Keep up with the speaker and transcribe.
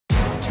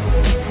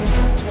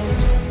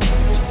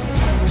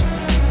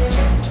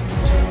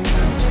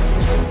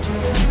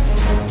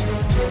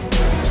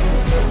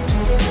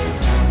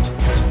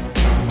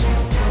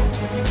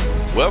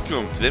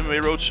Welcome to the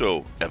MMA Road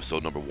Show,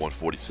 episode number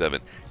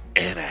 147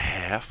 and a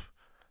half.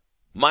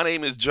 My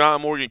name is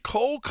John Morgan.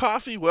 Cold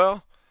coffee,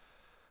 well,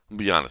 I'll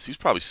be honest, he's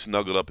probably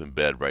snuggled up in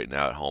bed right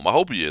now at home. I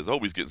hope he is. I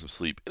hope he's getting some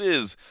sleep. It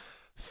is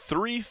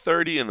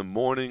 3:30 in the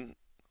morning,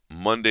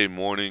 Monday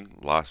morning,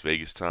 Las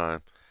Vegas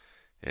time.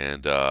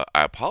 And I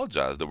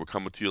apologize that we're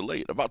coming to you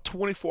late. About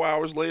 24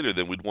 hours later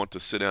than we'd want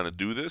to sit down and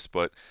do this.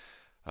 But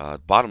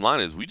bottom line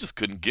is we just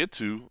couldn't get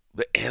to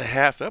the and a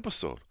half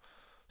episode.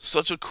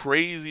 Such a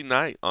crazy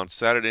night on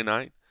Saturday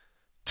night.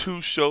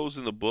 Two shows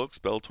in the books,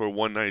 Bellator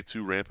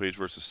 192, Rampage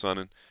versus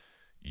Sonnen,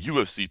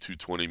 UFC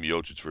 220,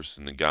 Miocic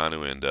versus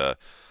Ngannou, and,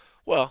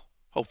 well,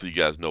 hopefully you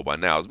guys know by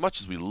now, as much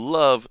as we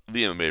love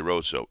the MMA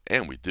Road Show,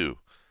 and we do,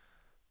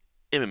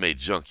 MMA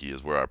Junkie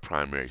is where our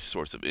primary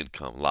source of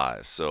income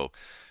lies. So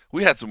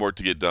we had some work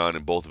to get done,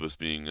 and both of us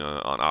being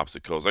on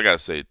opposite coasts. I got to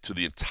say, to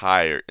the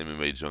entire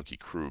MMA Junkie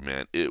crew,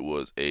 man, it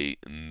was a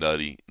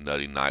nutty,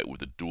 nutty night with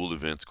the dual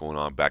events going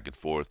on back and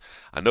forth.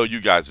 I know you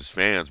guys as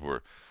fans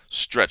were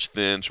stretched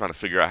thin trying to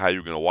figure out how you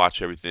were going to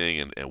watch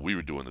everything, and we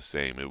were doing the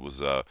same. It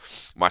was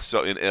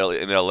myself in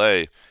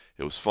LA.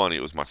 It was funny.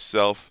 It was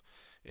myself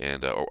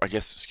and, or I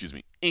guess, excuse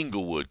me,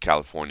 Inglewood,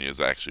 California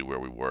is actually where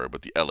we were,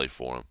 but the LA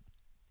Forum.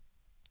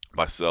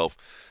 Myself,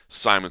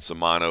 Simon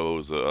Samano,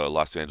 who's a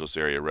Los Angeles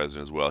area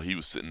resident as well. He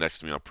was sitting next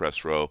to me on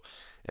press row,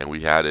 and we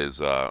had his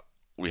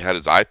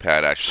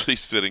iPad actually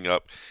sitting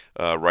up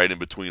right in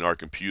between our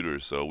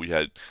computers. So we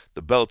had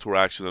the Bellator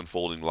action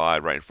unfolding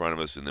live right in front of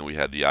us, and then we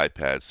had the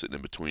iPad sitting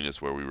in between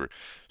us where we were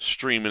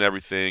streaming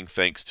everything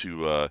thanks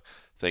to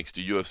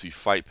UFC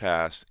Fight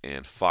Pass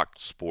and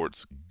Fox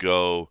Sports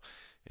Go.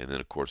 And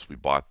then, of course, we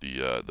bought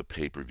the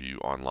pay-per-view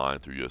online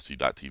through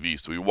UFC.tv.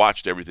 So we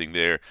watched everything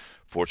there.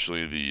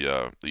 Fortunately,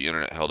 the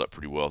internet held up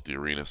pretty well at the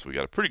arena, so we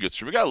got a pretty good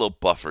stream. We got a little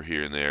buffer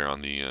here and there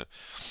on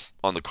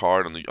the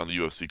card, on the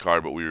UFC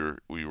card, but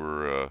we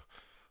were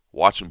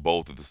watching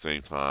both at the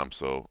same time.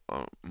 So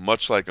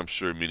much like I'm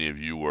sure many of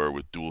you were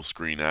with dual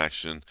screen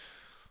action,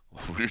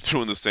 we were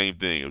doing the same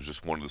thing. It was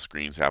just one of the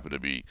screens happened to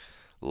be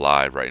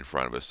live right in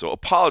front of us. So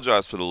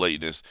apologize for the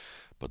lateness,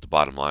 but the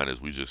bottom line is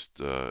we just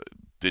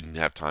didn't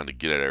have time to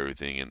get at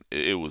everything, and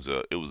it was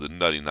a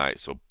nutty night.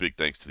 So big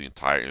thanks to the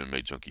entire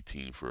MMA Junkie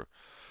team for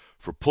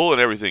pulling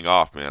everything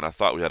off, man. I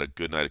thought we had a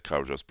good night of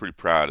coverage. I was pretty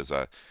proud as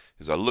I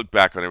look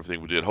back on everything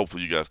we did.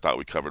 Hopefully you guys thought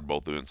we covered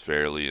both events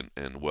fairly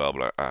and well,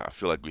 but I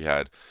feel like we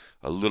had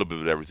a little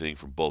bit of everything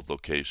from both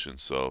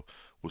locations, so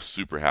was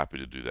super happy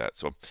to do that.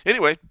 So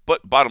anyway,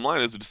 but bottom line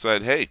is we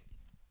decided, hey,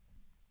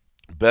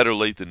 better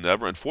late than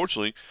never.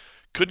 Unfortunately,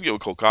 couldn't get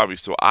with cold coffee,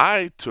 so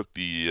I took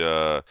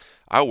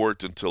I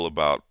worked until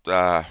about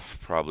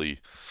probably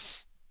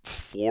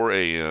 4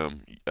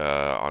 a.m.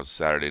 On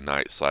Saturday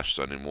night /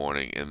 Sunday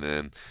morning, and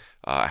then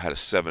I had a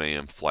 7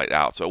 a.m. flight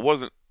out. So it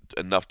wasn't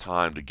enough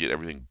time to get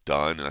everything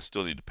done, and I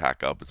still need to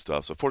pack up and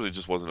stuff. So unfortunately, it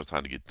just wasn't enough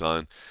time to get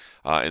done.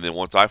 And then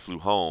once I flew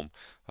home,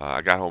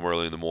 I got home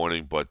early in the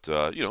morning, but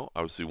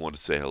obviously wanted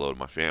to say hello to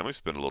my family,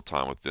 spend a little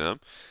time with them.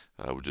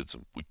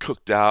 We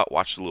cooked out,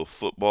 watched a little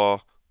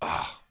football.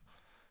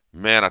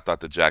 Man, I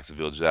thought the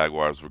Jacksonville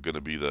Jaguars were going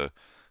to be the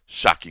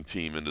shocking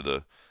team into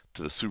the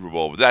Super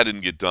Bowl, but that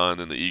didn't get done.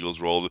 Then the Eagles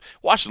rolled.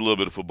 Watched a little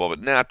bit of football, but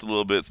napped a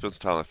little bit, spent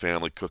some time with the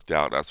family, cooked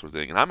out, that sort of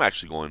thing. And I'm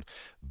actually going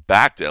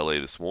back to LA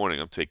this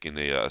morning. I'm taking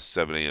a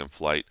 7 a.m.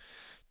 flight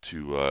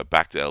to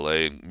back to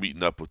LA and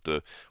meeting up with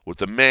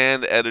the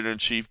man, the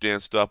editor-in-chief, Dan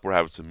Stupp. We're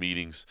having some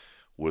meetings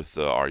with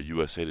our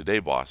USA Today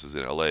bosses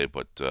in LA,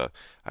 but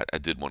I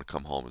did want to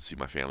come home and see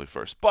my family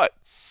first. But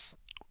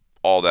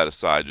all that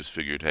aside, just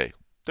figured, hey,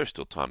 there's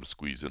still time to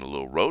squeeze in a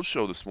little road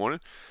show this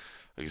morning.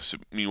 I guess,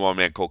 meanwhile,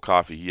 man, Cold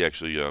Coffee, he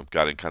actually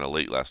got in kind of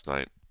late last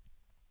night.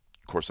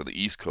 Of course, on the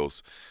East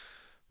Coast,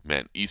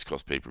 man, East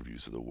Coast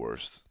pay-per-views are the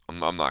worst. I'm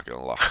not going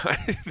to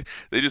lie.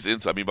 They just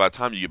inside. I mean, by the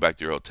time you get back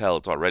to your hotel,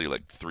 it's already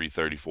like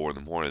 3:30, 4 in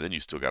the morning. Then you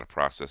still got to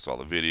process all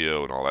the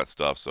video and all that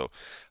stuff. So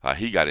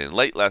he got in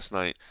late last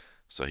night,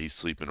 so he's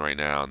sleeping right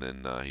now, and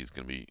then he's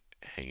going to be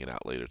hanging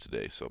out later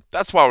today. So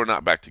that's why we're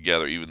not back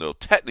together, even though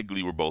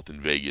technically we're both in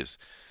Vegas,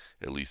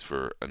 at least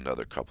for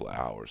another couple of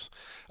hours.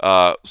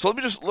 So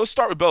let's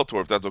start with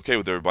Bellator, if that's okay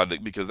with everybody,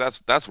 because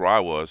that's where I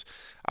was.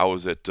 I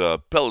was at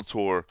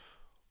Bellator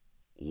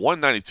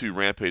 192,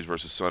 Rampage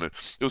versus Sonnen.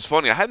 It was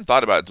funny. I hadn't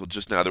thought about it until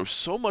just now. There was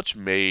so much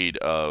made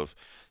of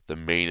the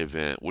main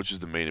event, which is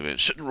the main event.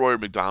 Shouldn't Rory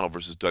McDonald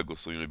versus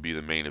Douglas Lima be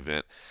the main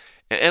event?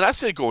 And I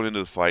said going into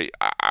the fight,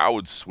 I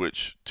would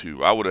switch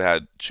to. I would have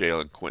had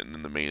Chael and Quentin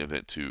in the main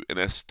event too, and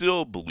I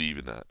still believe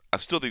in that. I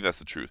still think that's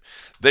the truth.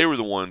 They were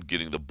the one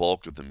getting the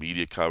bulk of the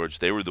media coverage.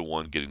 They were the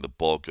one getting the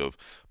bulk of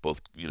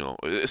both,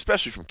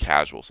 especially from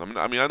casuals. I mean,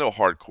 I know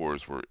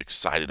hardcores were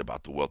excited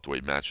about the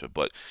welterweight matchup,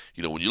 but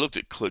when you looked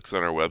at clicks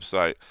on our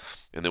website,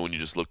 and then when you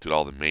just looked at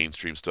all the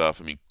mainstream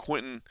stuff, I mean,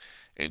 Quentin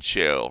and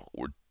Chael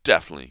were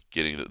definitely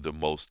getting the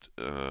most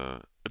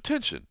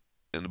attention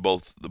and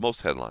the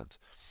most headlines.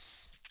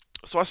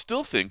 So I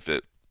still think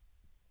that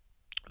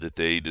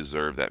they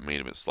deserve that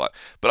main event slot.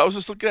 But I was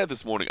just looking at it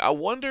this morning. I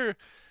wonder,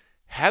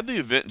 had the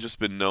event just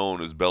been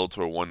known as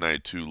Bellator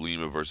 192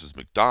 Lima versus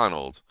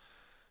McDonald,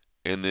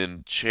 and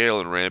then Chael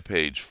and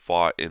Rampage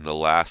fought in the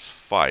last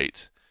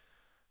fight,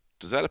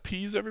 does that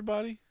appease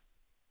everybody?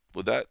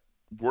 Would that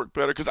work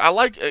better? Because I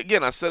like,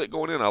 again, I said it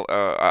going in,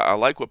 I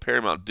like what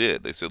Paramount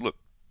did. They said, look,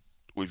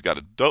 we've got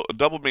a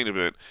double main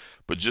event,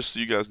 but just so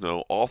you guys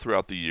know, all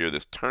throughout the year,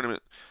 this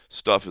tournament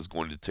stuff is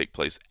going to take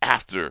place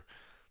after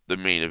the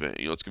main event.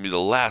 It's going to be the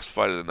last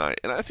fight of the night.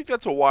 And I think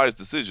that's a wise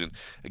decision.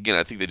 Again,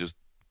 I think they just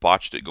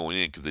botched it going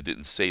in because they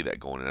didn't say that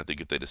going in. I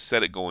think if they'd have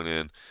said it going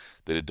in,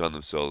 they'd have done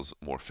themselves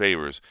more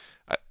favors.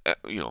 I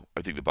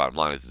think the bottom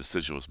line is the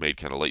decision was made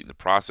kind of late in the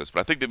process, but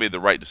I think they made the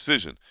right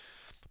decision.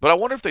 But I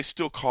wonder if they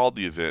still called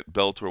the event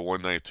Bellator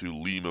 192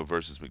 Lima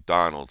versus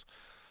McDonald,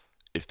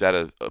 if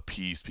that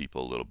appeased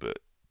people a little bit.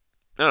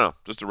 I don't know,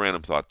 just a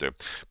random thought there.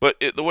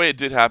 But the way it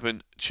did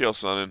happen, Chael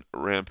Sonnen,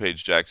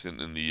 Rampage Jackson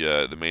in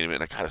the main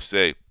event, and I gotta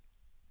say,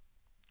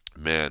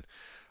 man,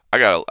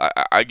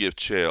 I give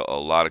Chael a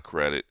lot of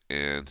credit,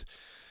 and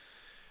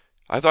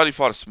I thought he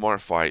fought a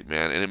smart fight,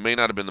 man. And it may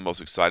not have been the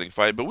most exciting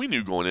fight, but we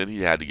knew going in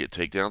he had to get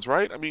takedowns,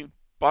 right? I mean,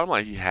 bottom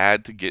line, he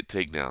had to get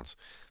takedowns,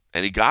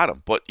 and he got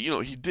them. But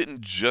he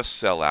didn't just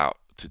sell out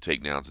to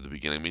takedowns at the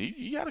beginning. I mean,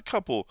 he had a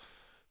couple.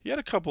 He had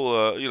a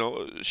couple,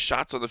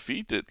 shots on the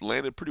feet that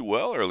landed pretty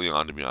well early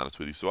on, to be honest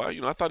with you. So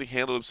I thought he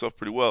handled himself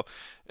pretty well.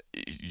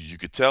 You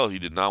could tell he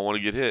did not want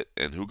to get hit,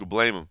 and who could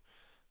blame him?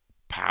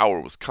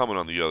 Power was coming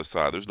on the other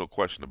side. There's no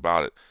question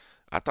about it.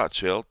 I thought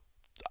Chael,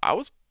 I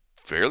was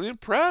fairly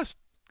impressed.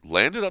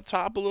 Landed up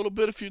top a little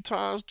bit a few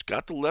times,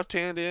 got the left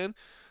hand in,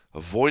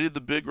 avoided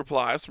the big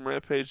replies from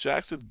Rampage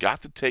Jackson,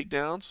 got the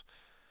takedowns.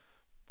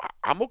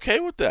 I'm okay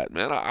with that,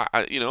 man.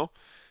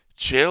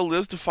 Chael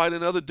lives to fight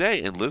another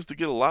day and lives to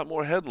get a lot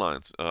more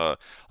headlines. A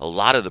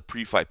lot of the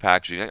pre-fight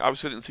packaging,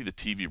 obviously I didn't see the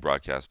TV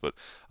broadcast, but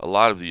a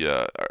lot of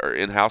the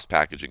in-house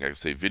packaging, I can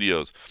say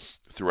videos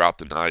throughout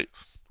the night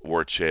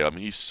were Chael. I mean,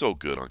 he's so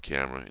good on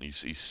camera, and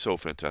he's so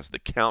fantastic.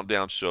 The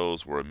countdown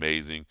shows were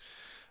amazing.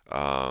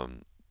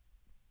 Um,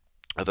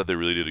 I thought they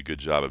really did a good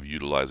job of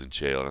utilizing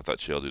Chael, and I thought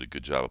Chael did a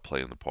good job of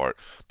playing the part.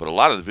 But a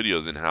lot of the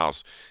videos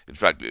in-house, in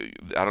fact,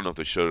 I don't know if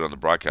they showed it on the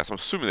broadcast. I'm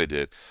assuming they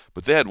did,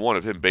 but they had one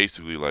of him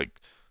basically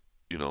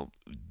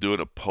doing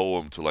a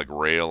poem to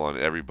rail on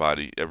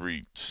everybody,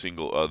 every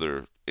single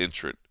other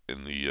entrant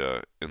in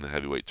the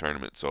heavyweight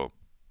tournament. So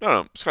I don't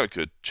know, it's kind of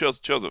good.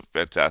 Chael's a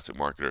fantastic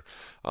marketer,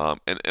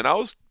 and I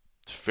was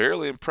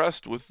fairly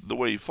impressed with the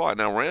way he fought.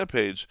 Now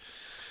Rampage,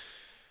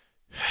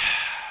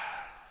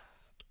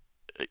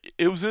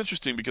 it was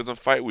interesting because on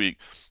Fight Week,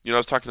 I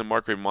was talking to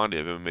Mark Raimondi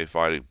of MMA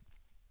Fighting.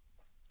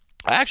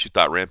 I actually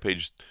thought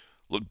Rampage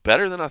looked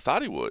better than I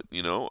thought he would.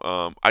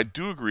 I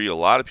do agree. A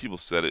lot of people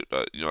said it.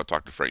 I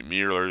talked to Frank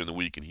Mir earlier in the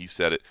week, and he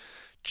said it.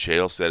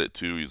 Chael said it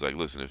too. He's like,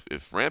 listen,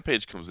 if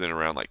Rampage comes in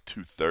around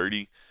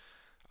 230,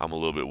 I'm a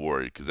little bit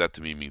worried because that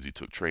to me means he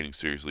took training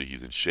seriously.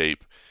 He's in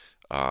shape.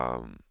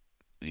 Um,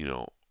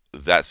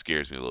 that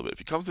scares me a little bit. If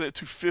he comes in at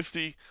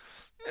 250,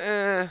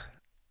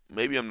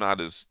 maybe I'm not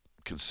as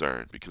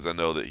concerned because I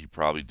know that he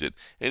probably did.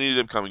 And he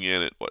ended up coming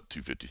in at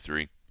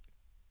 253.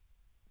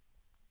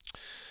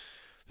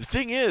 The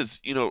thing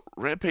is,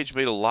 Rampage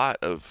made a lot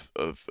of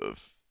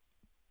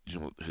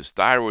his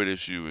thyroid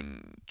issue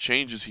and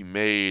changes he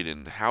made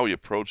and how he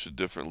approached it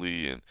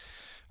differently and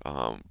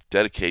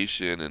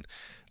dedication. And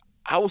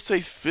I will say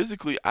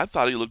physically, I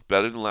thought he looked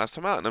better than last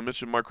time out. And I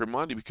mentioned Mark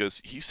Raimondi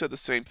because he said the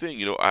same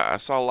thing. I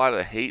saw a lot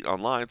of hate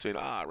online saying,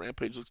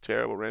 Rampage looks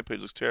terrible,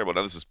 Rampage looks terrible.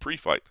 Now this is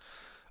pre-fight.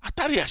 I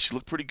thought he actually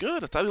looked pretty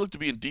good. I thought he looked to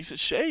be in decent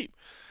shape.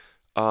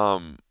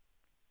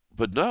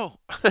 But no,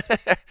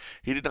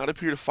 he did not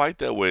appear to fight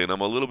that way, and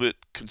I'm a little bit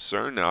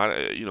concerned now.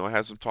 I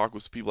had some talk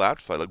with some people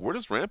after the fight, where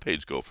does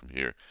Rampage go from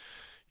here?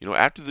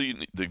 After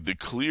the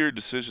clear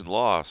decision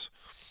loss,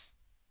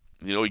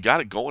 he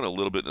got it going a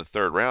little bit in the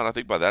third round. I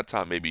think by that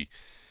time maybe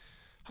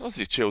I don't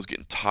think Chael was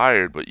getting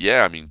tired, but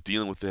yeah, I mean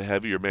dealing with the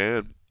heavier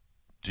man,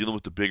 dealing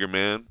with the bigger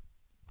man,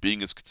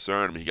 being his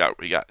concern. I mean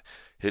he got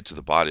hit to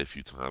the body a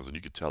few times, and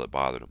you could tell it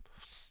bothered him.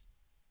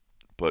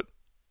 But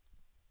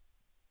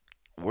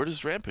where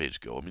does Rampage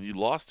go? I mean, you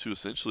lost to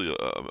essentially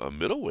a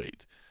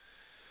middleweight.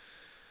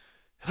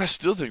 And I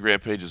still think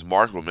Rampage is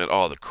marketable, man.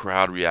 Oh, the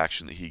crowd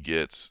reaction that he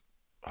gets,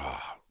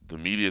 the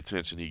media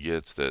attention he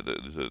gets,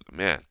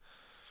 man,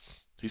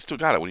 he still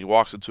got it. When he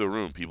walks into a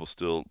room, people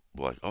still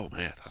like, oh,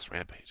 man, that's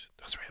Rampage.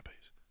 That's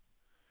Rampage.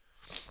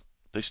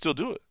 They still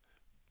do it.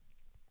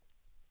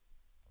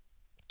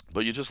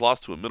 But you just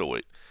lost to a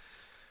middleweight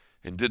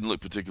and didn't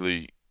look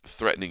particularly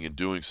threatening in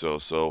doing so.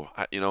 So,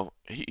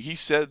 he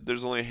said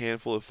there's only a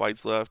handful of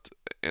fights left,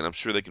 and I'm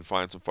sure they can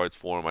find some fights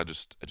for him. I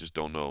just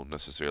don't know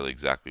necessarily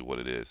exactly what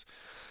it is.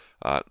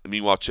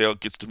 Meanwhile, Chael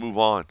gets to move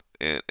on,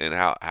 and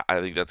how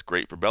I think that's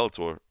great for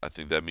Bellator. I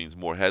think that means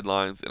more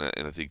headlines,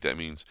 and I think that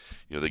means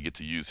they get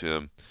to use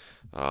him,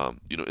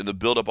 in the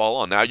build-up all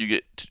on. Now you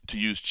get to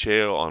use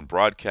Chael on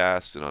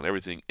broadcast and on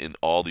everything in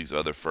all these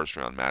other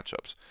first-round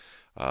matchups.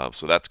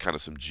 So that's kind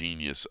of some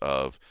genius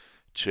of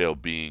Chael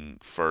being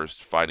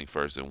first, fighting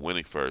first, and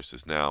winning first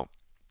is now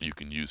you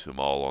can use him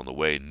all on the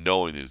way,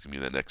 knowing that he's going to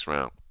be in that next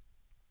round.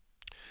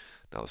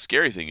 Now, the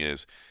scary thing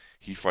is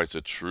he fights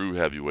a true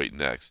heavyweight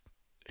next,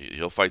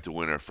 He'll fight the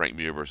winner, Frank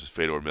Mir versus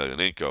Fedor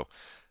Emelianenko.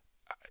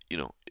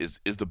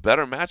 Is the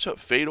better matchup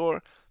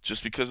Fedor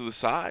just because of the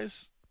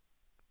size?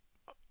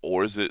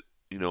 Or is it,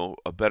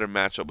 a better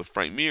matchup with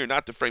Frank Mir?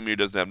 Not that Frank Mir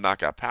doesn't have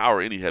knockout power,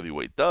 any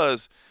heavyweight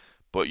does,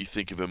 but you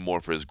think of him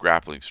more for his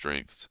grappling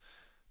strengths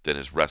than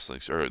his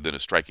than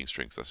his striking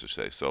strengths, I should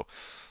say. So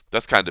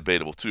that's kind of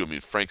debatable too. I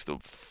mean, Frank's the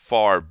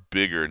far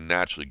bigger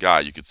naturally guy.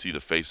 You could see the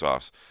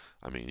face-offs.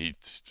 I mean,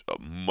 he's a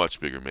much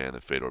bigger man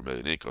than Fedor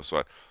Emelianenko. So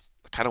I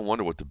kind of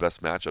wonder what the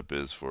best matchup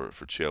is for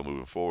Chael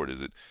moving forward.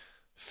 Is it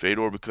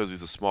Fedor because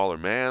he's a smaller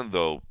man,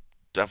 though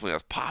definitely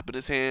has pop in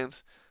his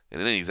hands,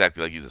 and it ain't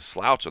exactly like he's a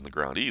slouch on the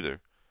ground either?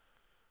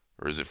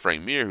 Or is it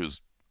Frank Mir,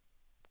 who's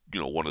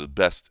one of the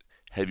best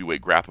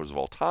heavyweight grapplers of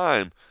all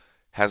time,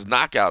 has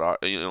knockout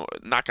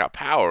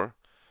power,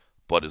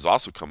 but is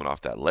also coming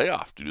off that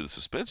layoff due to the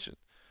suspension?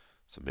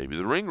 So maybe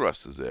the ring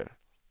rust is there.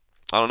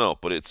 I don't know,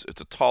 but it's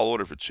a tall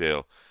order for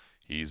Chael.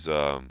 He's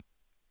gonna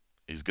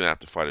have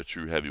to fight a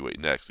true heavyweight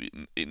next.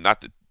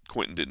 Not that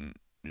Quentin didn't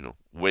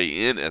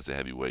weigh in as a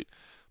heavyweight,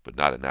 but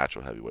not a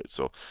natural heavyweight.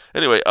 So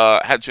anyway,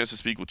 had a chance to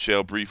speak with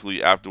Chael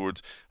briefly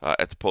afterwards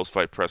at the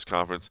post-fight press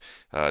conference.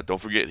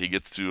 Don't forget, he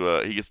gets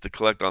to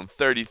collect on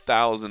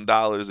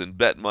 $30,000 in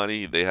bet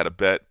money. They had a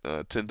bet,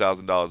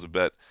 $10,000 a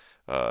bet.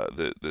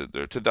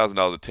 Their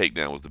 $10,000 a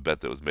takedown was the bet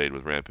that was made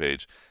with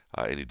Rampage,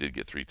 and he did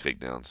get 3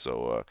 takedowns.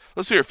 So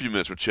let's hear a few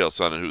minutes with Chael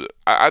Sonnen, who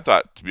I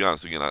thought, to be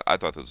honest, again, I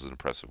thought this was an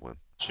impressive win.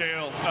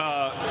 Chael,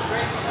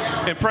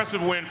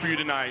 impressive win for you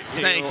tonight.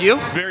 Thank you.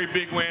 Very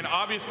big win.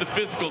 Obviously, the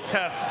physical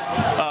tests,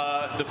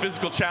 the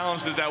physical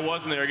challenge that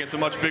was in there against a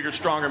much bigger,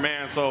 stronger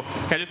man. So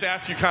can I just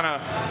ask you kind of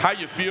how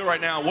you feel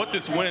right now, what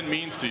this win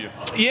means to you?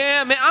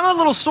 Yeah, man, I'm a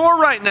little sore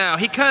right now.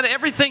 He kind of,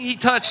 everything he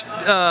touched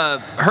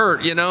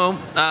hurt,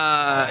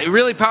 A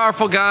really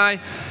powerful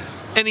guy.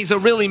 And he's a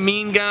really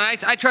mean guy.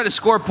 I try to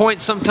score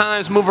points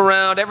sometimes, move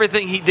around.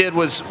 Everything he did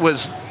was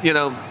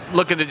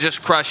looking to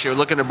just crush you,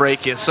 looking to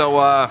break you. So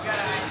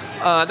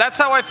that's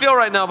how I feel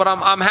right now. But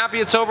I'm happy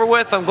it's over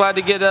with. I'm glad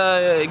to get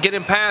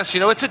him past.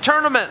 It's a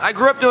tournament. I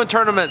grew up doing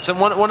tournaments, and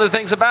one of the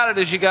things about it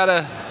is you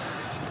gotta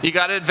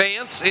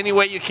advance any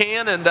way you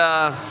can, and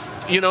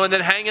and then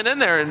hanging in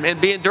there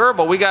and being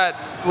durable. We got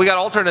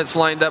alternates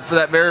lined up for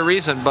that very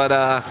reason,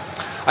 but.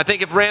 I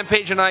think if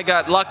Rampage and I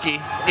got lucky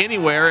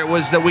anywhere, it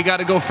was that we got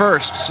to go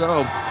first.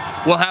 So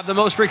we'll have the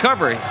most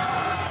recovery.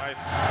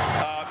 Nice.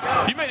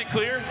 You made it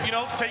clear,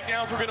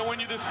 takedowns were going to win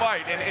you this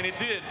fight, and it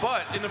did.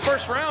 But in the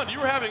first round, you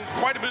were having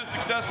quite a bit of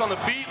success on the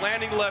feet,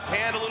 landing the left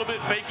hand a little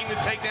bit, faking the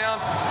takedown.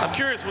 I'm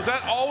curious, was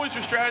that always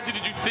your strategy?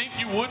 Did you think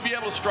you would be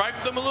able to strike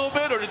with them a little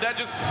bit, or did that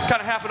just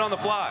kind of happen on the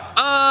fly?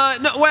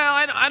 No. Well,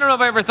 I don't know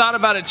if I ever thought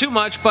about it too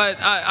much,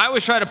 but I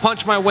always try to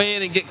punch my way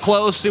in and get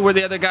close, see where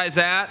the other guy's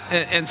at,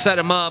 and set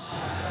him up.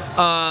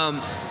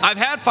 I've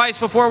had fights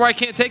before where I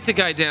can't take the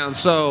guy down,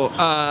 so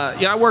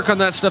I work on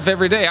that stuff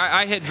every day.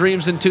 I had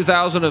dreams in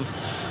 2000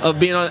 of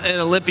being an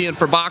Olympian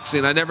for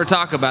boxing. I never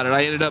talk about it.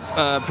 I ended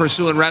up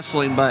pursuing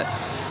wrestling, but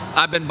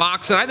I've been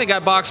boxing. I think I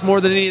boxed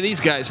more than any of these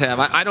guys have.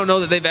 I don't know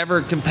that they've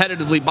ever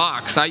competitively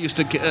boxed. I used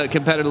to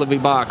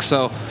competitively box,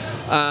 so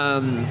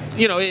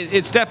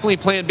it's definitely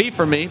plan B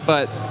for me,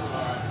 but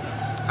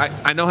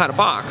I know how to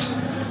box.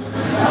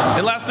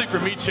 And last thing for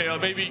me,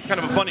 Chael, maybe kind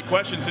of a funny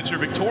question since you're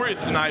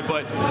victorious tonight,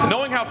 but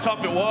knowing how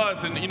tough it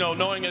was and,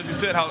 knowing, as you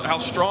said, how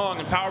strong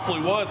and powerful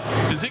he was,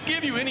 does it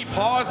give you any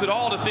pause at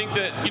all to think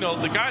that,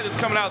 the guy that's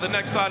coming out of the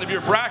next side of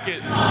your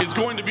bracket is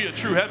going to be a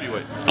true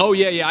heavyweight? Oh,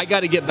 yeah. I got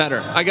to get better.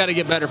 I got to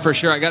get better for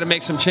sure. I got to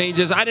make some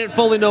changes. I didn't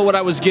fully know what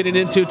I was getting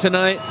into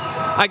tonight.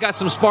 I got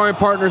some sparring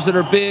partners that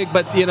are big,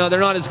 but, they're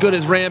not as good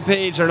as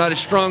Rampage. They're not as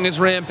strong as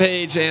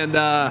Rampage. And,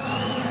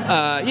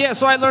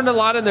 so I learned a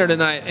lot in there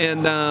tonight,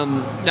 and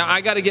now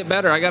I got to get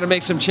better. I got to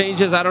make some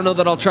changes. I don't know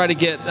that I'll try to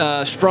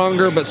get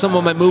stronger, but some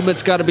of my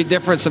movements got to be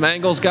different. Some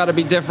angles got to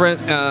be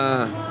different.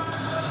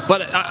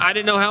 But I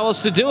didn't know how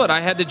else to do it.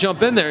 I had to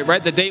jump in there,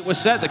 right? The date was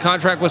set. The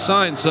contract was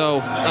signed. So,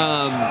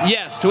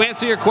 yes, to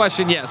answer your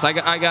question, yes,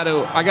 I got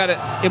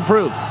to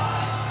improve.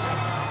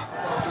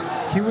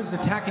 He was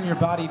attacking your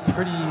body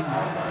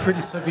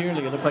pretty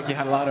severely. It looked like you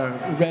had a lot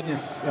of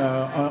redness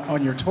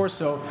on your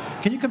torso.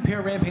 Can you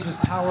compare Rampage's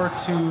power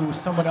to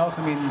someone else?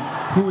 I mean,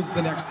 who is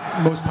the next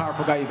most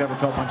powerful guy you've ever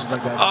felt punches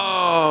like that?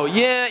 Oh,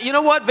 yeah. You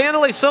know what?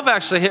 Wanderlei Silva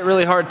actually hit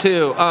really hard,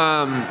 too.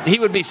 He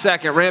would be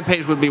second.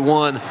 Rampage would be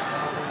one.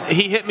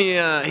 He hit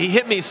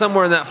me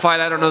somewhere in that fight.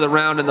 I don't know the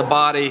round in the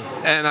body,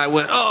 and I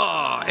went,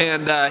 oh,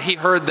 and he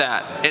heard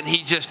that, and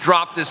he just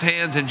dropped his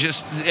hands and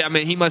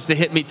he must have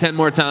hit me 10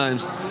 more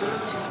times.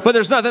 But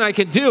there's nothing I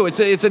can do.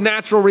 It's a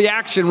natural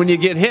reaction when you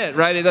get hit,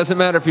 right? It doesn't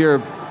matter if you're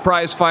a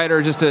prize fighter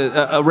or just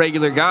a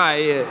regular guy.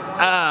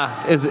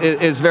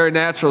 Is very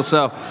natural.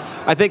 So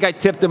I think I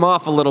tipped him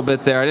off a little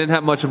bit there. I didn't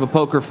have much of a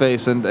poker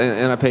face, and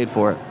I paid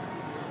for it.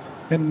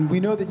 And we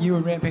know that you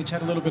and Rampage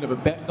had a little bit of a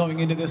bet going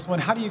into this one.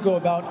 How do you go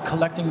about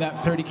collecting that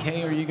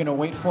 $30K? Are you going to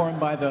wait for him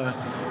by the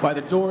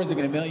door? Is he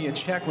going to mail you a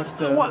check? What's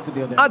the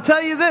deal there? I'll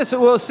tell you this.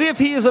 We'll see if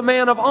he is a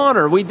man of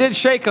honor. We did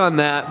shake on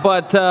that,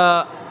 but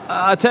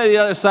I'll tell you the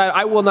other side.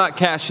 I will not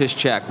cash his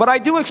check, but I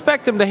do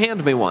expect him to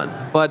hand me one.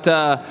 But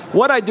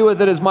what I do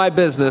with it is my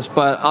business.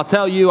 But I'll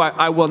tell you,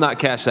 I will not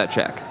cash that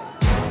check.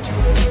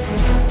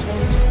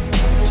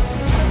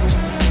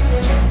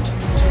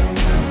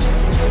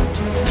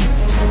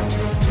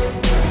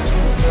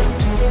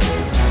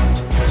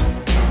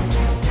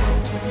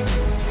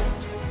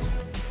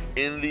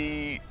 In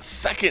the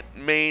second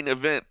main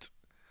event,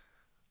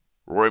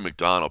 Rory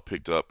McDonald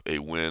picked up a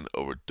win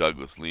over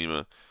Douglas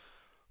Lima.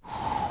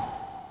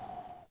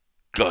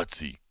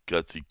 Gutsy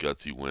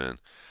win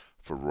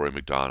for Rory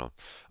McDonald.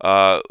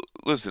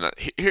 Listen,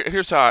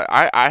 here's how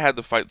I had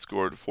the fight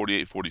scored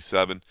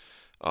 48-47.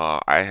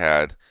 I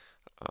had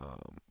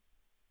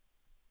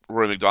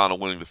Rory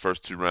McDonald winning the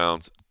first 2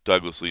 rounds,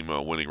 Douglas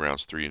Lima winning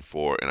rounds 3 and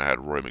 4, and I had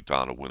Rory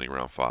McDonald winning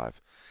round 5.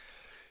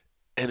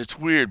 And it's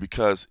weird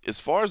because, as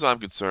far as I'm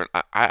concerned,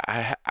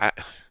 I'm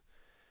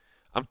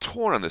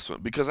torn on this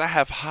one because I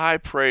have high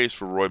praise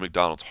for Rory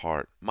McDonald's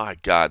heart. My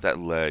God, that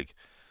leg.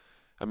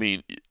 I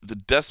mean, the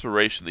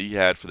desperation that he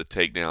had for the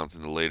takedowns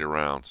in the later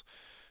rounds,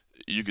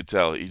 you could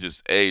tell he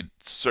just, A,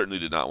 certainly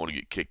did not want to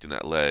get kicked in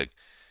that leg.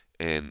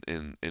 And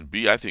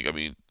B, I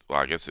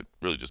guess it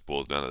really just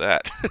boils down to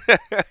that.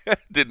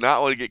 Did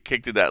not want to get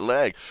kicked in that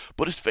leg.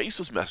 But his face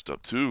was messed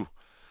up, too.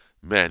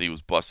 Man, he was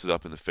busted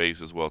up in the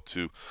face as well,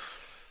 too.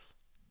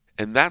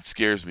 And that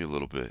scares me a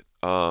little bit.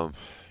 I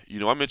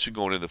mentioned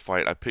going into the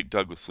fight, I picked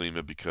Douglas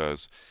Lima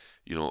because,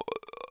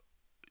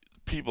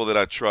 people that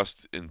I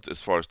trust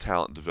as far as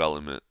talent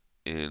development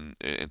and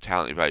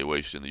talent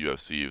evaluation in the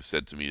UFC have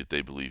said to me that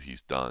they believe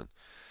he's done.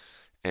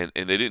 And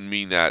they didn't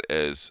mean that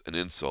as an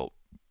insult,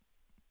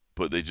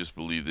 but they just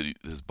believe that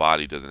his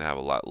body doesn't have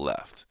a lot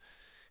left.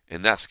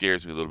 And that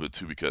scares me a little bit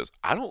too because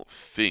I don't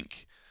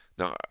think,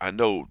 now I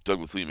know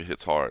Douglas Lima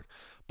hits hard,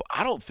 but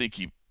I don't think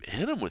he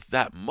hit him with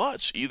that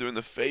much, either in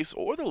the face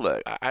or the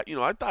leg.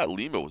 I thought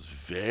Lima was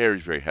very,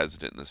 very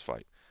hesitant in this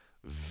fight.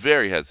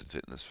 Very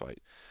hesitant in this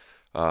fight.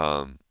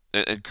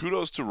 And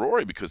kudos to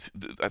Rory because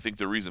I think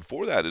the reason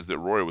for that is that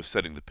Rory was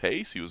setting the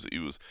pace. He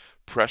was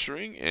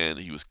pressuring and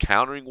he was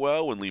countering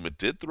well when Lima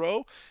did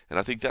throw, and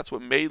I think that's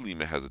what made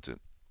Lima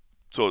hesitant.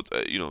 So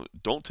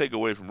don't take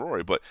away from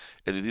Rory, but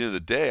at the end of the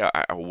day,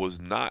 I was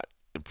not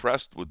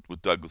impressed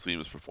with Douglas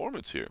Lima's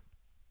performance here.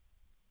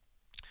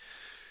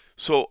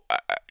 So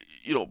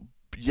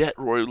yet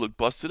Rory looked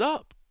busted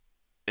up,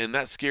 and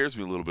that scares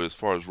me a little bit as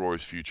far as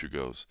Rory's future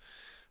goes.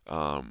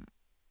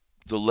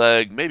 The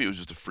leg, maybe it was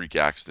just a freak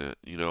accident.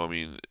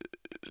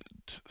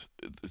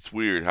 It's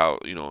weird how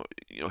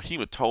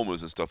hematomas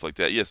and stuff like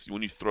that. Yes,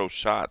 when you throw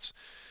shots,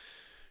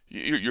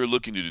 you're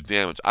looking to do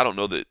damage. I don't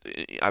know that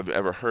I've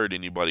ever heard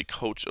anybody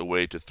coach a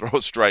way to throw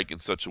a strike in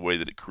such a way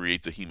that it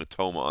creates a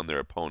hematoma on their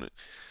opponent.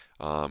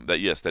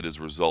 That is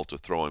a result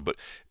of throwing, but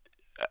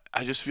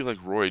I just feel like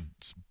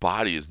Roy's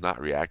body is not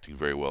reacting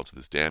very well to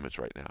this damage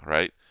right now,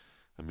 right?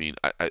 I mean,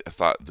 I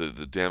thought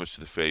the damage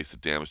to the face, the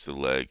damage to the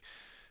leg,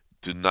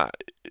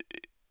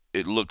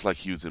 it looked like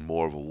he was in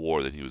more of a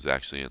war than he was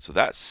actually in. So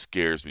that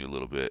scares me a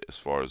little bit as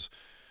far as,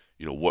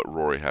 what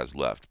Rory has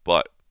left.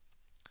 But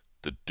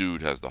the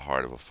dude has the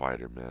heart of a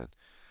fighter, man.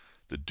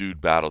 The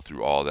dude battled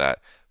through all that,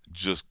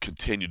 just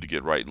continued to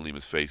get right in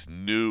Lima's face,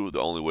 knew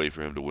the only way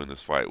for him to win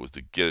this fight was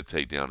to get a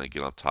takedown and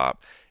get on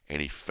top,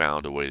 and he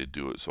found a way to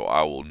do it. So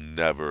I will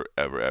never,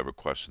 ever, ever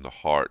question the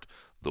heart,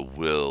 the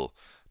will,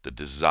 the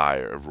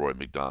desire of Rory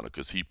McDonald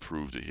because he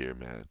proved it here,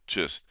 man.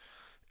 Just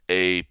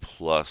A++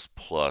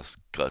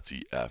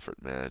 gutsy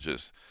effort, man.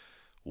 Just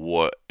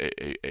what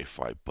a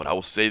fight. But I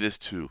will say this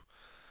too.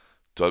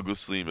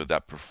 Douglas Lima,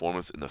 that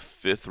performance in the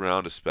 5th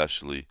round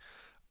especially,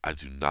 I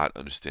do not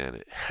understand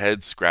it.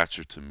 Head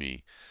scratcher to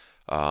me.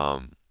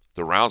 The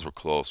rounds were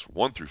close.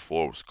 1 through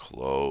 4 was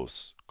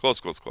close.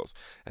 Close.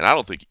 And I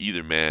don't think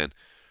either man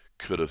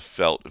could have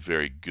felt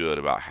very good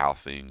about how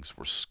things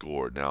were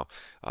scored. Now,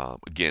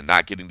 again,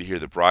 not getting to hear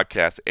the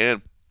broadcast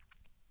and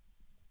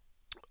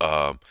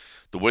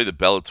the way the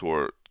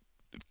Bellator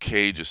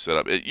cage is set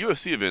up. At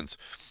UFC events,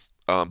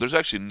 there's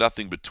actually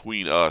nothing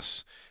between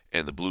us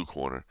and the blue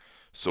corner.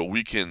 So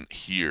we can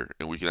hear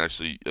and we can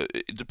actually,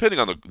 depending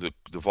on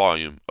the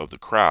volume of the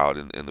crowd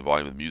and the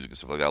volume of the music and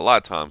stuff like that, a lot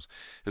of times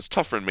it's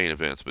tougher in main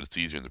events, but it's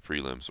easier in the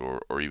prelims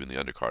or even the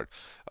undercard.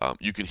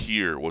 You can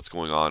hear what's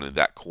going on in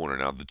that corner.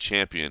 Now, the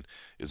champion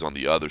is on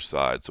the other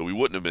side, so we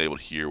wouldn't have been able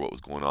to hear what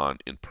was going on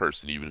in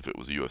person, even if it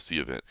was a UFC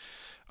event.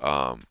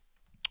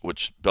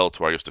 Which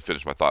Bellator, I guess to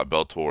finish my thought,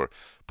 Bellator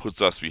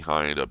puts us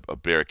behind a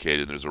barricade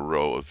and there's a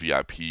row of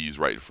VIPs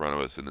right in front of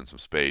us and then some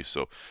space.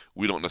 So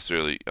we don't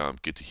necessarily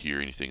get to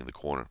hear anything in the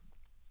corner.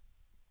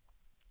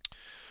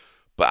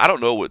 But I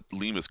don't know what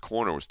Lima's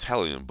corner was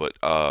telling him, but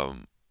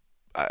I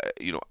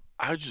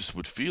just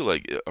would feel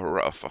like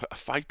a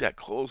fight that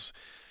close,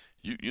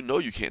 you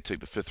can't take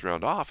the 5th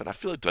round off. And I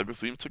feel like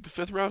Douglas Lima took the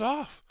 5th round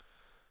off.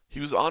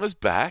 He was on his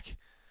back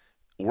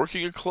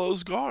working a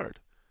closed guard.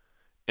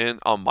 And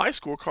on my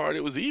scorecard,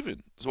 it was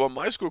even. So on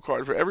my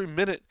scorecard, for every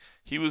minute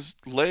he was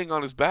laying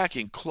on his back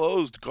in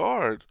closed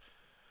guard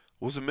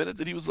was a minute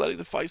that he was letting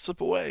the fight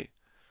slip away.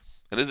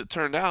 And as it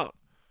turned out,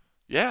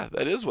 Yeah,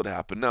 that is what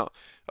happened. Now,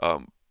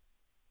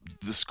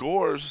 the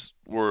scores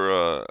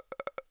were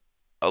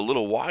a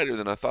little wider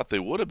than I thought they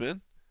would have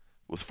been,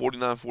 with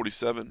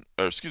 49-47,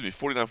 or excuse me,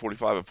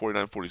 49-45 and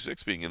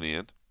 49-46 being in the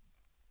end.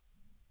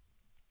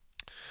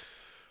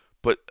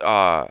 But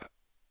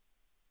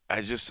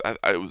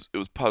it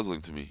was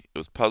puzzling to me. It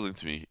was puzzling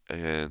to me,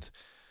 and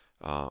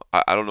I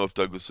don't know if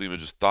Douglas Lima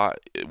just thought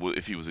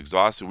if he was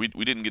exhausted.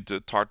 We didn't get to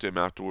talk to him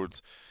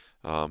afterwards,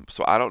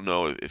 so I don't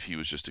know if he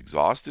was just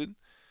exhausted,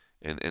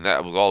 and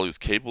that was all he was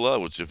capable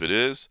of. Which, if it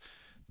is,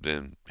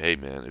 then hey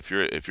man, if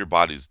your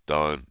body's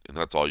done and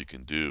that's all you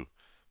can do,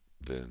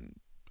 then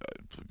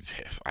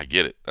I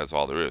get it. That's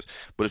all there is.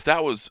 But if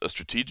that was a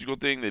strategical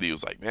thing that he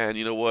was like, man,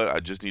 you know what? I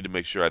just need to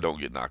make sure I don't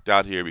get knocked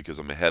out here because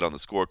I'm ahead on the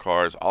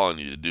scorecards. All I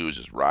need to do is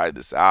just ride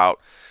this out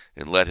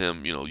and let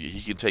him,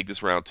 he can take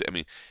this round. I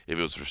mean, if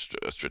it was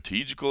a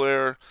strategical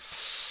error,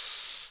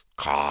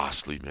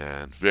 costly,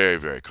 man. Very,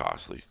 very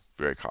costly.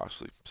 Very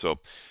costly. So,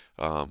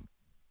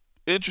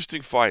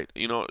 interesting fight.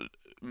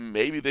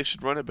 Maybe they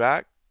should run it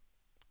back.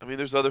 I mean,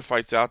 there's other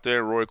fights out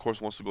there. Roy, of course,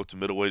 wants to go to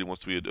middleweight. He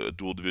wants to be a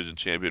dual division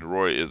champion.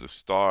 Roy is a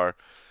star.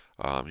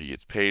 He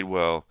gets paid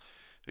well.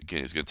 Again,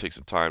 he's going to take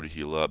some time to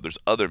heal up. There's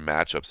other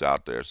matchups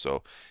out there,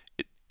 so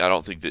I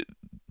don't think that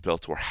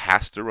Bellator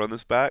has to run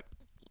this back,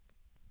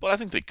 but I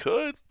think they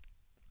could.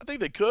 I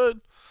think they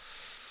could.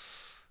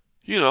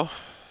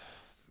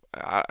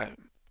 I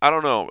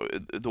don't know.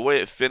 The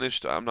way it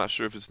finished, I'm not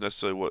sure if it's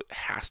necessarily what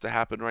has to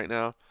happen right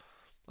now.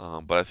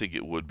 But I think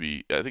it would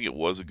be. I think it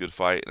was a good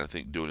fight, and I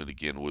think doing it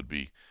again would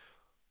be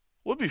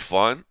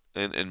fun.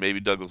 And maybe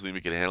Douglas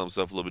Lima could handle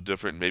himself a little bit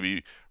different. And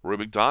maybe Roy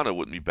McDonough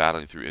wouldn't be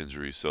battling through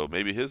injuries, so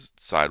maybe his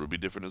side would be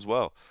different as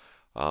well.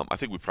 I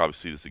think we probably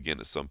see this again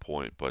at some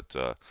point, but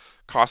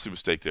costly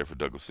mistake there for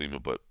Douglas Lima.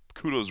 But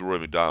kudos to Roy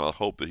McDonough.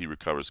 Hope that he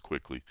recovers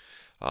quickly,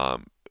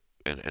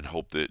 and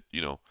hope that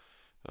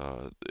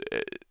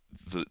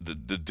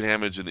the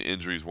damage and the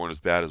injuries weren't as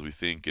bad as we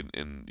think,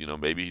 and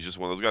maybe he's just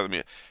one of those guys. I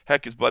mean,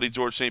 heck, his buddy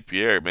George St.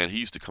 Pierre, man, he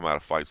used to come out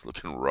of fights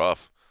looking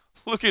rough,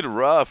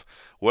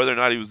 whether or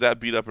not he was that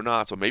beat up or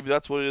not. So maybe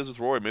that's what it is with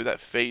Roy. Maybe that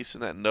face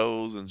and that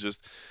nose, and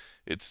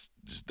it's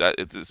just that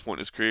at this point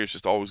in his career, it's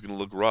just always going to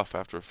look rough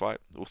after a fight.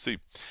 We'll see.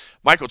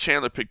 Michael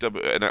Chandler picked up,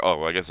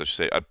 I guess I should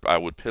say I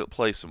would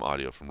play some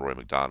audio from Roy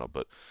McDonough,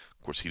 but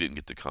of course, he didn't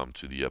get to come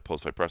to the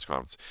post-fight press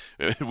conference.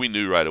 We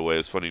knew right away. It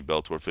was funny.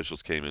 Bellator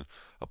officials came in,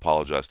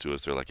 apologized to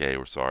us. They're like, "Hey,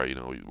 we're sorry.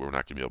 We're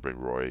not going to be able to bring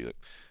Roy." Like,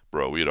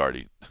 bro, we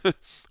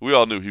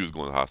all knew he was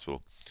going to the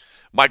hospital.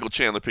 Michael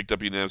Chandler picked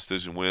up a unanimous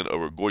decision win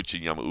over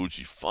Goichi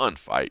Yamauchi. Fun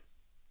fight.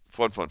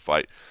 Fun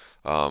fight.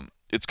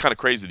 It's kind of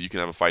crazy that you can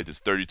have a fight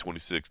that's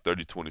 30-26,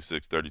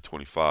 30-26,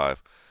 30-25,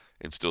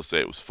 and still say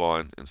it was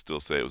fun and still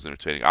say it was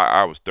entertaining.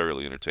 I was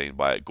thoroughly entertained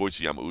by it.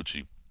 Goichi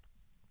Yamauchi,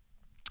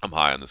 I'm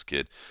high on this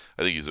kid.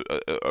 I think he's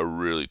a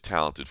really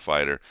talented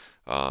fighter.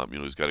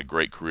 He's got a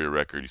great career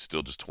record. He's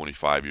still just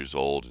 25 years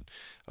old. And,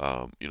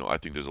 I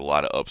think there's a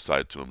lot of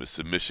upside to him. His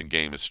submission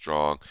game is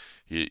strong.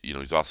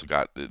 He's also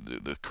got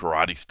the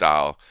karate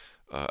style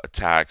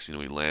attacks. He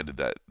landed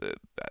that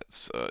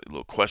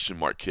little question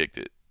mark kick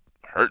that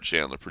hurt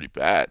Chandler pretty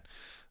bad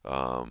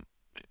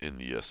in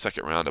the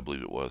second round, I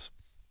believe it was.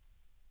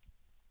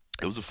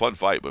 It was a fun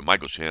fight, but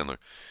Michael Chandler,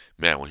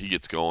 man, when he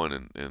gets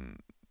going and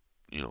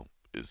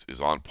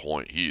is on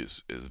point. He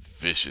is as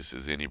vicious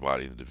as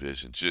anybody in the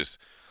division. Just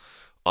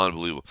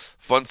unbelievable.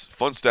 Fun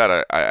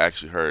stat I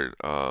actually heard,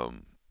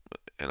 and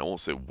I won't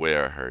say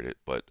where I heard it,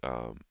 but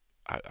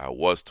I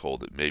was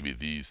told that maybe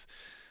these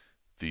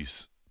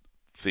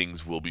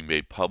things will be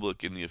made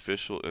public in the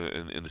official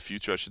in the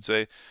future, I should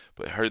say.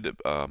 But I heard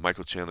that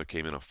Michael Chandler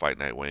came in on fight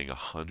night weighing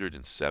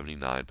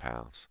 179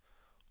 pounds.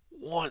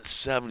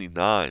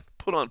 179.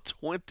 Put on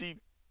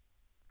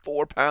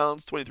 24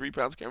 pounds, 23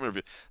 pounds. I can't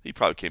remember. He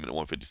probably came in at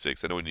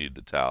 156. I know he needed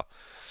the towel.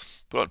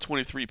 Put on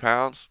 23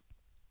 pounds.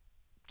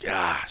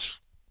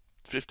 Gosh,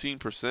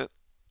 15%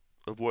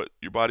 of what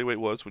your body weight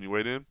was when you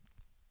weighed in.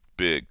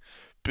 Big,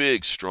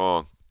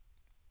 strong.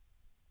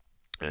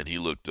 And he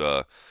looked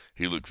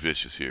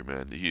vicious here,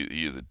 man.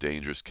 He is a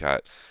dangerous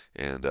cat,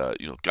 and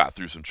got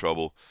through some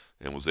trouble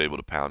and was able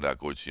to pound out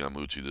Goichi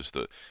Yamauchi. Just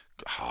the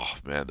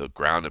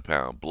ground and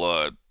pound,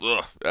 blood,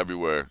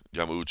 everywhere.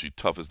 Yamauchi,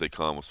 tough as they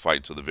come, was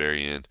fighting to the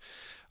very end.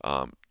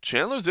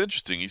 Chandler's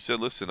interesting. He said,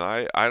 "Listen,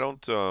 I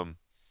don't know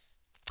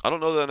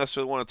that I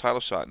necessarily want a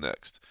title shot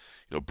next."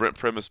 Brent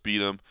Primus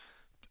beat him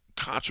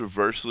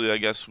controversially, I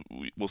guess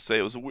we'll say.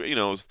 It was it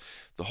was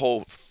the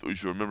whole.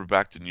 If you remember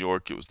back to New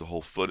York, it was the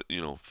whole foot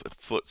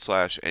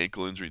 /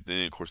 ankle injury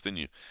thing. Of course,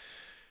 then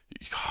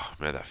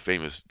that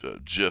famous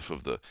gif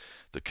of the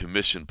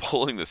commission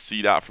pulling the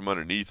seat out from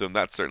underneath him,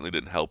 that certainly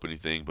didn't help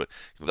anything. But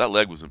that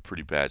leg was in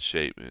pretty bad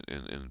shape,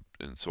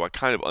 and so I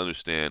kind of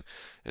understand.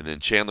 And then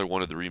Chandler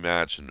wanted the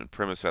rematch, and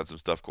Primus had some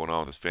stuff going on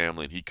with his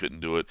family, and he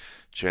couldn't do it.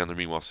 Chandler,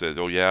 meanwhile, says,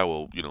 "Oh yeah,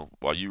 well,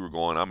 while you were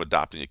going, I'm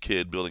adopting a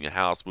kid, building a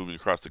house, moving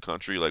across the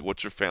country. Like,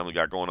 what's your family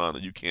got going on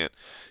that you can't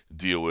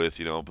deal with?"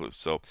 But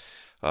so.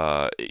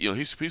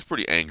 He's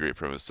pretty angry at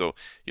Primus. So,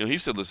 he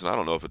said, "Listen, I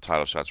don't know if a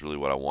title shot's really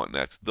what I want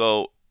next."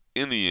 Though,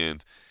 in the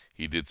end,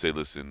 he did say,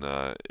 listen,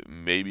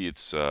 maybe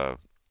it's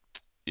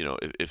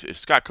if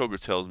Scott Coker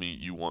tells me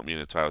you want me in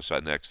a title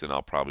shot next, then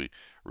I'll probably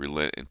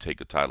relent and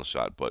take a title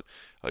shot. But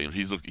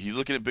he's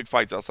looking at big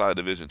fights outside the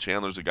division.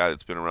 Chandler's a guy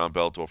that's been around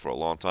Bellator for a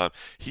long time.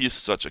 He is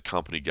such a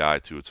company guy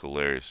too. It's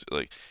hilarious.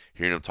 Like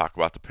hearing him talk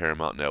about the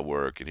Paramount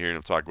Network and hearing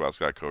him talk about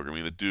Scott Coker. I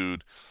mean, the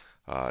dude,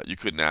 you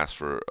couldn't ask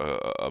for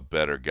a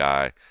better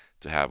guy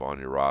to have on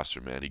your roster,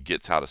 man. He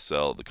gets how to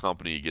sell the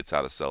company. He gets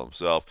how to sell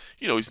himself.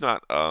 He's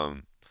not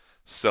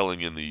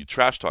selling in the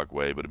trash talk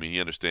way, but I mean, he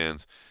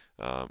understands.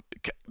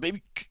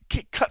 Maybe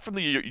cut from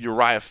the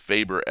Uriah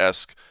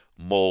Faber-esque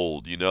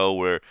mold,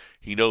 where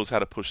he knows how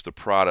to push the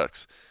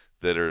products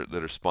that are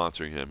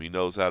sponsoring him. He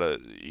knows how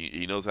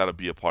to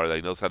be a part of that.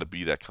 He knows how to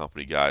be that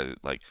company guy.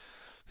 Like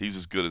he's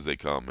as good as they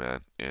come,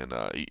 man, and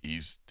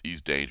he's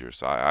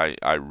dangerous.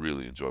 I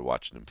really enjoy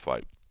watching him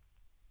fight.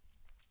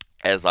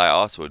 As I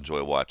also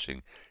enjoy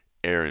watching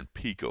Aaron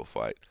Pico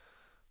fight.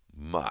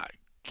 My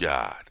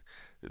God,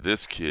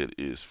 this kid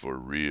is for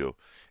real.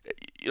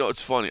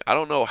 It's funny. I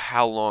don't know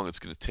how long it's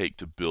going to take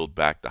to build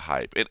back the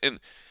hype, and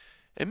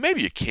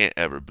maybe you can't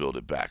ever build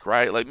it back,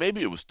 right? Like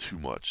maybe it was too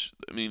much.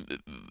 I mean,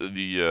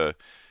 I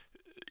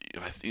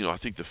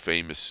think the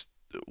famous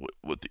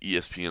with the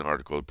ESPN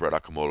article, the Brett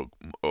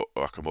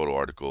Okamoto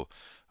article,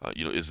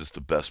 is this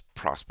the best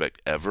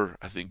prospect ever?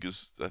 I think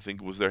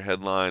was their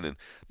headline, and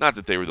not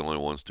that they were the only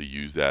ones to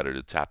use that or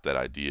to tap that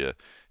idea.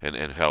 And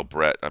hell,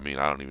 Brett, I mean,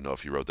 I don't even know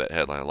if he wrote that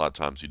headline. A lot of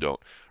times you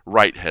don't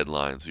write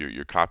headlines;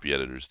 your copy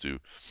editors do.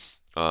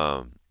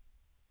 But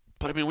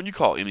I mean, when you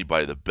call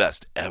anybody the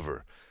best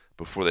ever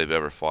before they've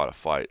ever fought a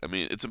fight, I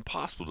mean, it's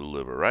impossible to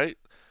deliver, right?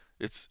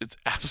 It's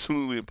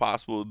absolutely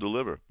impossible to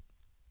deliver.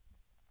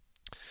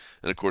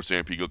 And of course,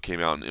 Aaron Pico came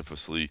out and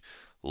infamously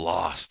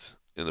lost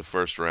in the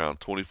first round,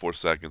 24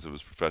 seconds of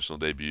his professional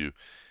debut,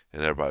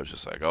 and everybody was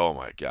just like, oh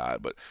my God.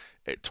 But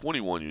at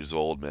 21 years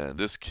old, man,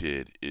 this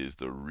kid is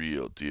the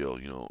real deal,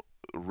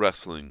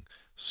 wrestling,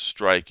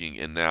 striking,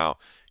 and now,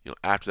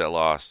 after that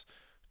loss,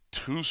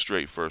 2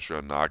 straight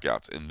first-round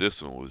knockouts, and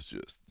this one was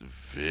just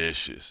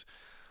vicious.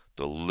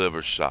 The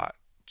liver shot,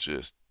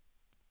 just,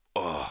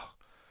 oh.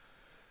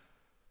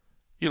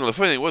 The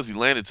funny thing was he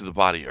landed to the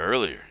body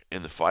earlier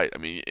in the fight. I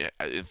mean,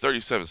 in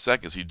 37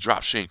 seconds, he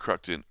dropped Shane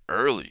Cruckton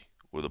early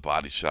with a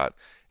body shot,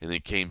 and then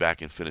came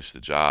back and finished the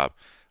job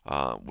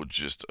with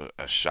just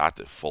a shot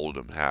that folded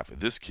him in half.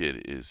 This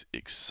kid is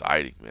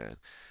exciting, man.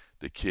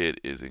 The kid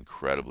is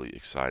incredibly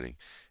exciting,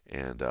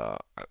 and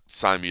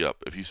sign me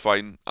up. If he's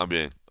fighting, I'm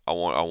in. I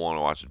want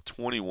to watch him.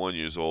 21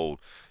 years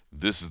old.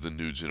 This is the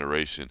new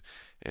generation,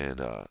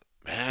 and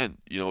man,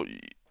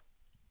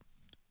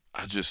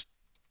 I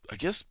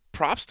guess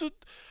props to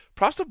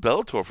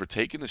Bellator for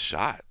taking the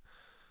shot,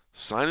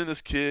 signing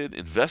this kid,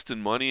 investing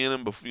money in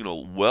him,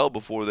 well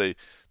before they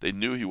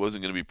knew he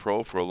wasn't going to be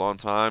pro for a long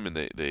time, and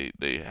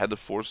they had the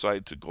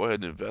foresight to go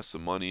ahead and invest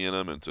some money in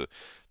him and to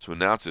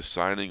announce his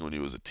signing when he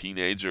was a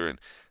teenager, and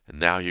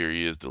now here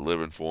he is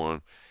delivering for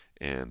him,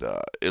 and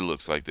it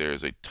looks like there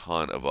is a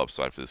ton of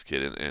upside for this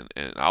kid,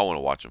 and I want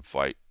to watch him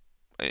fight,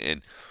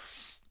 and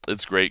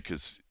it's great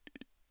because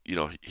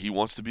he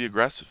wants to be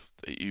aggressive.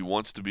 He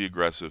wants to be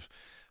aggressive.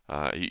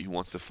 He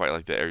wants to fight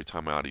like that every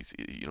time out.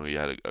 He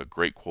had a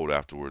great quote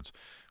afterwards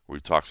where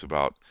he talks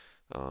about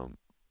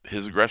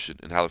his aggression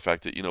and how the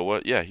fact that,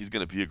 he's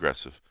going to be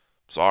aggressive.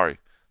 Sorry.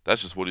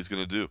 That's just what he's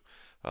going to do.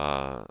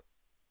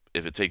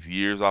 If it takes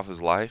years off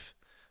his life,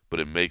 but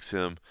it makes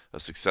him a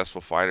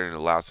successful fighter and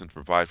allows him to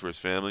provide for his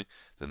family,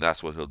 then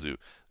that's what he'll do.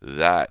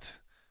 That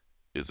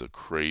is a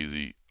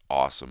crazy,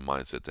 awesome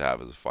mindset to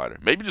have as a fighter.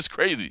 Maybe just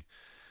crazy,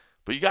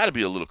 but you got to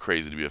be a little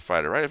crazy to be a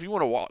fighter, right? If you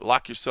want to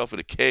lock yourself in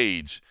a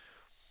cage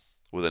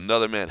with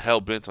another man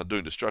hell-bent on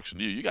doing destruction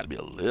to you got to be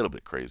a little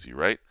bit crazy,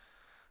 right?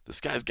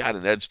 This guy's got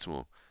an edge to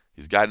him.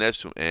 He's got an edge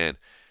to him, and,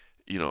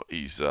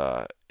 he's,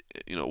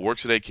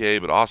 works at AKA,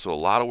 but also a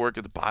lot of work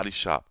at the body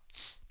shop.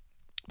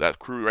 That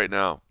crew right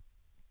now,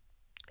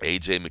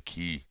 AJ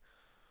McKee,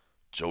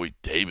 Joey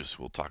Davis,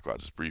 we'll talk about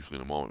just briefly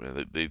in a moment,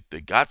 man.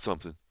 They got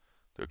something.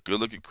 They're a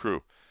good-looking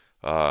crew.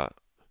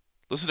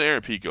 Listen to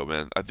Aaron Pico,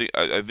 man.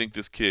 I think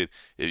this kid,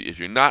 if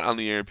you're not on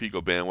the Aaron Pico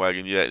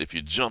bandwagon yet, if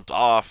you jumped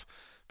off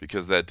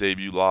because of that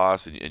debut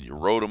loss and you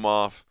wrote him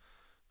off,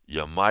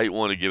 you might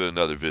want to give it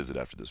another visit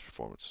after this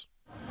performance.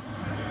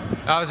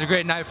 It was a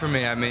great night for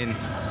me. I mean,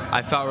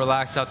 I felt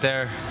relaxed out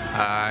there.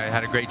 I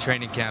had a great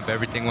training camp.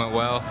 Everything went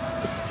well.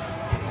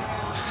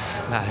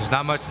 There's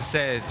not much to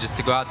say, just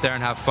to go out there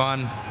and have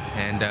fun.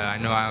 And I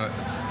know I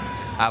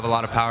have a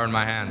lot of power in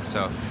my hands,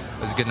 so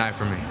it was a good night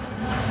for me.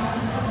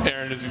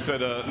 Aaron, as you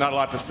said, not a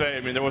lot to say.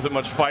 I mean, there wasn't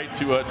much fight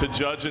to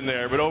judge in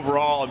there. But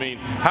overall, I mean,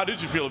 how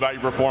did you feel about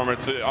your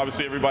performance?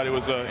 Obviously, everybody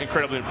was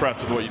incredibly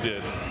impressed with what you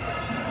did.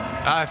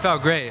 I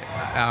felt great.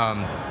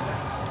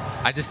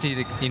 I just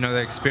needed, the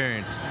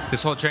experience.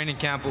 This whole training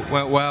camp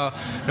went well.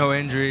 No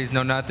injuries,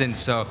 no nothing.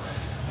 So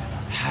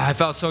I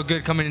felt so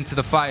good coming into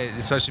the fight,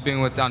 especially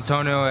being with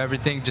Antonio.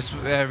 Everything just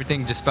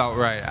felt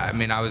right. I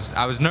mean, I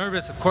was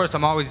nervous. Of course,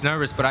 I'm always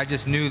nervous, but I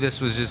just knew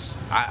this was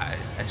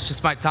it's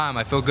just my time.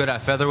 I feel good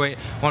at featherweight.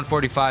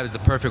 145 is the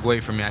perfect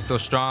weight for me. I feel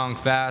strong,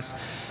 fast,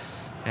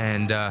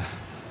 and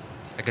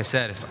like I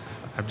said,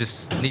 I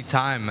just need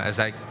time.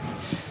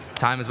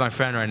 Time is my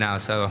friend right now.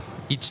 So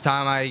each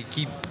time I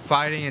keep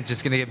fighting, it's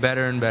just gonna get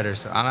better and better.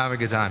 So I'm having a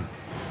good time.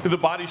 The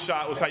body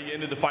shot was how you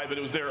ended the fight, but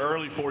it was there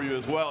early for you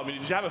as well. I mean,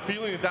 did you have a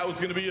feeling that was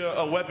going to be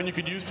a weapon you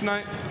could use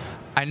tonight?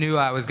 I knew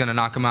I was going to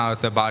knock him out with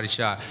the body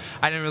shot.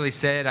 I didn't really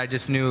say it. I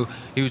just knew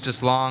he was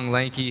just long,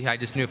 lanky. I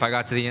just knew if I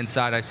got to the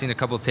inside, I've seen a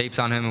couple tapes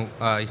on him.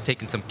 He's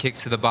taken some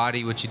kicks to the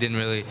body, which he didn't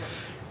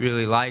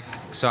really like.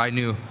 So I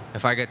knew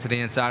if I get to the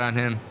inside on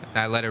him and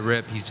I let it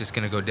rip, he's just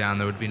going to go down.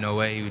 There would be no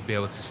way he would be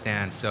able to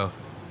stand. So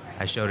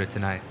I showed it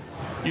tonight.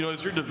 You know,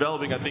 as you're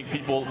developing, I think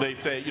people, they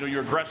say, you know,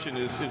 your aggression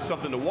is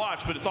something to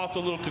watch, but it's also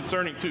a little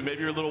concerning too.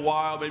 Maybe you're a little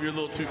wild, maybe you're a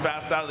little too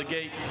fast out of the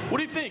gate. What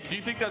do you think? Do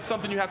you think that's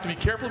something you have to be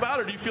careful about,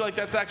 or do you feel like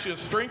that's actually a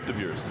strength of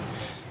yours?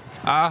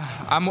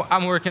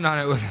 I'm working on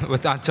it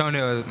with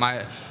Antonio,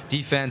 my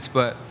defense,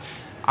 but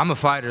I'm a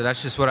fighter.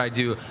 That's just what I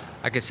do.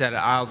 Like I said,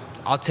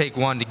 I'll take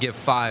one to give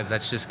five.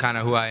 That's just kind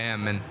of who I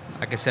am. And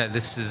like I said,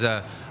 this is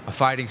a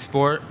fighting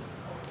sport,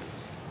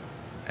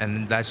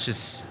 and that's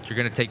just, you're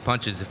gonna take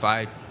punches. If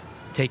I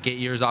take 8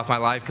 years off my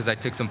life because I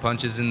took some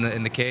punches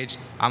in the cage,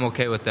 I'm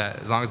okay with that.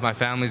 As long as my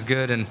family's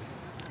good and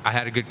I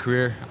had a good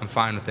career, I'm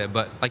fine with it.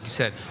 But like you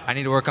said, I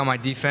need to work on my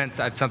defense.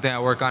 That's something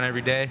I work on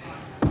every day.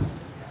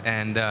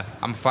 And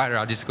I'm a fighter.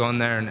 I'll just go in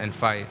there and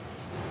fight.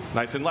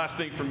 Nice. And last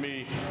thing for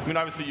me, I mean,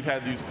 obviously you've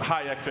had these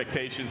high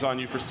expectations on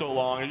you for so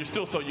long, and you're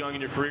still so young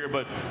in your career,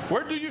 but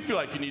where do you feel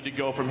like you need to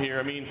go from here?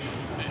 I mean,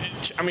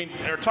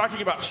 are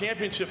talking about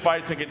championship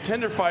fights and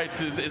contender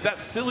fights, is that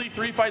silly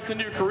 3 fights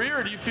into your career,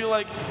 or do you feel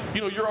like,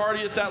 you know, you're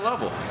already at that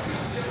level?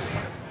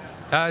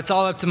 It's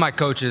all up to my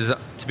coaches,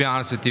 to be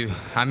honest with you.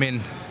 I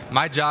mean,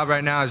 my job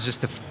right now is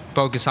just to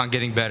focus on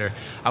getting better.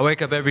 I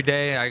wake up every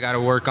day, I got to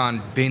work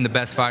on being the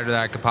best fighter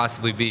that I could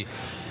possibly be.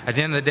 At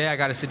the end of the day, I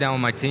got to sit down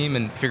with my team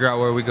and figure out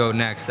where we go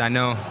next. I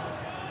know,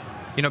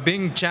 you know,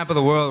 being champ of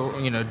the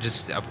world, you know,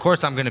 just, of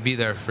course I'm going to be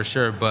there for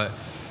sure, but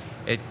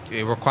it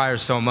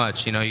requires so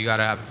much. You know, you got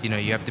to have, you know,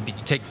 you have to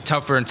take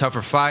tougher and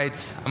tougher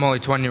fights. I'm only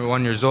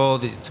 21 years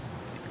old. It's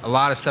a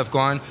lot of stuff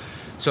going.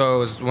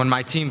 So when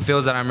my team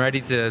feels that I'm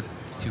ready to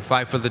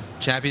fight for the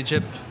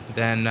championship,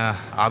 then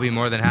I'll be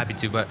more than happy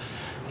to. But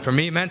for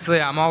me, mentally,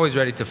 I'm always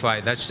ready to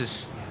fight. That's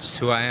just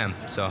who I am,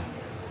 so.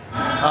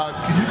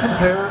 Can you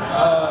compare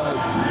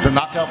the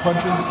knockout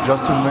punches,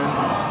 Justin Lin,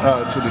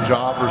 to the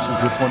jaw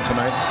versus this one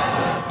tonight?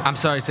 I'm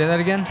sorry, say that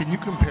again? Can you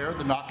compare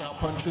the knockout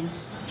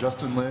punches,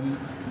 Justin Lin,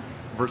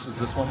 versus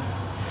this one?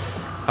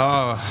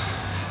 Oh,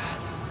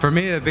 for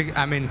me,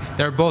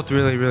 they're both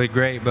really, really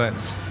great, but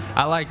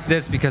I like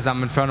this because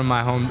I'm in front of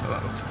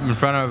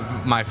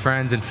my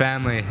friends and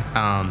family.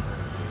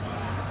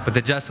 But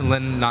the Justin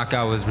Lin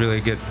knockout was really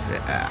good.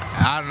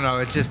 I don't know.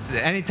 It's just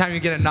anytime you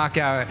get a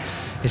knockout,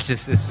 it's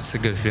just a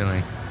good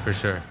feeling for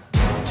sure.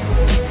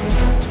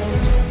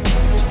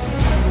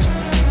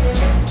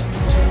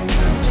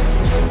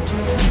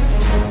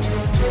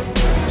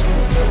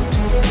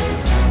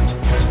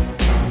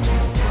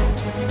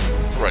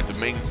 Right,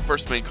 the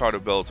first main card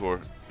of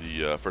Bellator,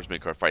 the first main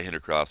card fight, Henry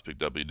Corrales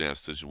picked up a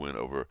unanimous decision win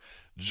over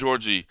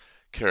Georgi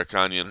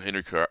Karakhanyan.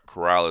 Henry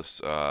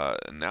Corrales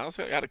now has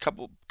got a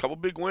couple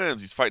big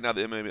wins. He's fighting out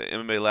the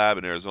MMA Lab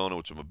in Arizona,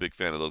 which I'm a big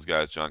fan of those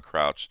guys. John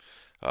Crouch,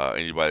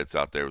 anybody that's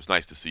out there. It was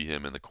nice to see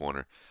him in the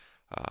corner.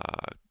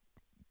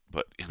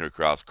 But Henry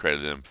Corrales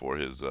credited him for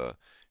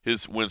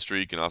his win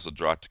streak and also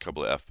dropped a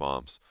couple of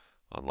F-bombs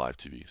on live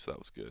TV, so that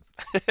was good.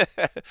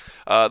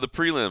 The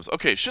prelims.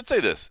 Okay, should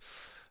say this.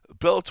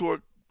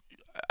 Bellator,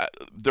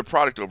 their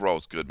product overall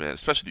was good, man,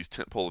 especially these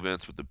tentpole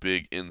events with the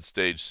big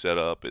in-stage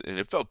setup, and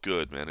it felt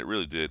good, man. It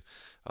really did.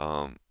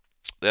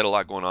 They had a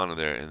lot going on in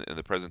there, and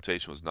the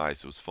presentation was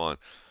nice. It was fun.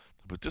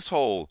 But this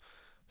whole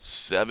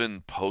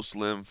 7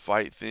 post-limb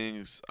fight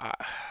things,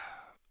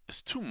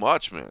 it's too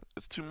much, man.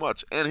 It's too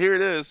much. And here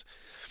it is.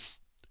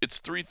 It's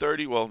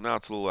 3:30. Well, now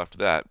it's a little after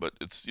that, but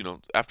it's, you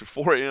know, after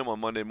 4 a.m. on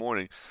Monday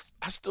morning.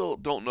 I still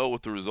don't know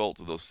what the results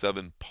of those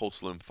 7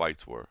 post-limb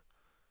fights were.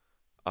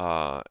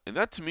 And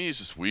that to me is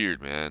just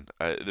weird, man.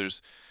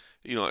 There's,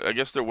 you know, I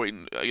guess they're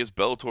waiting. I guess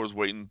Bellator's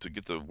waiting to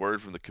get the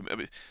word from the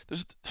committee.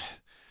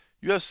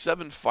 You have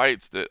 7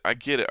 fights that, I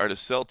get it, are to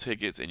sell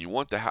tickets, and you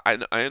want I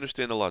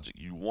understand the logic.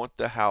 You want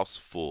the house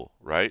full,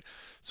 right?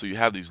 So you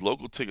have these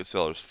local ticket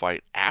sellers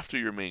fight after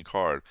your main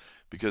card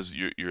because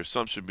your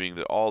assumption being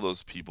that all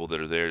those people that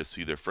are there to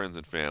see their friends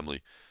and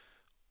family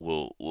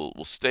will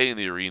stay in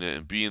the arena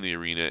and be in the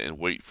arena and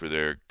wait for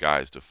their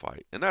guys to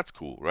fight, and that's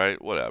cool,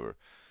 right? Whatever.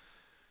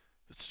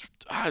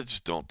 I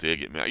just don't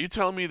dig it, man. Are you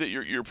telling me that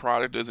your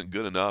product isn't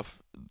good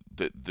enough?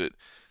 That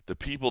the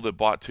people that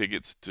bought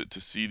tickets to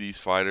see these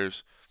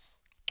fighters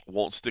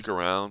won't stick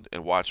around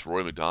and watch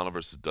Roy McDonald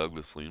versus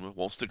Douglas Lima?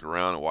 Won't stick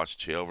around and watch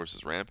Chael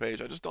versus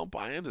Rampage? I just don't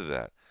buy into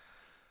that.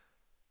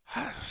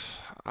 I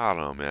don't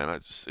know, man.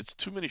 It's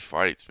too many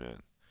fights,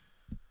 man.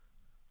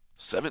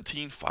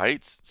 17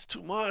 fights? It's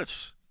too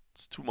much.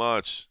 It's too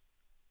much.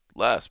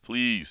 Less,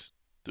 please.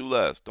 Do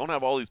less. Don't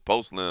have all these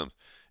post limbs.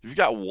 If you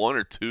got one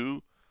or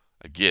two,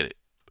 I get it.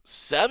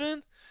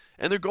 7?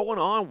 And they're going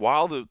on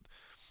while the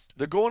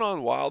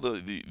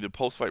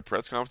post fight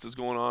press conference is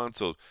going on,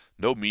 so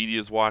no media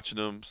is watching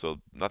them, so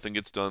nothing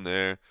gets done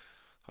there.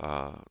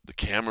 The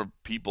camera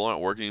people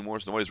aren't working anymore,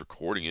 so nobody's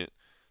recording it.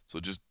 So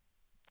just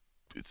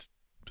it's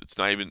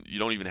not even, you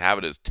don't even have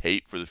it as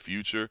tape for the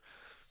future.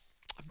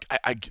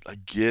 I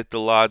get the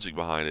logic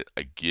behind it.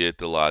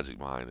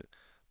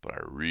 But I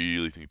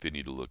really think they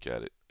need to look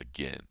at it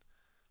again.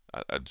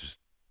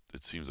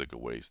 It seems like a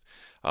waste.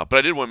 But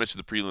I did want to mention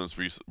the prelims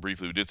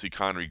briefly. We did see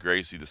Connery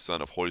Gracie, the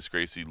son of Hoist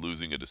Gracie,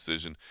 losing a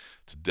decision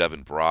to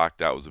Devin Brock.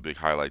 That was a big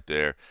highlight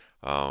there.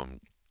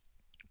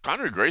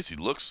 Connery Gracie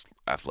looks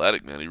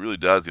athletic, man. He really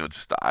does.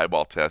 Just the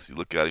eyeball test. You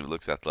look at him, he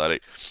looks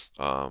athletic.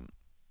 But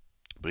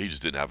he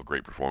just didn't have a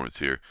great performance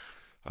here.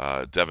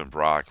 Devin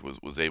Brock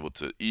was able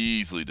to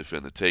easily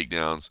defend the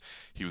takedowns.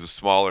 He was a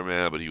smaller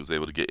man, but he was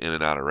able to get in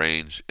and out of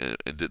range and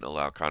didn't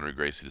allow Connery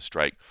Gracie to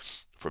strike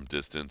from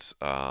distance.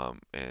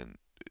 And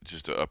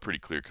just a pretty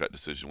clear-cut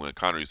decision win.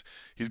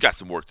 He's got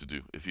some work to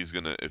do if he's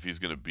gonna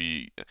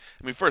be. I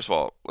mean, first of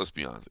all, let's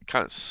be honest. It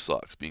kind of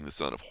sucks being the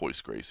son of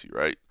Hoist Gracie,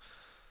 right?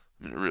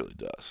 I mean, it really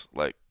does.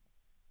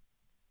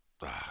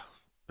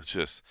 It's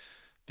just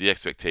the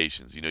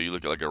expectations. You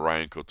look at like a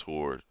Ryan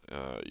Couture.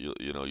 You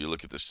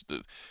look at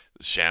the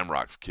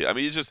Shamrock's kid. I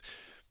mean,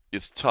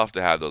 it's tough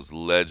to have those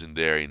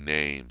legendary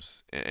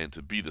names and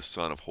to be the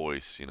son of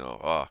Hoist. I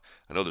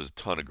know there's a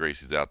ton of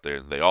Gracies out there,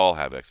 and they all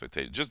have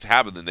expectations. Just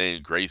having the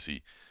name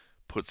Gracie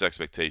puts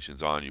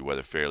expectations on you,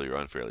 whether fairly or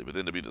unfairly. But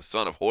then to be the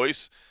son of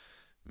Hoist,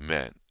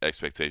 man,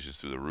 expectations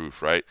through the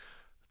roof, right?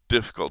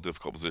 Difficult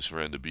position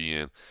for him to be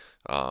in.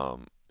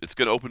 It's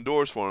going to open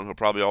doors for him. He'll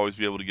probably always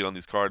be able to get on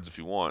these cards if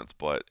he wants,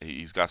 but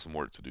he's got some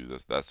work to do.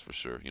 That's for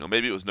sure.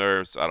 Maybe it was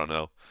nerves. I don't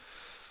know.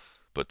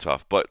 But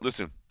tough. But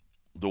listen,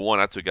 the one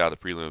I took out of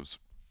the prelims,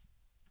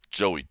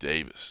 Joey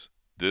Davis.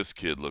 This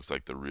kid looks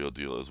like the real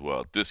deal as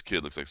well. This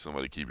kid looks like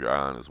somebody to keep your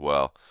eye on as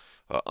well.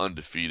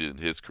 Undefeated in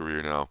his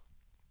career now.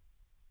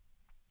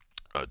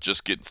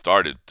 Just getting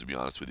started, to be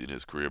honest with you, in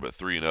his career, but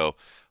 3-0,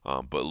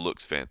 but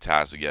looks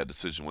fantastic. Yeah,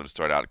 decision win to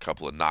start out, a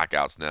couple of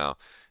knockouts now.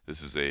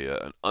 This is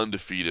an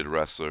undefeated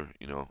wrestler.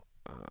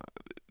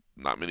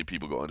 Not many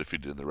people go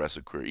undefeated in the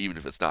wrestling career, even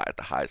if it's not at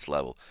the highest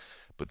level.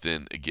 But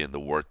then, again, the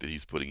work that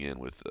he's putting in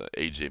with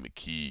A.J.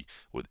 McKee,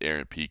 with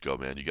Aaron Pico,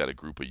 man, you got a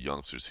group of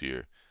youngsters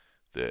here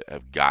that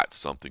have got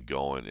something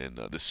going. And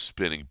this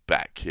spinning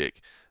back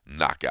kick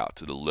knockout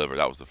to the liver,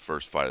 that was the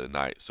first fight of the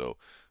night. So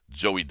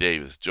Joey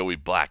Davis, Joey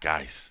Black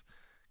Ice,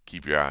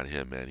 keep your eye on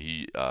him, man.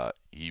 He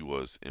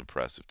was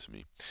impressive to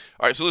me.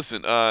 All right, so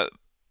listen,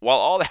 while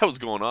all that was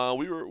going on,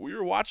 we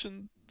were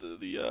watching the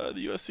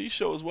UFC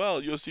show as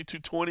well. UFC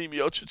 220,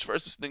 Miocic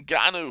versus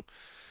Ngannou.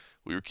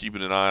 We were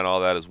keeping an eye on all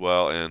that as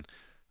well, and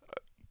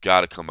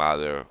got to come out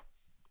of there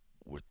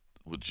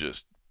with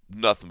just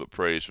nothing but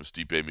praise from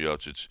Stipe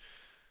Miocic.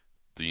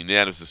 The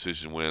unanimous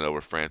decision win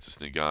over Francis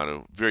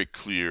Ngannou, very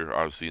clear.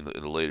 Obviously, in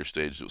the later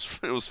stages,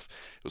 it was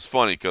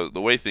funny because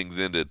the way things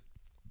ended.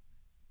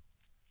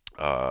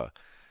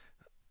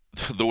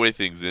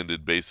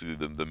 Basically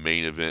the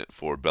main event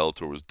for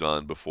Bellator was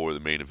done before the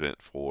main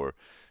event for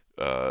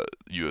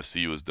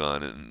UFC was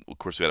done, and of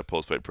course we had a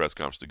post-fight press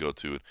conference to go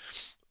to. And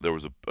there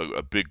was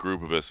a big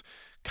group of us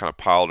kind of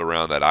piled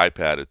around that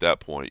iPad at that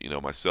point.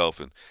 Myself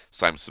and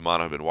Simon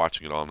Simano have been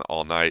watching it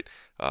all night.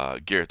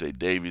 Gareth A.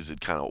 Davies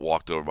had kind of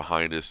walked over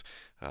behind us.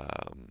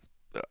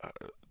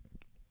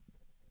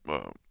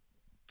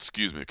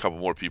 Excuse me, a couple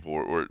more people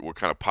were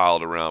kind of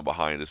piled around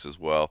behind us as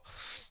well.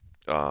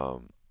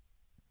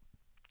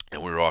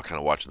 And we were all kind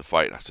of watching the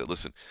fight. And I said,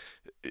 listen,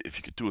 if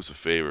you could do us a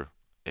favor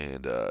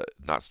and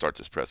not start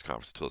this press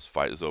conference until this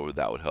fight is over,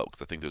 that would help.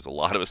 Because I think there's a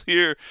lot of us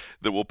here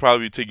that will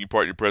probably be taking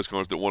part in your press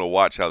conference that want to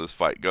watch how this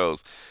fight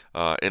goes.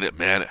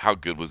 Man, how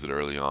good was it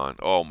early on?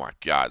 Oh, my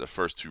God. The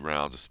first 2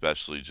 rounds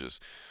especially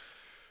just,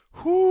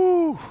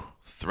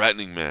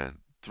 threatening, man.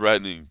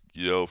 Threatening.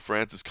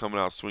 Francis coming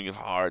out swinging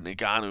hard.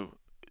 Ngannou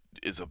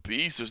is a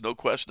beast. There's no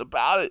question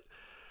about it.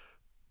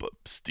 But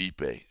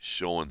Stipe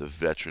showing the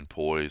veteran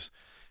poise.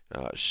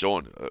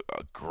 Showing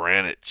a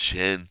granite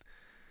chin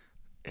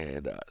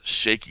and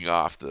shaking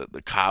off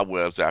the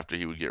cobwebs after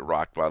he would get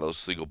rocked by those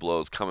single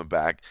blows, coming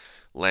back,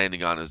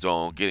 landing on his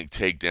own, getting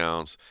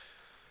takedowns.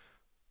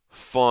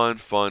 Fun,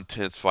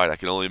 tense fight. I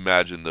can only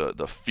imagine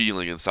the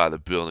feeling inside the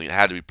building. It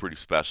had to be pretty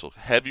special.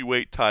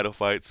 Heavyweight title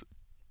fights,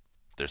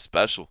 they're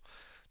special.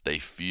 They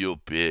feel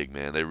big,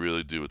 man. They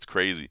really do. It's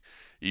crazy.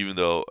 Even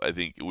though I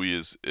think we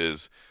as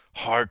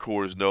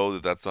hardcores know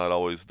that that's not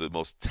always the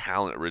most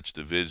talent-rich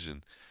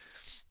division.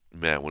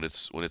 Man, when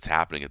it's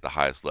happening at the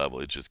highest level,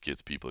 it just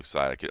gets people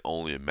excited. I can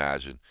only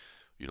imagine,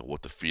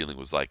 what the feeling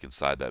was like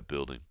inside that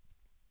building.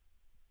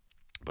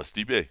 But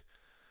Stipe,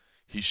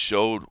 He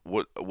showed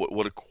what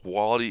a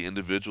quality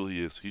individual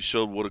he is. He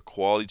showed what a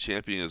quality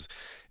champion is,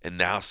 and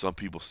now some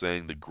people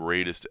saying the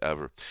greatest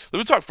ever. Let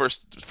me talk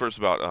first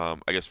about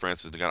I guess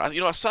Francis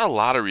Ngannou. I saw a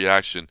lot of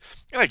reaction,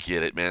 and I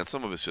get it, man.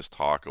 Some of it's just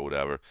talk or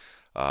whatever.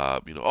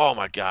 Oh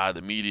my God,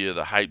 the media,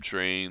 the hype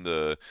train,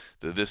 the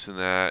this and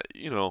that.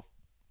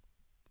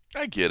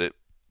 I get it.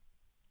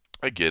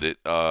 I get it.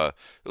 I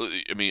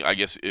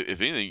guess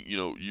if anything,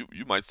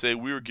 you might say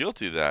we were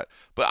guilty of that,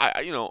 but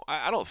I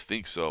don't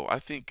think so. I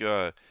think,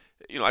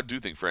 I do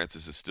think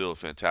Francis is still a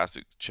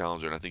fantastic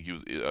challenger, and I think he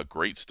was a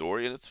great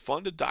story, and it's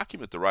fun to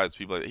document the rise of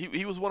people like that.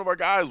 He was one of our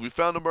guys. We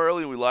found him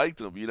early, and we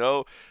liked him,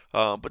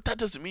 but that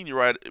doesn't mean you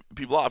write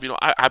people off.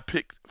 I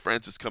picked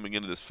Francis coming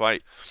into this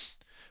fight,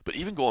 but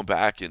even going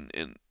back and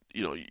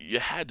you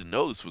had to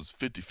know this was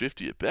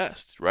 50-50 at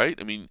best, right?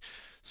 I mean,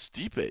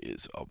 Stipe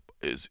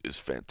is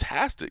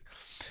fantastic,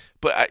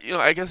 but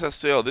I guess I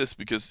say all this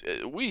because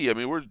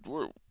we're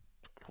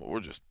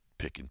just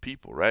picking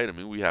people, right? I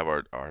mean, we have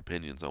our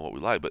opinions on what we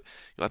like, but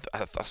I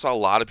saw a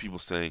lot of people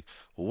saying,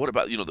 well, what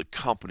about the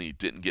company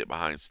didn't get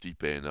behind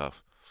Stipe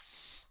enough?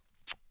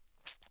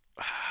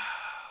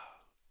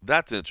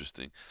 That's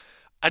interesting.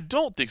 I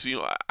don't think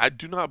so. I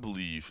do not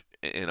believe,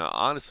 and I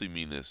honestly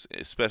mean this,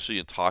 especially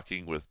in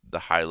talking with the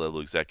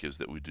high-level executives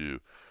that we do.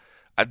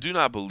 I do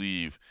not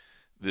believe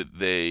that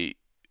they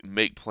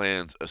make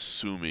plans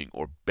assuming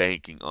or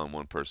banking on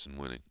one person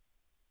winning.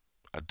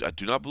 I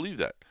do not believe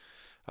that.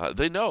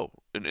 They know.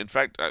 And in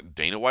fact,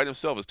 Dana White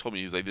himself has told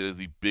me, he's like, that is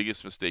the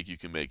biggest mistake you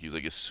can make. He's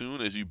like, as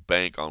soon as you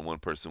bank on one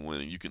person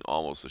winning, you can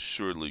almost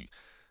assuredly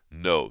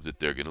know that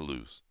they're going to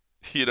lose.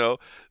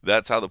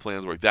 That's how the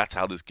plans work. That's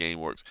how this game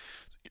works.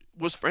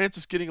 Was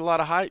Francis getting a lot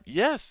of hype?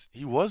 Yes,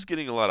 he was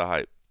getting a lot of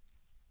hype.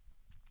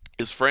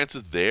 Is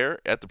Francis there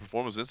at the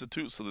Performance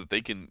Institute so that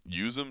they can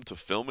use him to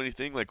film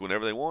anything like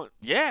whenever they want?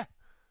 Yeah.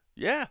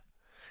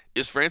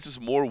 Is Francis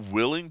more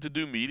willing to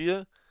do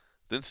media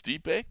than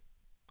Stipe?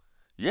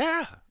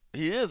 Yeah,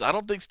 he is. I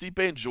don't think Stipe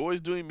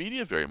enjoys doing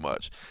media very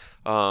much.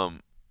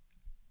 And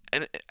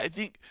I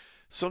think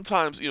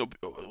sometimes,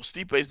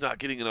 Stipe's not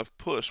getting enough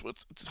push.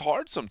 It's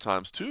hard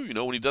sometimes, too,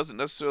 when he doesn't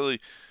necessarily,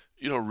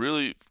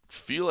 really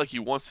feel like he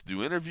wants to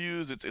do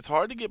interviews. It's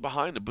hard to get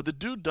behind him. But the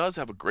dude does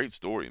have a great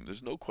story, and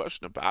there's no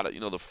question about it.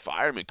 The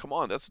fireman, come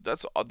on, that's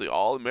the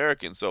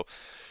All-American. So,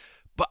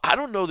 but I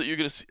don't know that you're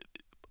going to see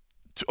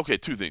 – okay,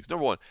 two things.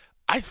 Number one,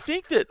 I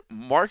think that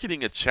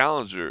marketing a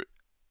challenger –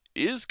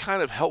 is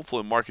kind of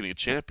helpful in marketing a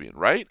champion,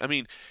 right? I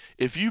mean,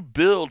 if you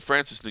build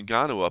Francis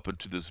Ngannou up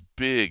into this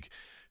big,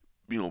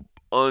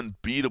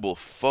 unbeatable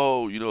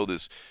foe,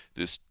 this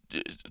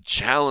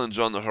challenge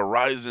on the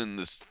horizon,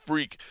 this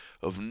freak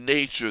of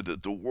nature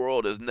that the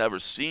world has never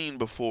seen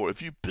before,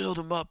 if you build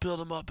him up,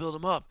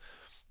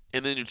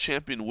 and then your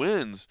champion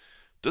wins,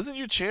 doesn't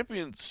your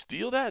champion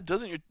steal that?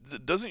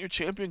 Doesn't your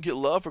champion get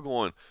love for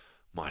going,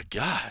 my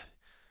God,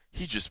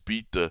 he just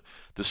beat the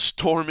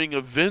storming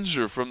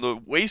Avenger from the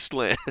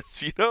wastelands,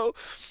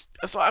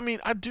 So,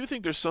 I do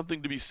think there's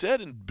something to be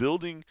said in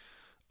building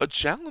a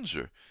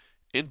challenger.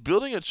 In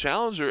building a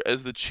challenger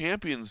as the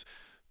champion's,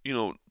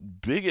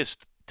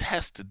 biggest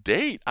test to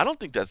date. I don't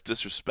think that's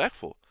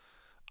disrespectful.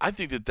 I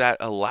think that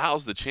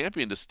allows the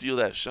champion to steal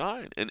that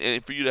shine.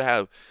 And for you to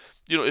have,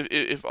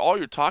 if all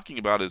you're talking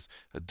about is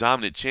a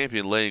dominant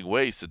champion laying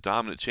waste,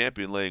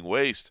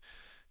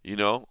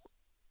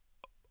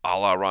 a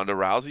la Ronda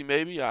Rousey,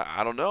 maybe,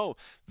 I don't know.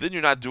 Then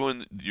you're not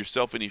doing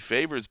yourself any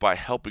favors by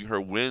helping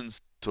her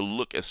wins to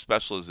look as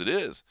special as it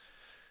is.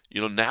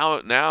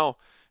 Now,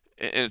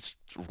 and it's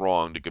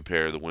wrong to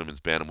compare the women's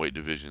bantamweight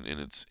division in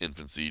its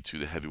infancy to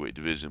the heavyweight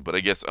division, but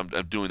I guess I'm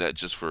doing that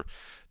just for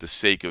the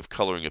sake of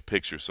coloring a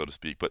picture, so to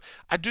speak. But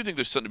I do think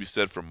there's something to be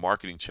said for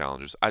marketing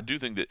challengers. I do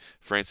think that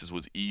Francis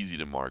was easy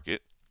to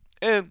market.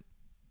 And,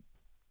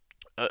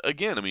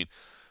 again,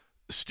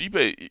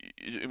 Stipe,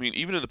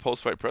 even in the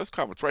post-fight press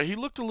conference, right? He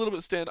looked a little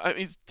bit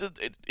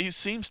he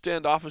seemed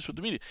standoffish with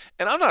the media,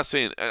 and I'm not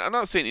saying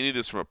any of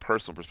this from a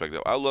personal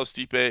perspective. I love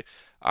Stipe.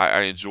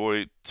 I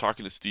enjoy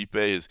talking to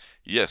Stipe.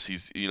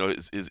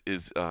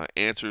 His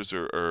answers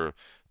are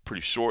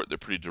pretty short. They're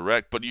pretty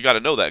direct, but you got to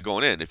know that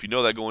going in. If you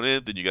know that going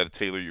in, then you got to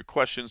tailor your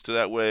questions to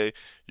that way.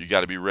 You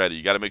got to be ready.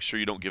 You got to make sure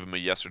you don't give him a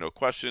yes or no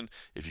question.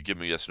 If you give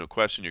him a yes or no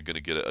question, you're going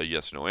to get a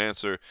yes or no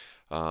answer.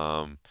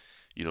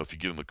 If you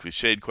give them a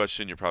cliched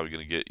question, you're probably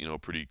going to get, a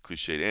pretty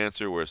cliched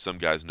answer, whereas some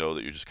guys know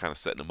that you're just kind of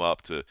setting them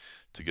up to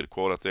get a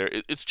quote out there.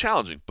 It's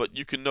challenging, but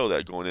you can know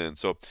that going in.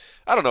 So,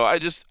 I don't know. I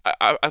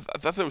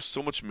thought there was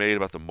so much made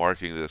about the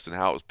marketing of this and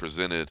how it was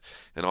presented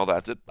and all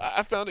that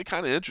I found it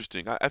kind of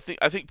interesting. I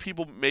think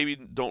people maybe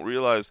don't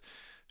realize,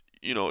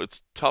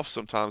 it's tough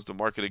sometimes to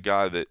market a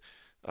guy that,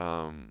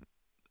 I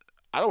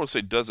don't want to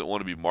say doesn't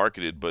want to be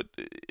marketed, but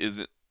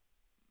isn't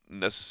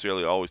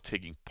necessarily always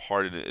taking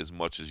part in it as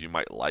much as you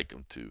might like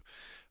him to.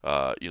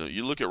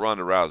 You look at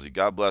Ronda Rousey,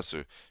 God bless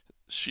her.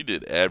 She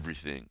did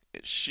everything.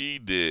 And she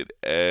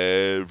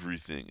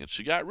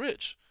got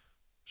rich.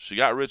 She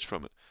got rich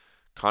from it.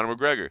 Conor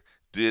McGregor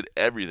did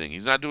everything.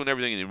 He's not doing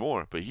everything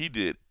anymore, but he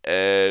did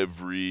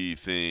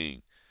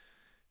everything.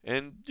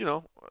 And,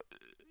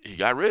 he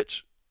got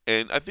rich.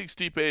 And I think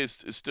Stipe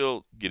is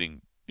still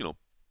getting,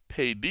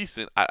 paid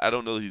decent. I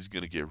don't know that he's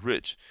going to get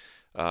rich.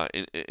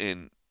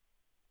 And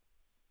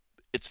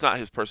it's not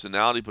his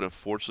personality, but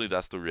unfortunately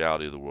that's the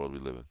reality of the world we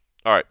live in.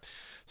 All right,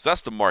 so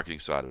that's the marketing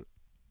side of it.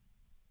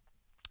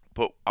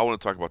 But I want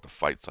to talk about the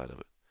fight side of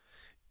it.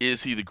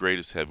 Is he the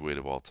greatest heavyweight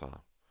of all time?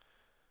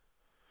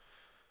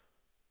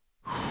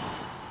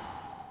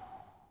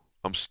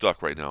 I'm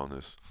stuck right now on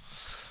this.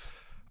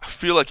 I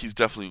feel like he's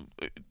definitely,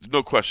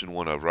 no question,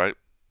 one of, right?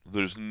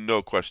 There's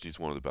no question he's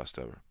one of the best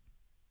ever.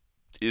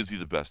 Is he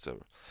the best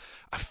ever?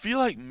 I feel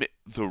like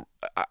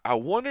I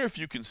wonder if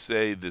you can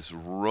say this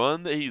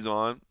run that he's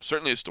on,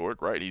 certainly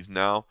historic, right? He's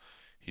now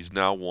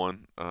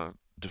won,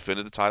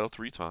 defended the title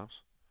 3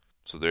 times.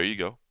 So there you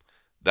go.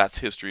 That's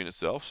history in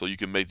itself. So you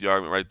can make the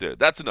argument right there.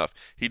 That's enough.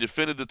 He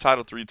defended the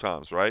title 3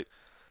 times, right?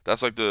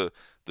 That's like the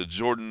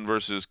Jordan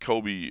versus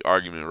Kobe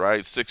argument,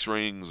 right? 6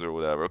 rings or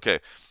whatever. Okay,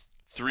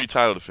 3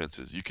 title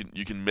defenses. You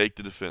can make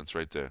the defense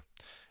right there.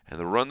 And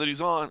the run that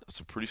he's on,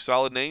 some pretty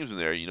solid names in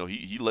there.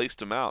 He laced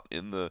them out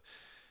in the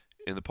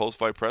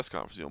post-fight press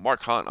conference.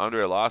 Mark Hunt,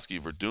 Andre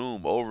Arlovski,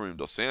 Verdum, Overeem,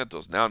 Dos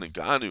Santos, now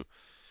Ngannou.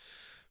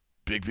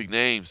 Big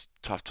names.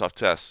 Tough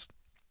tests.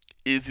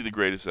 Is he the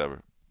greatest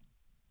ever?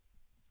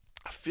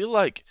 I feel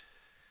like,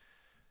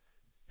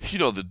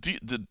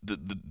 the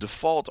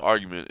default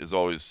argument is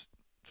always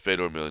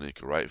Fedor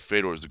Emelianenko, right?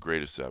 Fedor is the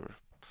greatest ever.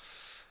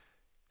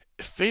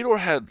 Fedor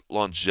had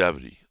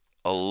longevity,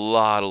 a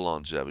lot of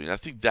longevity, and I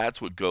think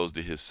that's what goes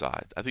to his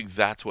side. I think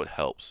that's what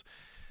helps,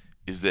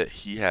 is that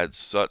he had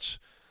such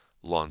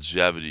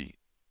longevity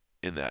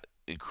in that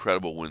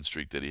incredible win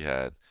streak that he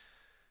had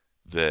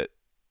that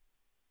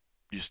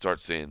you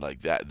start saying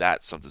like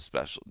that's something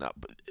special now.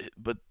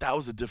 But that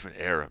was a different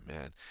era,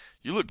 man.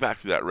 You look back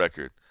through that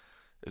record,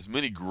 as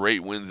many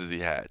great wins as he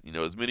had,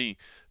 as many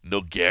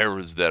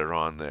Nogueiras that are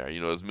on there,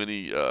 as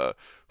many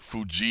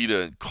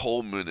Fujita and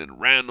Coleman and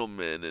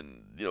Randleman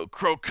and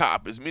Crow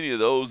Cop, as many of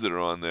those that are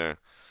on there.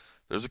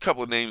 There's a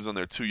couple of names on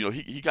there too.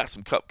 He got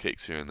some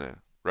cupcakes here and there,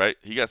 right?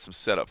 He got some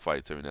setup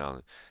fights every now and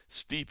then.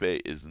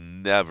 Stipe is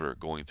never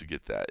going to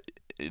get that.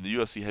 In the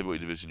UFC heavyweight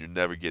division, you're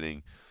never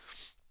getting,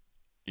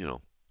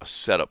 a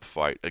setup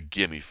fight, a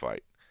gimme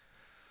fight.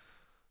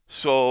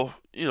 So,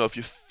 if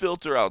you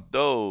filter out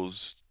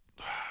those,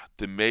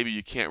 then maybe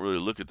you can't really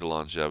look at the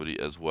longevity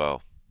as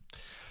well.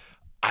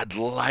 I'd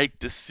like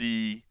to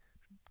see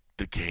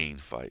the Kane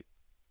fight.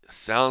 It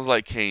sounds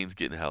like Kane's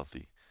getting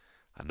healthy.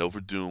 I know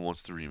Verdum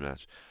wants the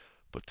rematch.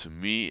 But to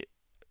me,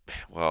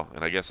 well,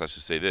 and I guess I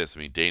should say this.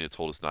 Dana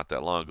told us not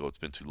that long ago it's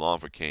been too long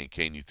for Kane.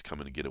 Kane needs to come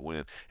in and get a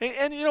win.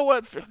 And you know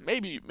what?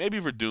 Maybe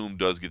Verdum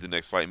does get the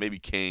next fight. Maybe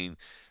Kane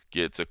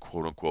gets a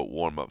quote-unquote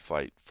warm-up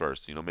fight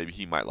first. Maybe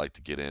he might like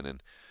to get in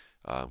and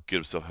get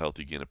himself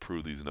healthy again and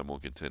prove he's the number 1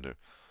 contender.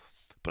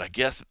 But I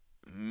guess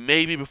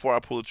maybe before I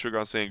pull the trigger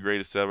on saying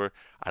greatest ever,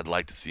 I'd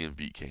like to see him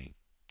beat Kane.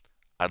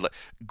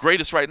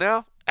 Greatest right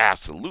now?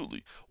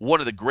 Absolutely. One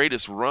of the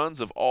greatest runs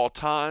of all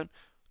time?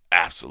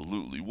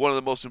 Absolutely. One of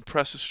the most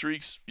impressive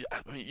streaks?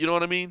 You know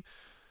what I mean?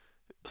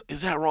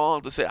 Is that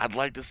wrong to say I'd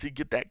like to see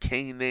get that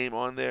Kane name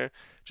on there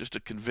just to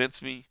convince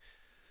me?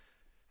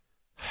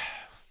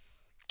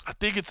 I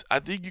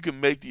think you can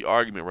make the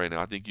argument right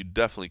now. I think you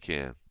definitely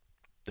can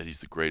that he's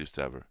the greatest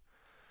ever.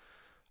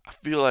 I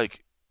feel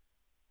like,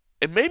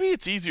 and maybe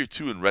it's easier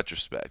too in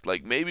retrospect.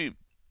 Like maybe,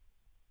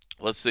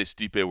 let's say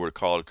Stipe were to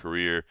call it a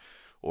career,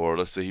 or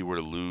let's say he were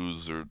to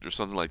lose or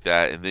something like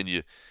that, and then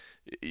you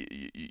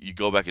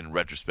go back in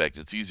retrospect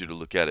and it's easier to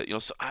look at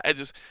it. So I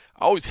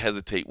always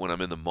hesitate when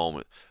I'm in the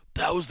moment.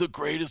 That was the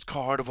greatest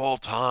card of all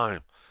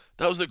time.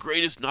 That was the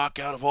greatest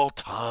knockout of all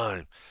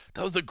time.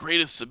 That was the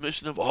greatest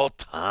submission of all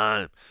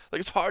time. Like,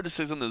 it's hard to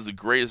say something that's the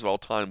greatest of all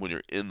time when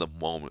you're in the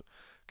moment,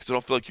 because I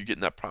don't feel like you're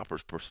getting that proper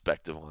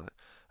perspective on it.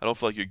 I don't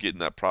feel like you're getting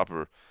that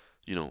proper,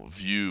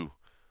 view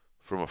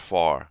from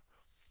afar.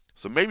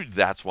 So maybe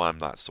that's why I'm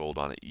not sold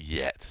on it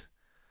yet.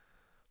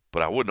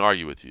 But I wouldn't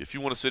argue with you. If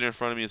you want to sit in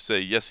front of me and say,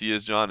 yes, he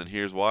is, John, and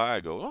here's why, I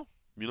go, oh,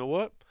 you know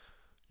what?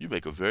 You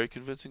make a very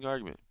convincing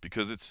argument,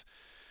 because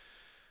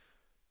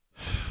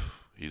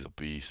he's a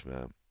beast,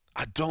 man.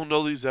 I don't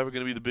know that he's ever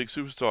going to be the big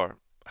superstar.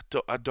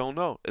 I don't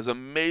know. As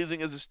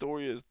amazing as the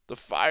story is, the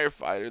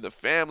firefighter, the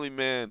family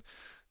man,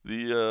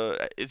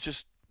 it's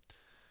just,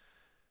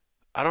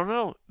 I don't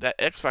know. That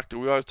X factor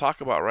we always talk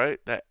about, right?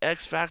 That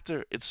X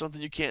factor, it's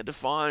something you can't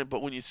define,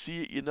 but when you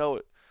see it, you know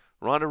it.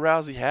 Ronda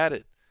Rousey had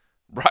it.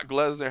 Brock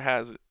Lesnar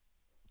has it.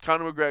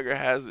 Conor McGregor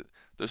has it.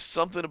 There's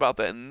something about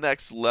that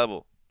next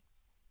level.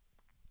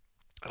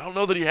 I don't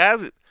know that he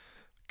has it.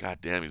 God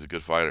damn, he's a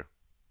good fighter.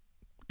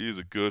 He's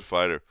a good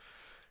fighter.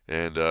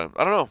 And I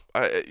don't know.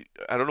 I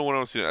don't know what I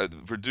want to see.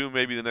 Verdum,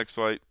 maybe the next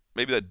fight.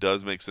 Maybe that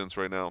does make sense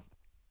right now.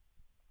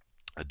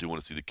 I do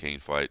want to see the Kane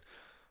fight.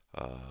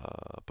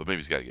 But maybe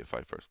he's got to get a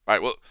fight first. All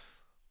right, well,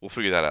 we'll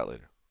figure that out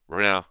later.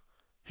 Right now,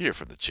 hear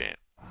from the champ.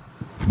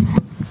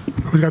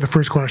 We got the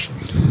first question.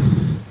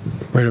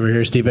 Right over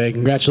here, Stipe.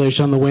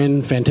 Congratulations on the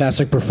win.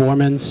 Fantastic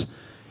performance.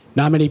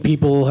 not many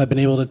people have been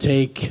able to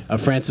take a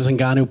Francis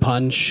Ngannou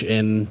punch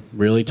and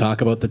really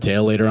talk about the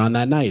tale later on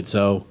that night.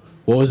 So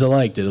what was it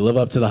like? Did it live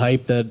up to the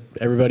hype that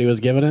everybody was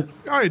giving it?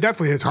 Oh, it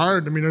definitely hits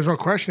hard. I mean, there's no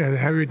question. It's a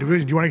heavyweight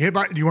division. Do you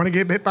want to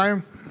get hit by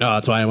him? No,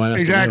 that's why I went.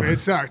 Exactly. It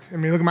sucked. I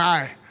mean, look at my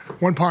eye.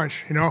 One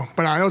punch, you know.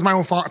 But that was my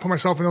own fault. I put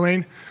myself in the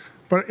lane.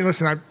 But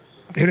listen, I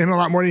hit him a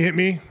lot more than he hit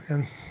me,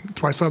 and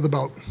that's why I still have the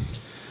belt.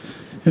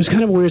 It was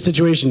kind of a weird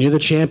situation. You're the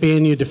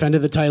champion. You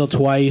defended the title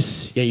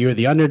twice. Yeah, you were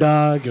the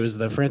underdog. It was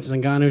the Francis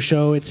Ngannou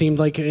show, it seemed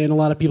like, in a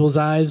lot of people's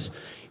eyes.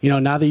 You know,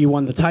 now that you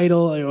won the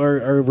title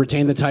or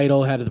retained the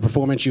title, had the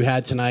performance you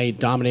had tonight,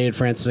 dominated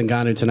Francis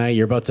Ngannou tonight,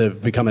 you're about to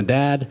become a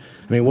dad.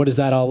 I mean, what is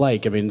that all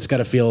like? I mean, it's got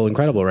to feel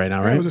incredible right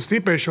now, right? It was a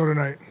Stipe show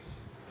tonight.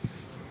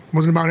 It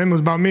wasn't about him. It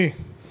was about me.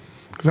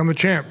 Because I'm the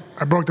champ.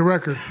 I broke the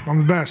record. I'm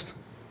the best.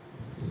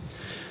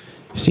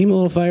 You seem a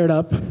little fired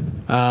up.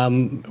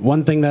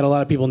 One thing that a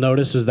lot of people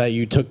noticed was that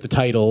you took the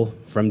title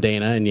from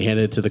Dana and you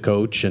handed it to the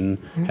coach and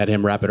had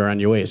him wrap it around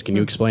your waist. Can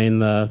you explain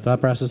the thought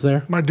process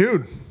there? My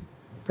dude.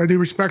 That dude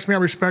respects me. I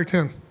respect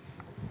him.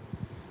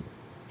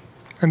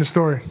 End of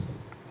story.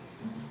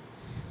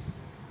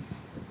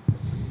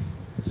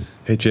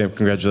 Hey, champ,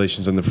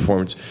 congratulations on the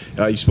performance.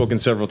 You've spoken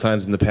several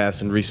times in the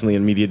past and recently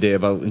in Media Day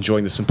about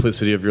enjoying the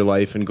simplicity of your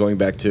life and going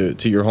back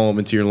to your home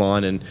and to your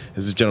lawn. And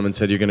as the gentleman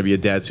said, you're going to be a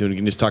dad soon. You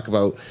can just talk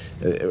about,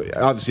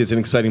 obviously it's an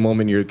exciting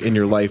moment in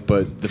your life,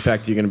 but the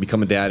fact that you're going to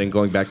become a dad and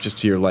going back just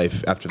to your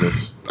life after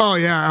this. Oh,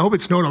 yeah. I hope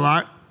it snowed a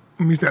lot.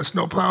 I'm used to that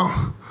snowplow.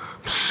 I'm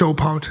so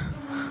pumped.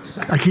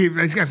 I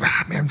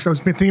was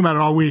been thinking about it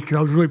all week.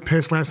 I was really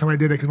pissed last time I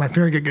did it because my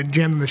finger kept getting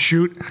jammed in the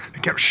chute. They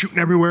kept shooting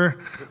everywhere.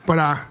 But,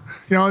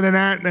 then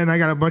I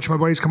got a bunch of my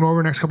buddies coming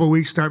over the next couple of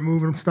weeks, start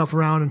moving stuff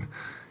around and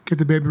get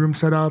the baby room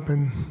set up.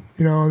 And,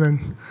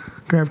 then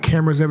gonna have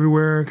cameras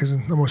everywhere because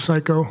I'm a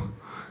psycho.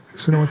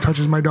 So no one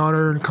touches my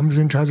daughter and comes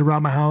in, tries to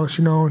rob my house,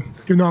 Even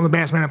though I'm the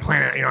baddest man on the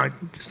planet,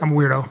 I'm a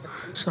weirdo.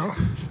 So.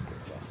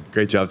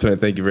 Great job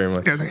tonight. Thank you very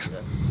much. Yeah, thanks.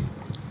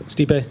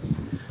 Stipe.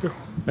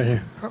 Right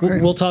here.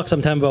 We'll talk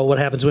sometime about what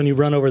happens when you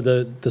run over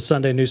the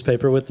Sunday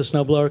newspaper with the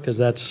snowblower, because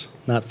that's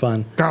not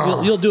fun.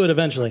 Oh. You'll do it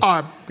eventually.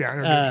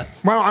 Yeah.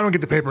 Well, I don't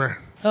get the paper.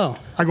 Oh.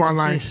 I go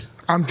online. Geez.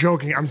 I'm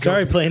joking.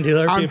 Sorry, plain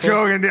dealer. I'm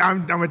joking.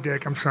 I'm a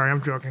dick. I'm sorry.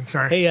 I'm joking.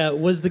 Sorry. Hey,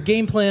 was the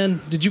game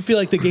plan, did you feel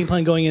like the game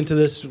plan going into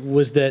this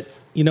was that,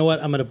 you know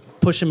what, I'm going to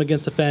push him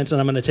against the fence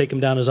and I'm going to take him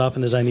down as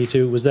often as I need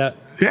to? Was that?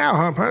 Yeah,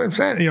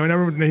 100%.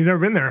 He's never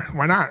been there.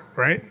 Why not,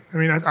 right? I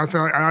mean, I felt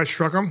like I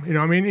struck him.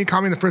 He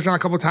caught me in the first round a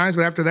couple of times,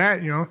 but after that,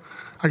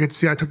 I could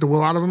see I took the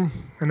will out of him,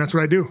 and that's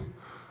what I do.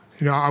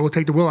 I will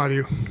take the will out of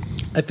you.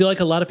 I feel like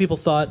a lot of people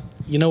thought,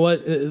 you know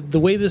what, the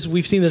way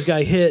we've seen this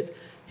guy hit,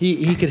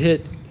 he could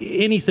hit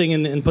anything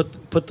and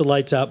put the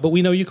lights out. But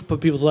we know you could put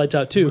people's lights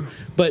out too.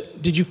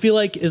 But did you feel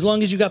like as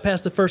long as you got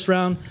past the first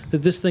round,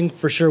 that this thing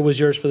for sure was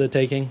yours for the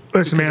taking?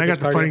 Listen, man, I got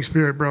the fighting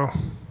spirit, bro.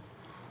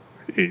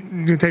 It's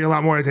going to take a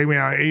lot more to take me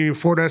out.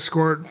 Ford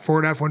Escort,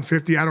 Ford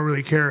F-150, I don't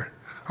really care.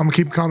 I'm going to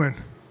keep coming.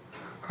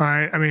 All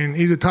right? I mean,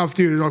 he's a tough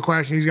dude. There's no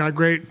question. He's got a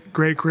great,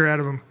 great career out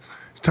of him.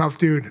 He's a tough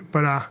dude.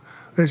 But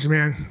listen,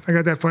 man, I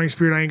got that fighting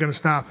spirit. I ain't going to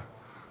stop.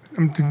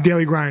 I'm the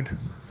daily grind.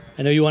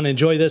 I know you want to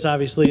enjoy this,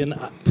 obviously, and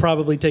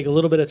probably take a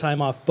little bit of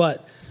time off,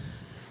 but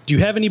do you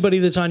have anybody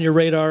that's on your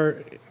radar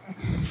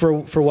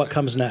for what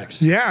comes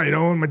next? Yeah,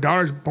 when my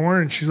daughter's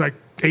born and she's like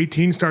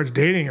 18, starts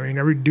dating. I mean,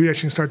 every dude that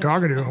she can start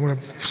talking to, I'm going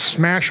to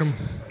smash them.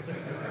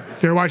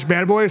 You ever watch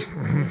Bad Boys?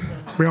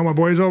 Bring all my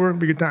boys over,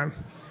 be a good time.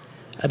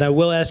 And I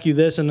will ask you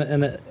this, and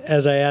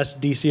as I asked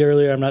DC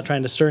earlier, I'm not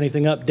trying to stir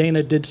anything up.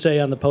 Dana did say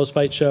on the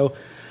post-fight show,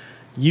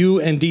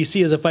 you and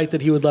DC is a fight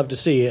that he would love to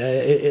see.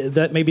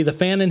 That may be the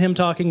fan in him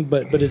talking,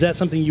 but is that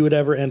something you would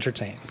ever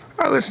entertain?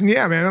 Listen,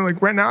 yeah, man. Like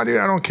right now, dude,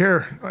 I don't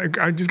care. Like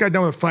I just got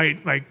done with a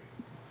fight like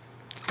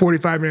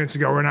 45 minutes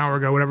ago or an hour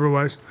ago, whatever it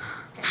was.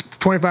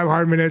 25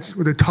 hard minutes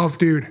with a tough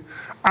dude.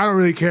 I don't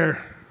really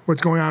care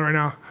what's going on right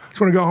now. I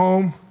just want to go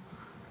home,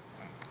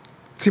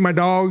 see my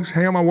dogs,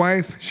 hang out with my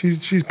wife.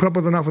 She's put up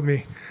with enough with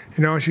me.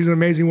 She's an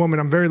amazing woman.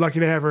 I'm very lucky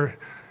to have her.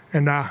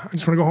 And I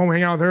just want to go home,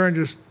 hang out with her, and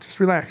just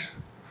relax.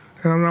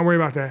 And I'm not worried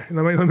about that.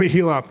 Let me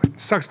heal up.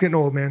 It sucks getting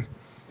old, man.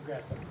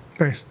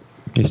 Thanks.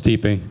 Hey,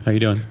 Stipe. How you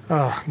doing?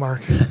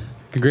 Mark.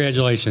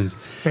 Congratulations.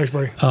 Thanks,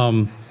 buddy.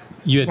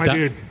 You had my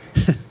dude.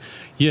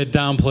 You had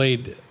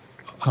downplayed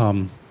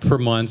for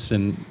months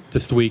and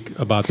this week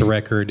about the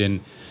record,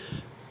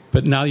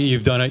 but now that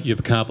you've done it, you've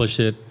accomplished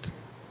it.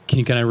 Can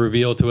you kind of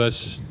reveal to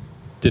us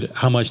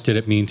how much did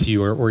it mean to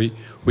you, or were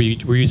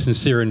you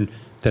sincere in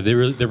that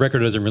the record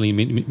doesn't really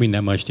mean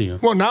that much to you?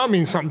 Well, now it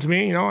means something to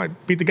me. I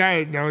beat the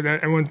guy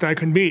that everyone thought I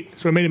couldn't beat,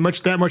 so it made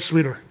it that much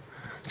sweeter.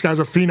 This guy's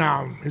a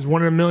phenom. He's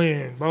 1 in a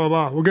million. Blah blah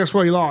blah. Well, guess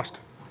what? He lost.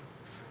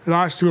 He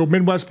lost to a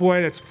Midwest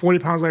boy that's 40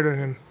 pounds lighter than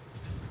him,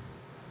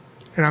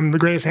 and I'm the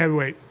greatest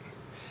heavyweight.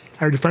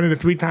 I defended it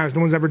 3 times.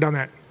 No one's ever done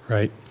that.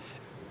 Right.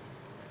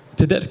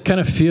 Did that kind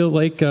of feel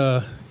like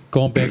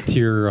going back to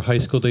your high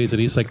school days at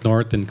East Lake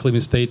North and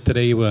Cleveland State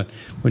today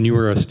when you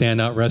were a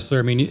standout wrestler?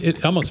 I mean,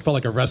 it almost felt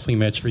like a wrestling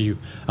match for you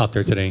out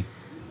there today.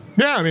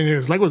 Yeah, I mean,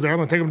 his leg was there. I'm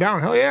going to take him down.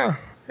 Hell yeah.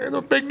 He's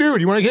a big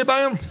dude. You want to get hit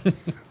by him?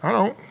 I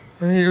don't.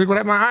 I mean, look what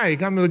happened to my eye. He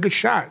got me with a good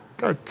shot.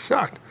 That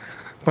sucked.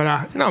 But,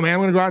 man, I'm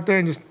going to go out there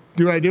and just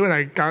do what I do.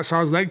 And I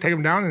saw his leg, take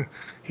him down, and,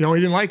 he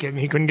didn't like it, and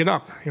he couldn't get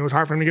up. It was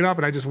hard for him to get up,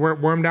 and I just wore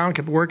him down,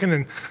 kept working,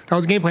 and that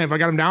was the game plan. If I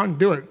got him down,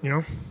 do it,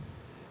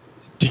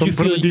 Did you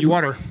put him in deep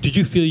water. Did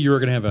you feel you were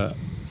going to have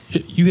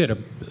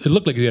it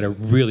looked like you had a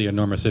really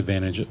enormous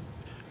advantage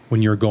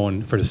when you were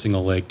going for the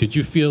single leg. Did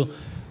you feel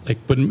like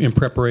in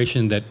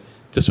preparation that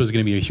this was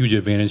going to be a huge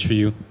advantage for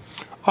you?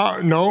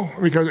 No,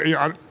 because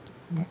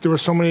there were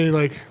so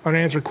many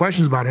unanswered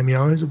questions about him.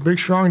 He's a big,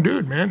 strong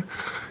dude, man.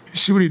 You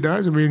see what he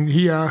does. I mean,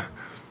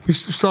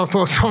 he's still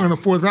strong in the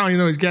fourth round.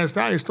 He's gassed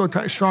out. He's still a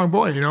tight, strong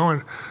boy.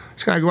 And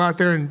just gotta go out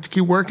there and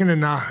keep working.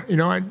 And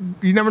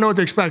you never know what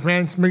to expect,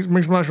 man. It's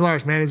mixed martial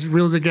arts, man. It's as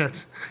real as it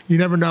gets. You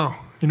never know.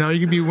 You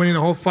could be winning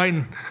the whole fight,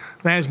 and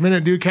last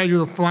minute, dude, catch you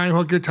with a flying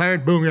hook. You're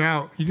tired. Boom, you're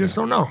out. You just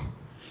don't know.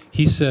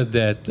 He said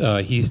that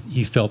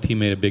he felt he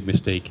made a big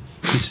mistake.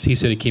 He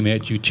said he came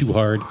at you too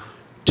hard,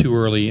 too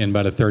early, and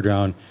by the third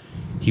round,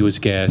 he was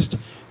gassed.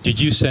 Did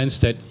you sense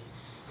that?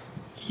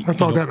 I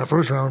felt that in the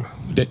first round.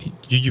 That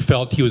you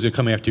felt he was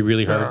coming after you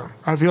really hard?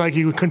 I feel like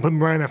he couldn't put me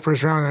right in that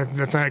first round.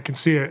 I can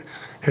see it.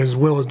 His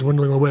will was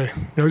dwindling away.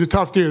 He was a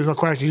tough dude. There's no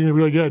question. He's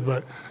really good,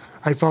 but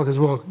I felt his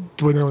will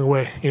dwindling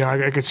away.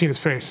 I could see in his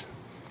face.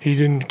 He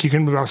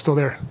couldn't move. I was still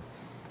there.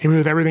 He moved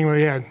with everything that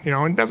he had,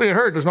 and definitely it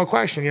hurt. There's no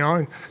question,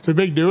 and it's a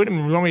big dude. I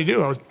mean, what do you want me to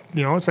do? I was,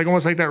 it's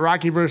almost like that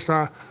Rocky versus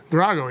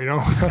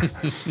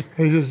Drago,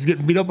 He just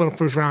getting beat up in the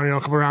first round, a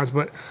couple rounds.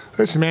 But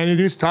listen, man, the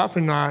dude's tough,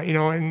 and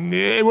and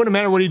it wouldn't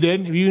matter what he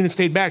did. If you even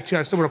stayed back, too,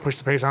 I still would have pushed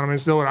the pace on him, and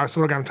I still would have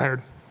got him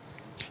tired.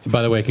 And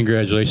by the way,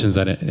 congratulations!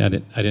 I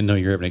didn't know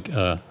you were having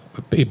a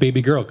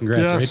baby girl.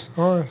 Congrats, yes.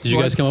 Right? Did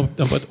you guys come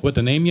up with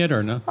the name yet,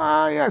 or no?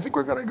 Yeah, I think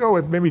we're gonna go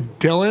with maybe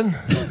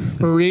Dylan,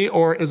 Marie,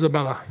 or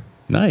Isabella.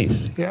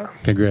 Nice. Yeah.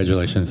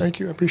 Congratulations.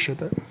 Thank you. I appreciate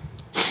that.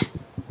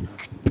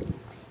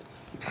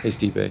 Hey,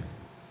 Stipe.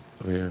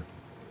 Over here.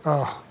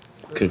 Oh.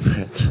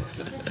 Congrats.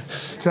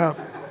 What's up?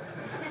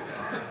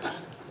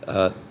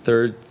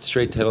 Third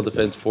straight title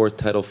defense, fourth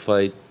title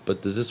fight.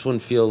 But does this one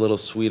feel a little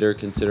sweeter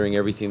considering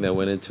everything that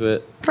went into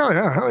it? Hell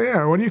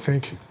yeah. What do you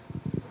think?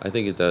 I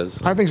think it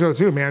does. I think so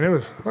too, man. It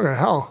was, what the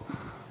hell?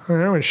 I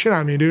mean, everyone shit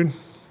on me, dude.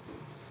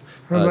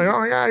 I was like, oh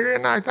my God, you're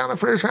getting knocked down the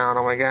first round.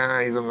 Oh my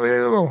God, he's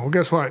unbelievable. Well,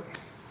 guess what?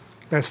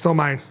 That's still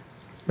mine.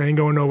 It ain't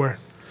going nowhere.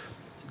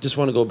 Just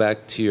want to go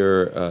back to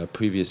your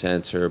previous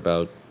answer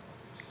about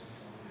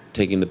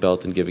taking the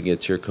belt and giving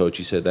it to your coach.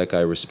 You said that guy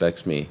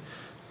respects me.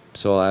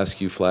 So I'll ask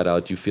you flat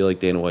out, do you feel like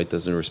Dana White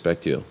doesn't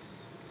respect you?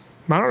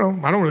 I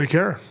don't know. I don't really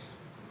care.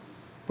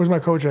 Where's my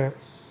coach at?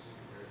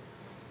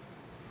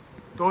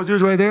 Those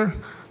dudes right there,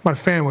 my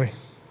family.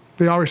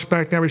 They all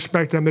respect me. I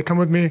respect them. They come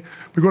with me.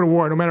 We go to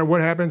war. No matter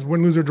what happens,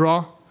 win, lose, or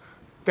draw,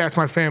 that's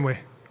my family.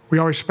 We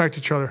all respect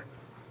each other,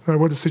 no matter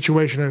what the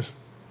situation is.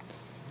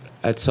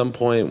 At some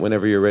point,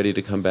 whenever you're ready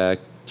to come back,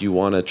 do you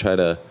want to try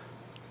to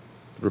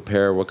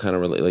repair what kind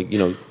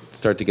of,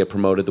 start to get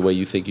promoted the way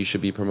you think you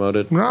should be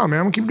promoted? No, man,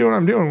 I'm gonna keep doing what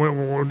I'm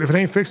doing. If it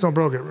ain't fixed, don't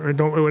broke it. Or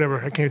don't, whatever.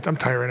 I'm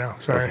tired right now.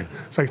 Sorry. Okay.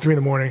 It's like 3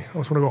 a.m. I just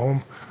want to go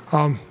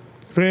home.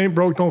 If it ain't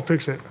broke, don't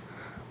fix it.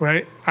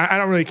 Right? I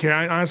don't really care.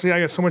 Honestly, I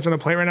got so much on the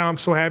plate right now. I'm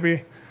so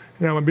happy.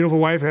 My beautiful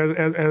wife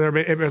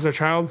as a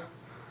child.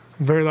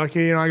 I'm very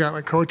lucky. I got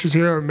my coaches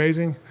here.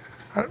 Amazing.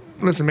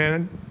 Listen,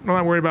 man, I'm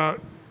not worried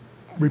about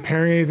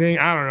repairing anything.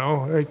 I don't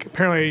know.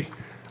 Apparently,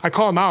 I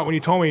called him out when he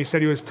told me. He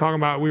said he was talking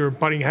about we were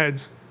butting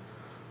heads.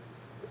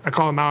 I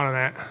called him out on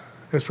that.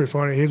 That's pretty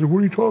funny. He's like, what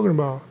are you talking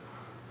about?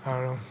 I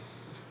don't know.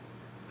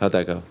 How'd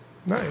that go?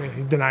 No,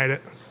 he denied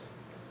it.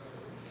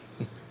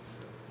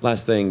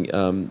 Last thing,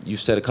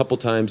 you've said a couple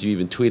times, you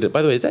even tweeted.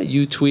 By the way, is that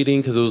you tweeting?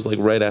 Because it was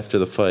right after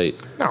the fight.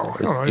 No.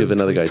 You have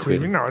another guy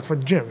tweeting. No, it's my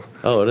gym.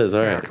 Oh, it is?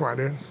 All right. Yeah, come on,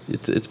 dude.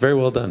 It's very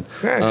well done.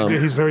 Yeah,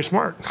 he's very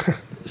smart.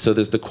 So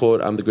there's the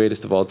quote, I'm the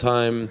greatest of all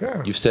time.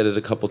 Yeah. You've said it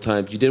a couple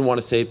times. You didn't want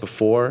to say it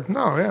before?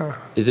 No, yeah.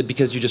 Is it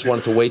because you just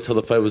wanted to wait till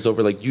the fight was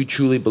over? Like, you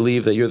truly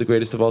believe that you're the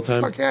greatest of all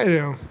time? Fuck yeah, I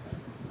do.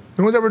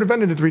 No one's ever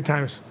defended it 3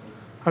 times.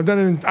 I've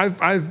done it.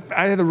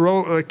 I had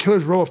the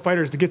killer's row of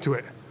fighters to get to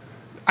it.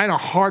 I had a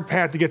hard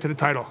path to get to the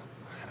title.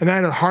 And then I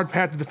had a hard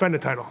path to defend the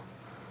title.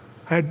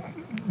 I had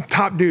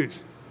top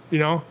dudes, I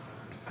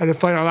had to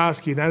fight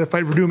Arlovsky. Then I had to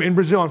fight Verdum in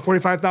Brazil on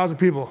 45,000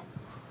 people.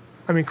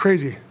 I mean,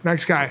 crazy.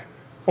 Next guy,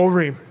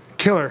 Overeem,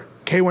 killer,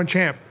 K1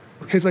 champ,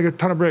 hits like a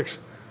ton of bricks.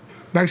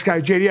 Next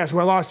guy, JDS, who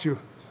I lost to.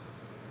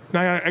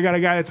 Now I got a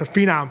guy that's a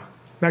phenom.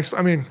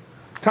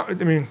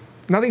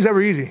 Nothing's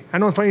ever easy. I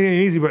know fighting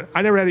ain't easy, but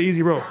I never had an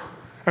easy road.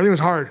 Everything was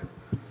hard.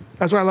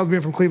 That's why I love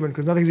being from Cleveland,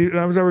 because nothing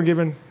was ever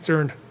given, it's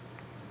earned.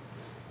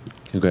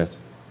 Congrats.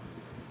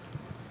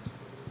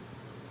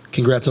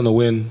 Congrats on the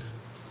win.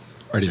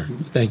 Right here.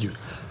 Thank you.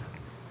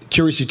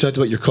 Curious, you talked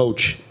about your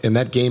coach and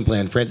that game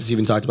plan. Francis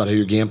even talked about how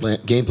your game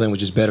plan was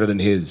just better than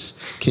his.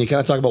 Can you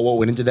kind of talk about what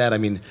went into that? I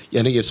mean,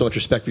 I know you have so much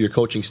respect for your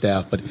coaching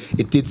staff, but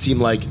it did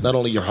seem like not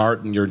only your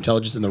heart and your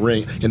intelligence in the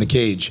ring, in the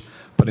cage,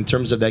 but in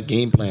terms of that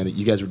game plan, that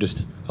you guys were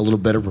just a little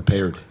better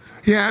prepared.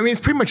 Yeah, I mean, it's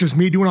pretty much just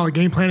me doing all the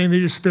game planning. They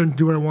just sit there and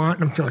do what I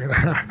want. I'm joking.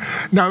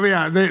 No, but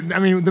yeah,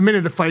 the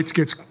minute the fights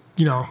gets,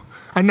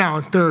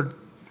 announced, they're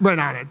right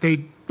on it.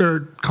 They're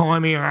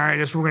calling me, all right,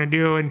 that's what we're going to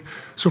do. And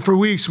so for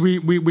weeks, we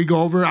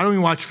go over. I don't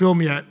even watch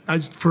film yet. By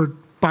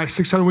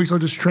 6-7 weeks, I'll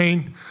just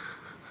train,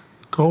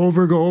 go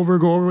over. They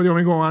want me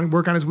to go on,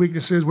 work on his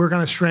weaknesses, work on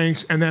his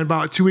strengths. And then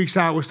about 2 weeks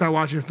out, we'll start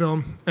watching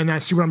film. And I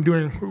see what I'm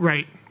doing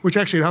right, which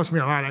actually it helps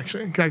me a lot,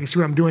 actually. I can see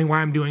what I'm doing,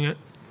 why I'm doing it.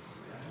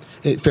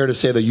 Fair to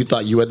say that you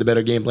thought you had the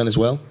better game plan as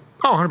well?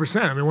 Oh,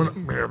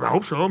 100%. I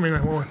hope so. I'm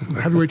a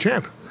heavyweight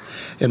champ.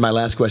 And my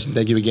last question,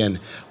 thank you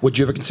again. Would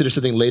you ever consider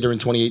something later in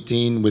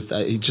 2018 with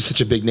just such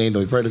a big name,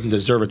 though he probably doesn't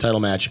deserve a title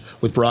match,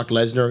 with Brock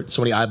Lesnar?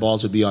 So many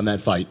eyeballs would be on that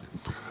fight.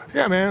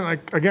 Yeah, man.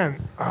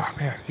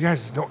 You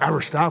guys don't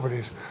ever stop with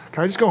these.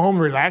 Can I just go home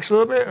and relax a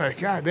little bit?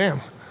 God damn.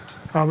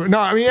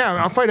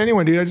 I'll fight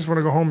anyone, dude. I just want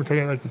to go home and take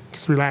it,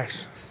 just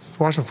relax. Just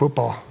watch some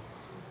football.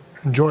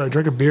 Enjoy it.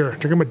 Drink a beer.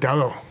 Drink a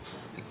Modelo.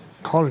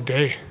 Call it a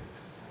day.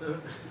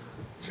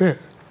 That's it.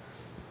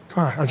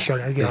 Come on. I'm just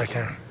joking. I get my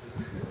time.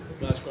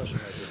 Last question.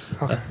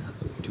 Okay.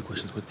 2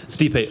 questions.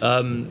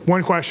 Stipe.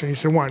 One question. You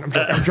said one. I'm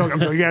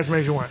joking. You guys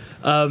made you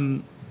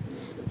one.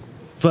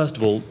 First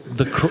of all,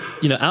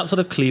 outside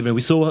of Cleveland,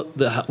 we saw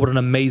what an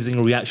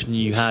amazing reaction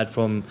you had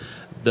from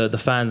the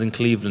fans in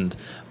Cleveland.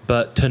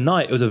 But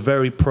tonight, it was a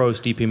very pro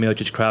Stipe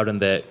Miocic crowd in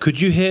there.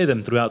 Could you hear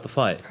them throughout the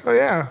fight? Oh,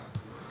 yeah.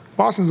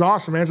 Boston's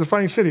awesome, man. It's a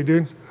funny city,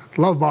 dude.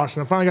 Love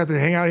Boston. I finally got to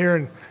hang out here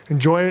and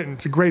enjoy it, and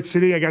it's a great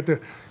city. I got to,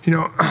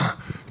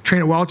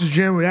 train at Welch's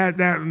gym with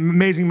that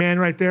amazing man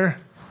right there.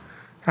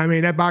 I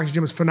mean, that boxing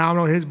gym is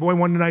phenomenal. His boy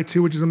won tonight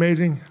too, which is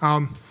amazing.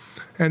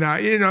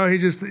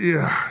 He's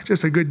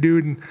just a good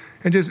dude,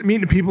 and just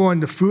meeting the people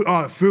and the food.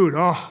 Oh, the food.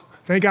 Oh,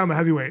 thank God I'm a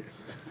heavyweight.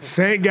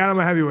 Thank God I'm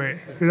a heavyweight,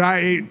 because I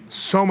ate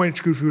so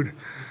much good food.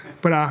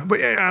 But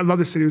yeah, I love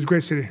the city. It was a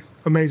great city.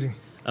 Amazing.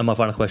 And my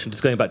final question,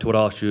 just going back to what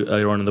I asked you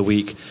earlier on in the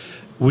week,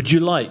 would you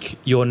like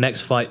your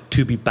next fight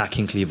to be back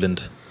in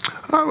Cleveland?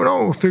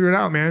 We'll figure it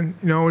out, man.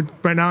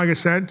 Right now, like I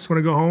said, just want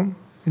to go home,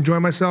 enjoy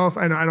myself.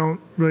 I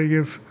don't really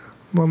give,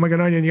 well, I'm like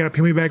an onion. You got to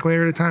pay me back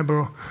later at a time,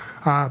 bro.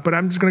 But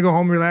I'm just going to go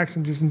home, relax,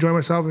 and just enjoy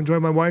myself, enjoy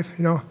my wife.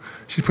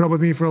 She's put up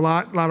with me for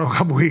a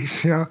couple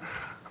weeks. I'm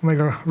like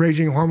a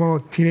raging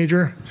hormonal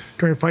teenager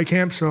during fight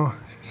camp, so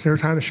it's their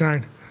time to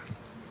shine.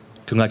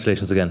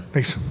 Congratulations again.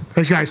 Thanks,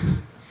 guys.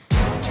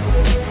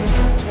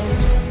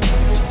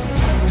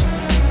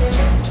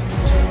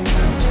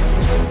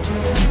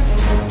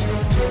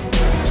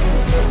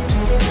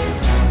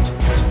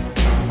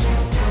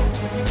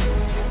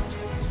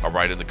 All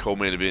right, in the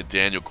co-main event,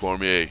 Daniel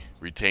Cormier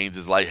retains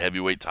his light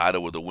heavyweight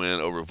title with a win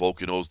over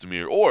Volkan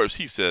Ozdemir, or as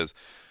he says,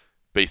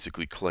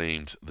 basically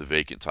claimed the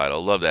vacant title.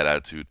 I love that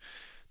attitude.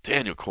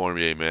 Daniel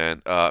Cormier,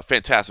 man,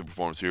 fantastic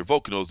performance here.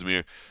 Volkan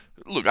Ozdemir,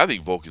 look, I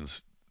think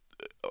Volkan's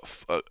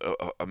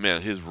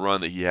man, his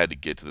run that he had to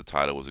get to the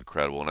title was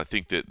incredible, and I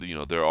think that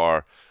there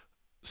are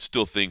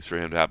still things for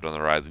him to happen on the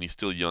horizon. He's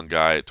still a young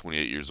guy at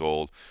 28 years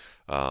old.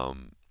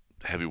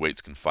 Heavyweights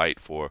can fight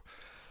for.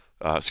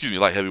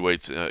 Light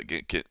heavyweights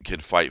can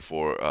fight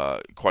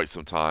for quite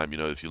some time.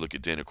 If you look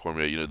at Daniel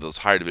Cormier, those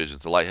higher divisions,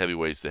 the light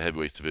heavyweights, the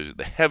heavyweights division,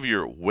 the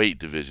heavier weight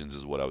divisions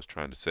is what I was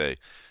trying to say.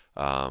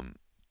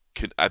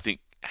 Can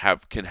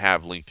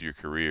have lengthier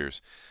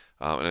careers,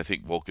 and I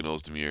think Volkan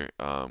Ozdemir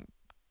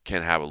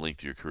can have a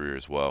lengthier career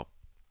as well.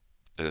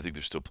 And I think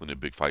there's still plenty of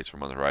big fights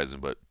from on the horizon,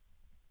 but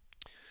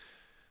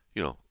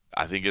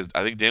I think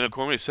Daniel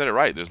Cormier said it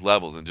right. There's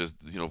levels, and just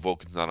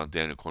Volkan's not on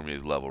Daniel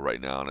Cormier's level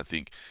right now, and I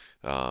think.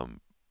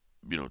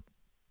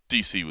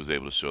 DC was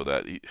able to show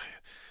that.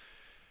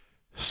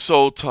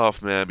 So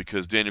tough, man,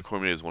 because Daniel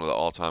Cormier is one of the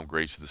all-time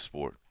greats of the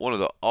sport. One of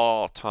the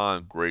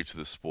all-time greats of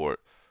the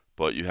sport.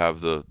 But you have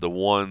the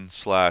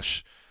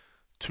 1/2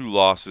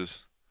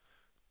 losses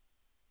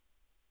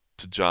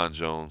to John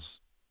Jones,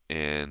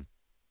 and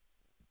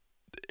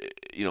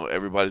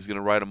everybody's going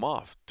to write him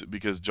off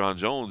because John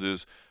Jones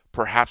is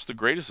perhaps the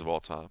greatest of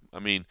all time. I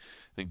mean,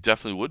 I think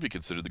definitely would be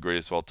considered the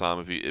greatest of all time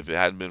if it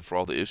hadn't been for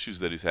all the issues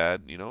that he's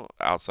had,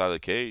 outside of the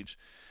cage.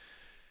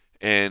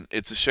 And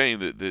it's a shame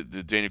that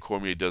Daniel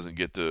Cormier doesn't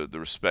get the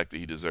respect that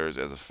he deserves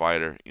as a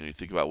fighter. You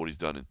think about what he's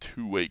done in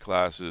 2 weight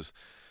classes,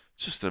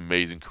 just an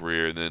amazing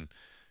career, and then,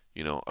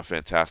 a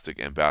fantastic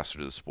ambassador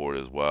to the sport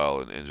as well,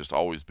 and just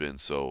always been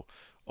so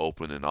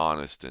open and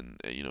honest, and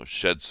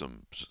shed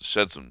some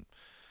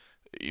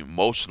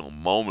emotional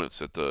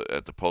moments at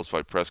the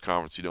post-fight press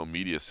conference.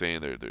 Media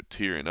saying they're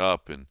tearing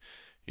up, and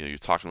you're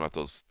talking about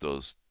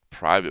those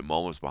private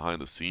moments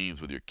behind the scenes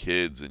with your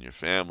kids and your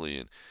family,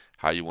 and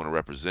how you want to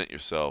represent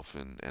yourself,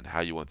 and how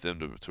you want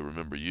them to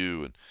remember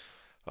you.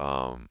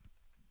 And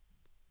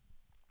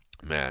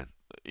man,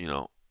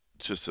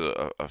 just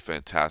a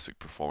fantastic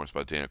performance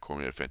by Daniel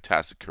Cormier, a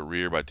fantastic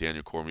career by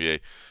Daniel Cormier.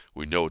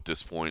 We know at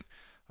this point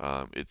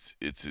it's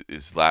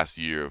his last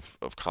year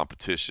of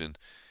competition,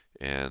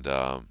 and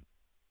I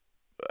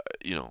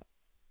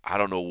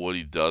don't know what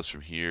he does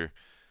from here.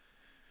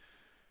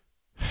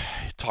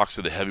 he talks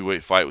to the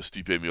heavyweight fight with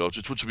Stipe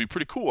Miocic, which would be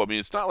pretty cool. I mean,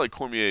 it's not like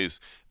Cormier's.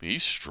 I mean, he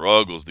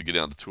struggles to get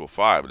down to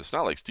 205, but it's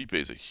not like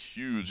Stipe's a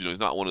huge. He's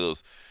not one of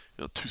those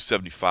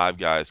 275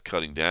 guys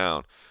cutting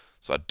down.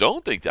 So I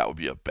don't think that would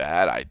be a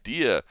bad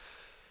idea.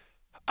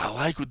 I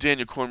like what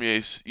Daniel Cormier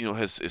is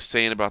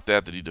saying about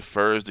that he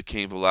defers to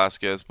Cain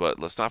Velasquez, but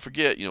let's not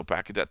forget,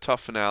 back at that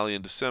tough finale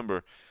in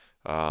December,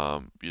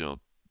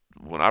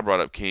 when I brought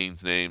up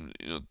Cain's name,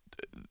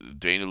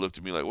 Dana looked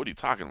at me like, "What are you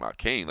talking about,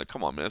 Cain? Like,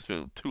 come on, man, it's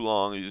been too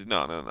long." He's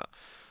no.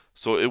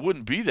 So it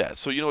wouldn't be that.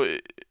 So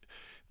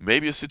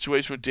maybe a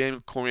situation where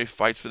Daniel Cormier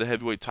fights for the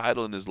heavyweight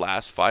title in his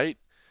last fight,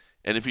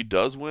 and if he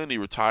does win, he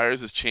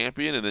retires as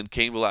champion, and then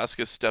Cain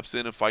Velasquez steps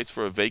in and fights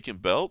for a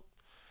vacant belt.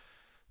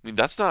 I mean,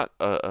 that's not.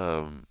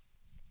 I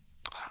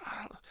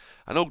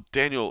know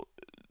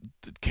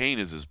Cain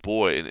is his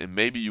boy, and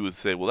maybe you would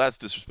say, well, that's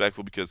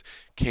disrespectful because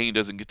Cain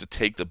doesn't get to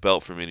take the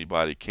belt from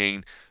anybody.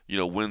 Cain,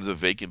 wins a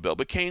vacant belt,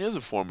 but Cain is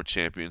a former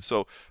champion,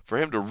 so for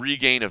him to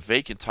regain a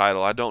vacant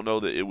title, I don't know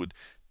that it would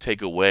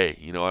take away.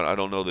 I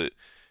don't know that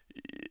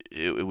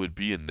it would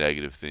be a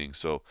negative thing.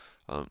 So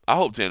I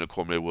hope Daniel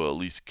Cormier will at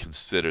least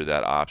consider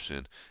that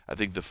option. I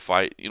think the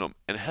fight,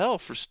 and hell,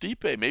 for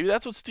Stipe, maybe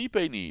that's what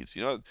Stipe needs.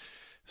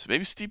 So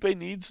maybe Stipe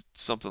needs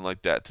something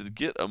like that to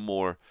get a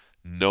more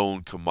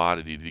known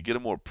commodity, to get a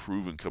more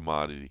proven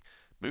commodity.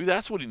 Maybe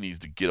that's what he needs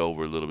to get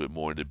over a little bit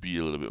more and to be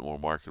a little bit more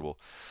marketable.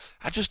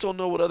 I just don't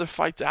know what other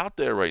fights out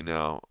there right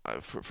now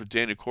for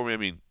Daniel Cormier. I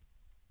mean,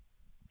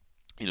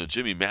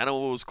 Jimmy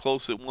Manuwa was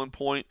close at one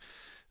point.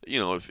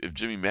 If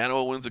Jimmy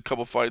Manuwa wins a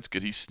couple fights,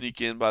 could he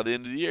sneak in by the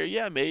end of the year?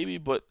 Yeah, maybe,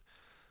 but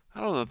I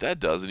don't know if that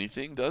does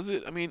anything, does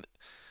it? I mean,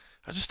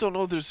 I just don't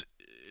know if there's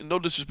no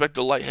disrespect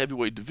to the light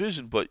heavyweight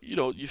division, but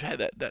you've had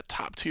that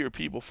top tier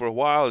people for a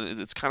while, and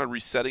it's kind of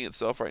resetting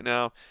itself right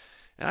now.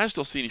 And I just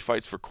don't see any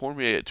fights for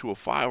Cormier at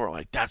 205 where I'm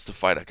like, that's the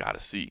fight I gotta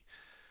see.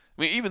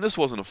 I mean, even this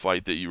wasn't a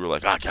fight that you were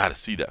like, I gotta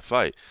see that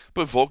fight.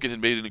 But Volkan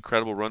had made an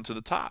incredible run to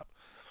the top,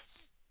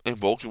 and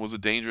Volkan was a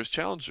dangerous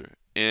challenger.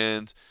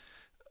 And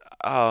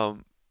I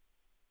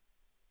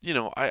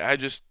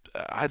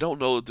don't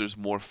know that there's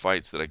more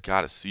fights that I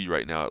gotta see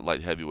right now at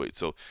light heavyweight.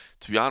 So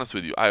to be honest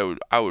with you, I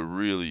would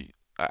really.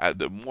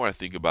 The more I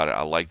think about it,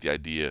 I like the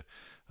idea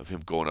of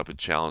him going up and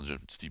challenging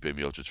Stipe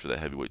Miocic for that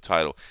heavyweight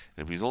title.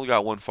 And if he's only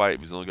got one fight, if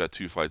he's only got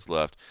 2 fights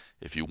left,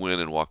 if you win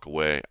and walk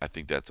away, I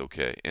think that's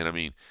okay. And I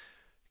mean,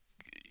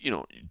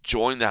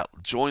 join that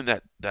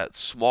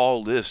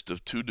small list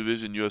of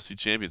 2-division UFC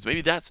champions.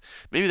 Maybe that's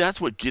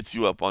what gets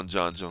you up on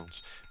Jon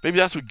Jones. Maybe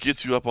that's what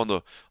gets you up on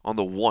the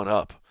one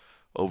up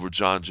over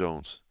Jon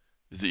Jones,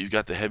 is that you've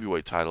got the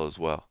heavyweight title as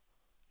well.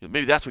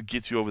 Maybe that's what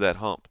gets you over that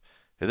hump.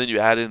 And then you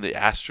add in the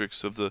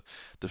asterisks of the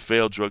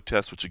failed drug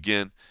test, which,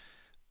 again,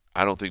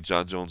 I don't think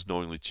Jon Jones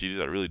knowingly cheated.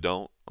 I really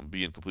don't. I'm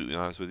being completely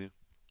honest with you.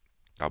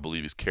 I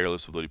believe he's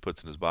careless with what he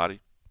puts in his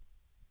body.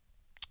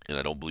 And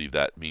I don't believe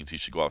that means he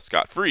should go out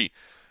scot-free.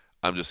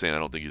 I'm just saying I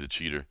don't think he's a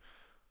cheater.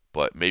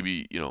 But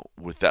maybe,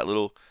 with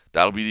that'll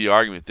be the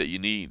argument that you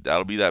need.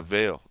 That'll be that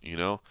veil,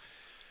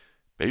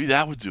 Maybe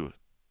that would do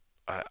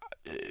it.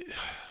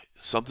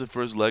 Something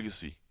for his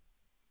legacy.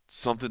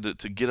 Something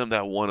to get him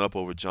that one up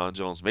over Jon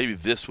Jones. Maybe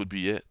this would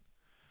be it.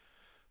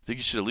 I think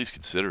you should at least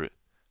consider it.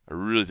 I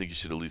really think you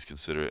should at least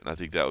consider it, and I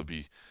think that would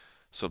be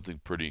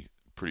something pretty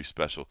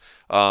special.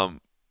 Yeah,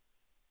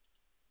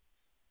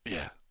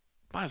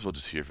 might as well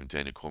just hear from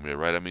Daniel Cormier,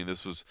 right? I mean,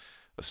 this was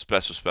a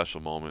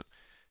special moment,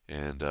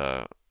 and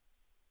I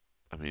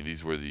mean,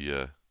 these were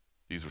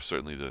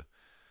certainly the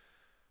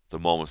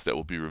moments that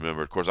will be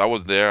remembered. Of course, I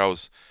wasn't there.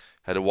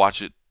 Had to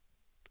watch it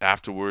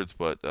afterwards,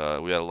 but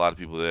we had a lot of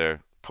people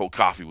there. Cold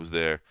Coffee was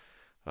there.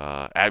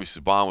 Abby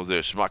Subban was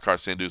there. Shamakar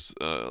Sandus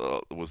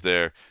was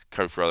there.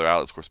 Covered for other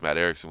outlets. Of course, Matt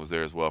Erickson was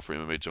there as well for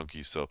MMA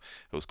Junkies. So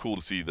it was cool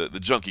to see the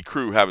Junkie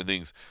crew having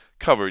things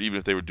covered, even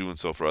if they were doing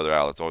so for other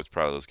outlets. Always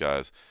proud of those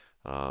guys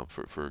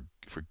for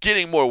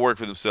getting more work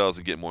for themselves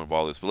and getting more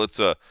involved in this.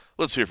 But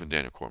let's hear from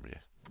Daniel Cormier.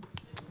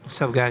 What's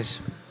up,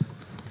 guys?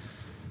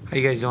 How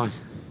you guys doing?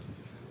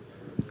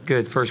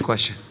 Good. First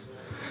question.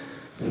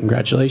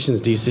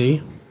 Congratulations,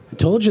 DC. I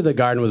told you the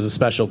Garden was a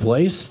special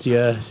place.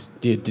 Did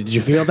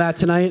you feel that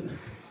tonight?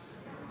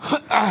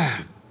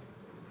 It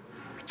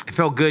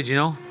felt good,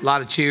 A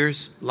lot of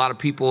cheers, a lot of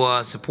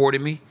people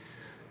supporting me.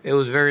 It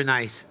was very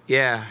nice.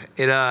 Yeah,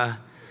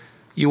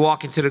 you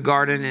walk into the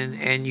Garden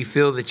and you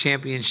feel the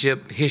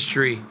championship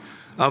history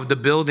of the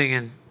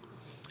building,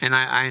 and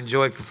I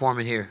enjoyed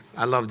performing here.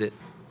 I loved it.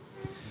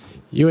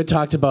 You had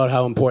talked about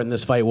how important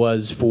this fight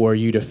was for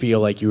you to feel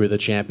like you were the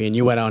champion.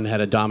 You went out and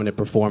had a dominant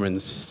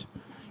performance.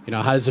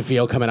 How does it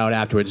feel coming out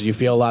afterwards? Do you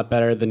feel a lot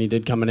better than you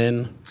did coming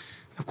in?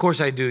 Of course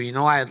I do.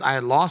 I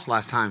had lost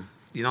last time,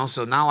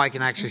 so now I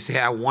can actually say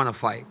I won a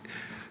fight.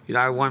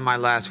 I won my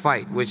last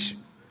fight, which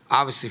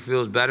obviously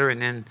feels better.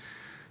 And then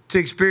to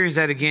experience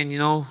that again,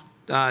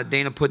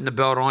 Dana putting the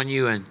belt on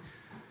you and,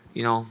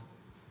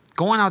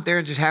 going out there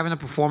and just having a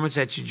performance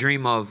that you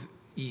dream of.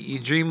 You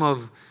dream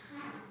of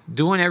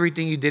doing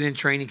everything you did in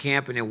training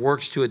camp, and it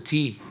works to a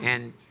T.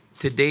 And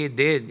today it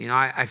did.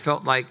 I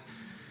felt like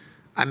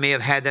I may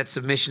have had that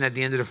submission at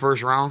the end of the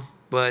first round,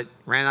 but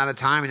ran out of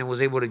time and then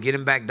was able to get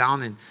him back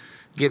down and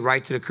get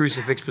right to the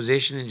crucifix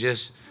position and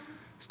just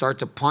start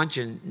to punch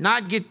and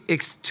not get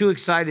too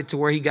excited to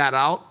where he got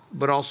out,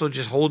 but also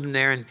just hold him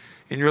there and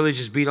really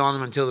just beat on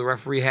him until the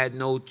referee had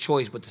no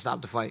choice but to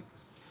stop the fight.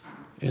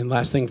 And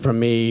last thing from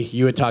me,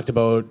 you had talked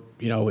about,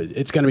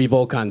 it's going to be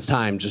Volkan's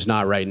time, just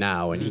not right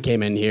now. And he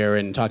came in here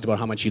and talked about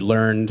how much he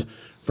learned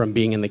from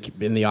being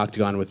in the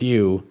octagon with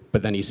you,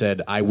 but then he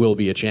said, I will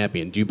be a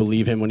champion. Do you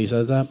believe him when he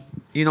says that?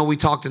 We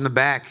talked in the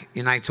back,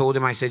 and I told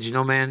him, I said,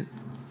 man,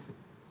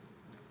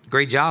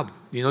 great job.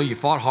 You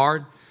fought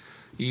hard.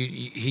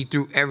 He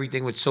threw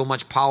everything with so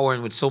much power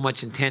and with so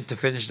much intent to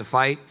finish the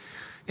fight.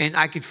 And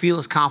I could feel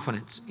his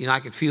confidence.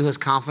 I could feel his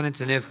confidence.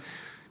 And if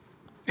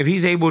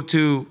he's able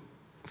to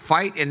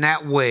fight in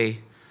that way,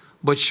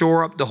 but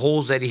shore up the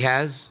holes that he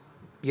has,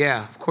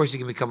 yeah, of course he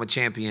can become a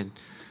champion.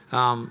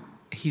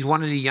 He's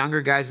one of the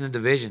younger guys in the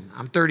division.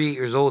 I'm 38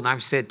 years old, and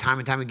I've said time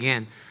and time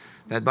again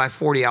that by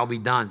 40 I'll be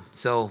done.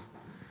 So,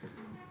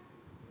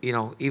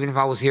 even if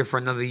I was here for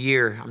another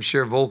year, I'm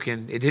sure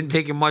Volkan, it didn't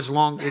take him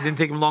long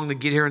to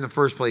get here in the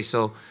first place.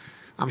 So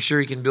I'm sure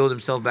he can build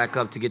himself back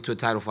up to get to a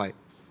title fight.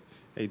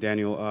 Hey,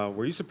 Daniel,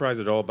 were you surprised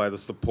at all by the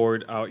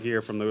support out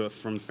here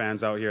from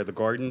fans out here at the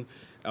Garden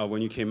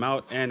when you came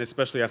out, and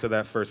especially after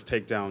that first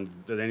takedown?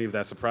 Did any of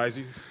that surprise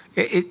you?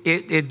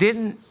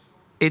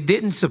 It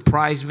didn't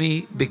surprise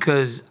me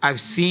because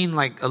I've seen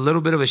like a little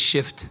bit of a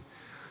shift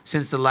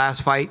since the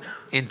last fight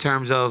in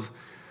terms of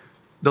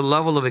the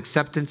level of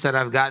acceptance that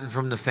I've gotten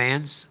from the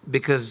fans.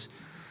 Because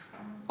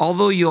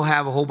although you'll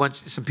have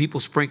some people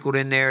sprinkled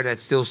in there that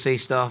still say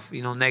stuff,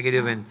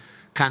 negative and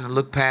kind of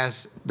look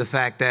past the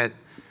fact that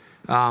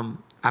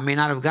I may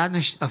not have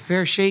gotten a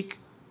fair shake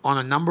on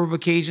a number of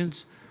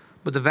occasions,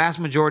 but the vast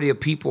majority of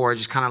people are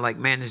just kind of like,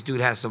 man, this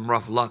dude has some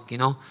rough luck,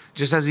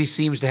 just as he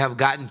seems to have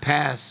gotten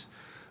past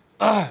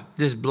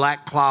this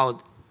black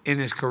cloud in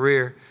his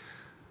career,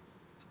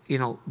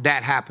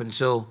 that happened.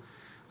 So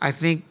I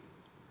think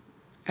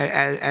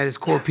at its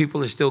core,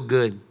 people are still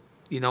good,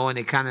 and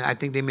I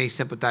think they may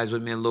sympathize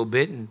with me a little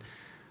bit. And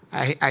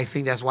I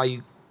think that's why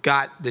you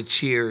got the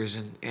cheers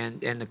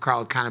and the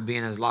crowd kind of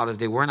being as loud as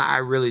they were. And I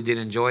really did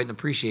enjoy it and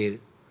appreciate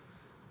it.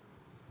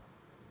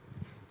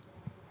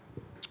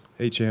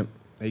 Hey, champ.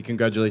 Hey,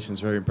 congratulations.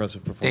 Very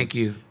impressive performance. Thank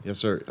you. Yes,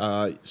 sir.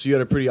 So you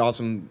had a pretty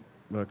awesome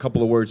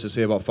couple of words to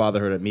say about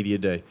fatherhood at Media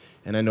Day.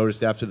 And I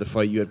noticed after the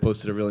fight you had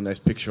posted a really nice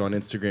picture on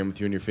Instagram with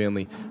you and your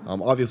family.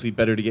 Obviously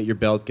better to get your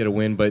belt, get a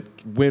win, but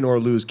win or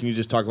lose, can you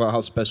just talk about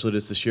how special it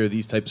is to share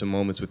these types of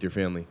moments with your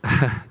family?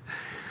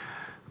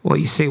 Well,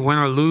 you say win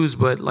or lose,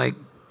 but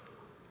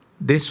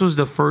this was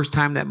the first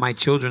time that my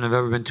children have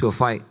ever been to a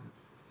fight.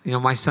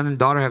 My son and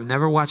daughter have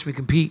never watched me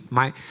compete.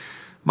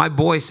 My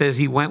boy says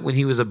he went when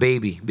he was a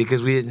baby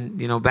because we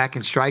didn't, back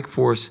in Strike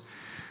Force,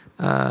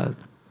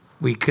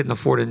 we couldn't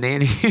afford a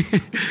nanny.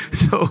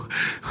 So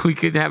we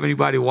couldn't have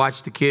anybody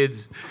watch the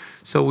kids.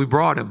 So we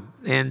brought him.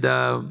 And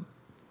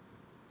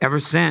ever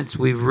since,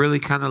 we've really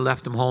kind of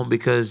left him home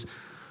because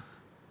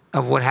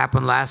of what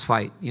happened last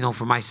fight.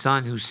 For my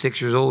son, who's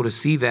 6 years old, to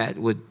see that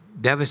would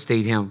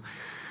devastate him.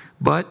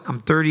 But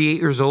I'm 38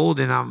 years old,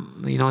 and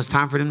it's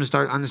time for them to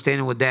start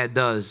understanding what Dad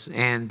does.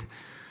 And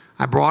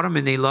I brought them,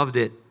 and they loved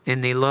it,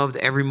 and they loved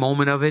every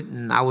moment of it.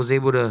 And I was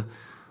able to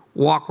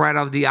walk right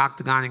out of the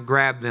octagon and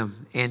grab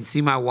them and see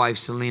my wife,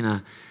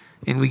 Selena,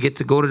 and we get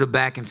to go to the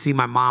back and see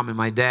my mom and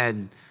my dad.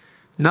 And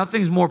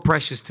nothing's more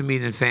precious to me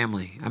than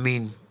family. I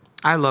mean,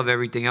 I love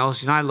everything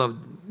else. I love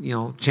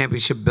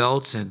championship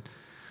belts and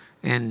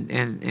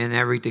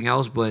everything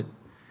else, but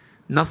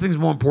nothing's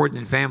more important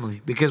than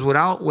family because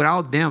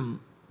without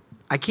them,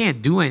 I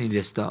can't do any of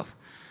this stuff.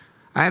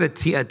 I had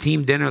a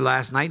team dinner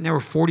last night, and there were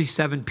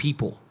 47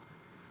 people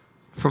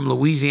from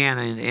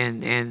Louisiana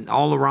and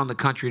all around the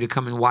country to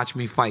come and watch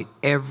me fight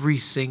every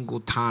single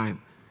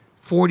time.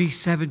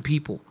 47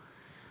 people.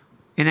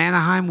 In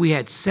Anaheim, we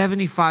had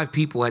 75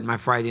 people at my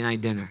Friday night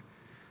dinner.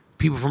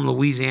 People from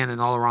Louisiana and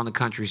all around the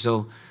country.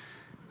 So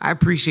I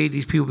appreciate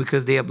these people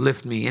because they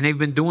uplift me. And they've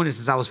been doing it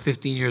since I was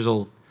 15 years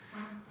old.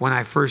 When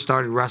I first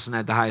started wrestling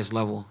at the highest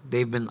level.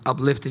 They've been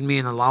uplifting me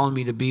and allowing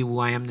me to be who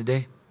I am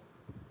today.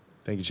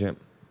 Thank you, champ.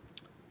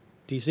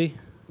 DC,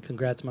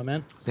 congrats, my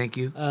man. Thank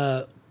you.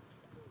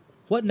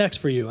 What next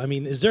for you? I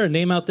mean, is there a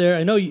name out there?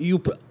 I know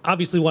you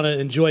obviously want to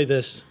enjoy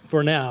this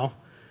for now,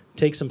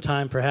 take some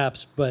time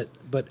perhaps, but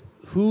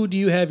who do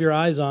you have your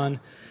eyes on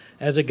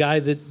as a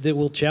guy that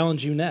will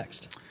challenge you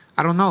next?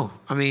 I don't know.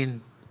 I mean,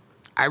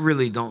 I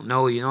really don't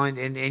know, and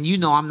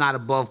I'm not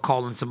above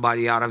calling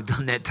somebody out. I've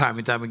done that time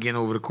and time again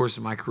over the course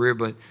of my career,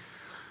 but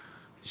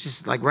it's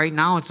just like right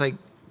now, it's like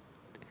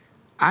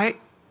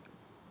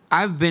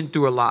I've been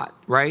through a lot,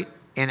 right?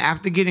 And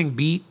after getting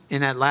beat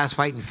in that last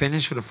fight and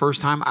finish for the first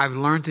time, I've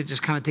learned to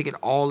just kind of take it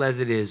all as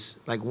it is,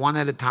 like one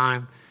at a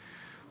time,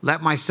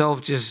 let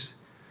myself just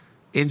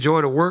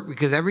enjoy the work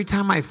because every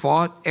time I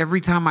fought, every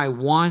time I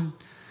won,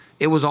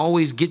 it was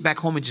always get back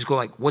home and just go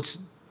like, let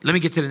me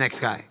get to the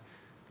next guy.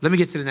 Let me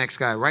get to the next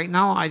guy. Right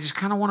now, I just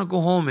kind of want to go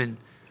home and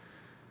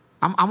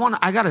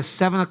I got a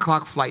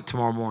 7:00 flight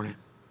tomorrow morning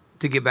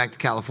to get back to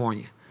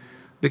California,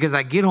 because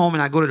I get home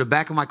and I go to the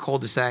back of my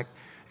cul-de-sac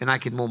and I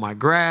can mow my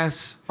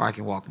grass or I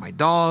can walk my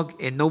dog,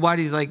 and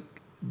nobody's like,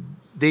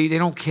 they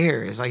don't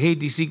care. It's like, hey,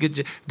 DC, good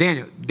job.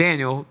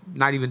 Daniel,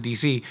 not even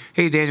DC.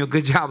 Hey, Daniel,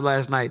 good job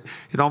last night.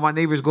 And all my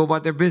neighbors go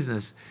about their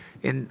business.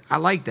 And I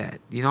like that.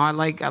 You know, I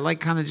like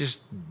kind of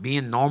just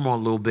being normal a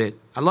little bit.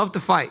 I love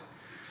to fight.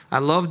 I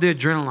love the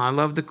adrenaline. I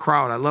love the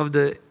crowd. I love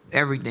the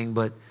everything.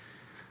 But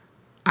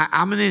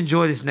I'm going to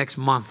enjoy this next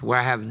month where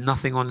I have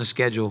nothing on the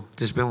schedule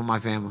to spend with my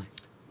family.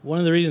 One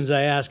of the reasons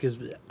I ask is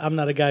I'm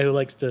not a guy who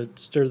likes to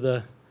stir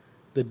the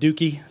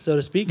dookie, so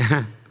to speak.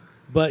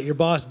 But your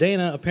boss,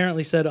 Dana,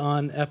 apparently said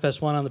on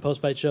FS1 on the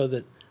post-fight show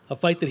that a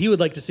fight that he would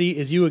like to see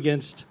is you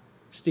against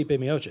Stipe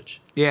Miocic.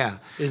 Yeah.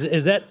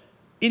 Is that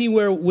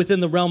anywhere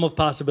within the realm of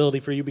possibility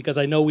for you? Because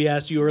I know we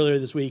asked you earlier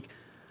this week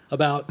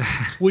about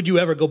would you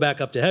ever go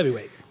back up to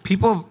heavyweight?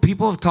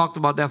 People have talked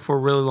about that for a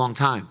really long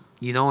time,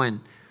 you know, and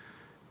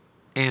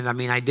I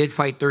mean, I did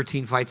fight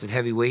 13 fights at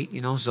heavyweight,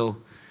 you know, so,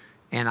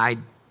 and I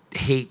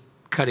hate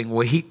cutting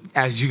weight,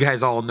 as you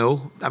guys all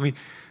know. I mean,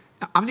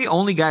 I'm the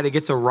only guy that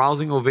gets a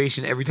rousing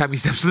ovation every time he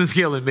steps on the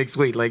scale and makes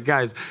weight. Like,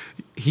 guys,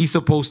 he's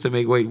supposed to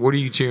make weight. What are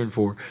you cheering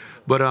for?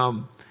 But I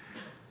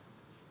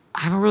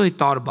haven't really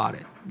thought about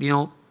it. You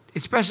know,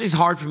 especially it's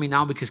hard for me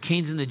now because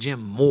Cane's in the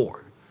gym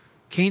more.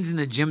 Cane's in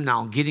the gym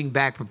now getting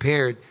back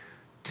prepared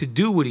to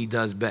do what he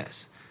does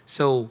best.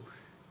 So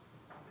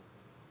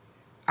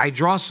I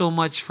draw so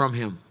much from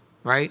him,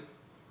 right?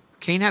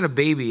 Cane had a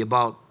baby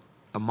about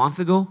a month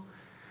ago,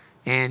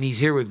 and he's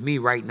here with me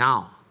right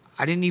now.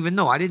 I didn't even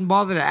know. I didn't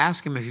bother to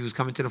ask him if he was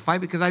coming to the fight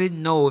because I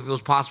didn't know if it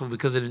was possible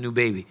because of the new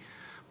baby.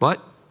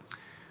 But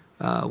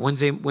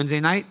Wednesday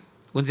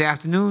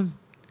afternoon,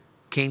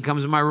 Cane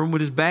comes in my room with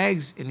his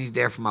bags, and he's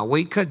there for my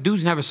weight cut.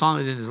 Dude's never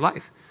saunaed in his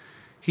life.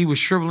 He was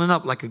shriveling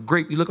up like a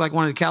grape. He looked like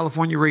one of the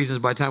California raisins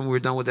by the time we were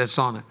done with that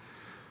sauna.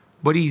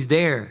 But he's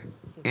there,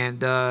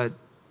 and I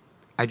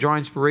draw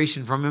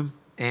inspiration from him.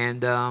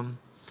 And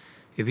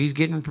if he's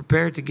getting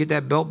prepared to get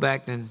that belt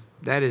back, then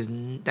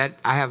that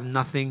I have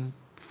nothing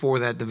for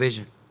that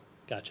division.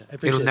 Gotcha. I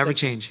appreciate It'll never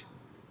change.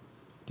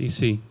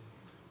 DC,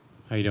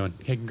 how you doing?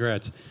 Hey,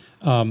 congrats.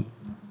 You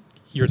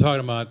were talking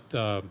about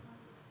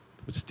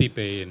with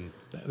Stipe and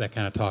that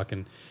kind of talk,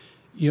 and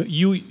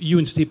you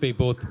and Stipe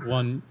both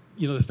won.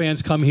 You know, the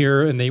fans come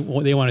here and they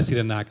want to see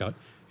the knockout.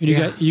 And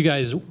you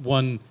guys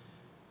won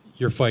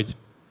your fights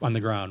on the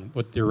ground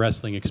with your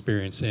wrestling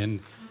experience. And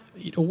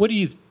what do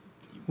you,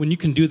 when you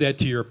can do that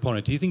to your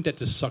opponent, do you think that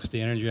just sucks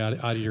the energy out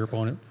of your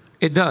opponent?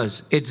 It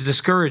does. It's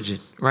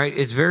discouraging, right?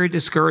 It's very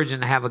discouraging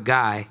to have a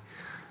guy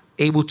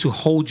able to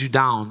hold you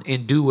down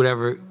and do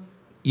whatever,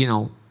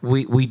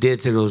 we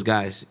did to those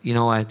guys.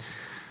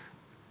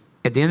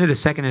 At the end of the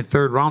second and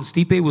third round,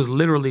 Stipe was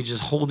literally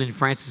just holding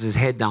Francis's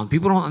head down.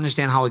 People don't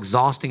understand how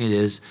exhausting it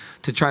is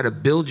to try to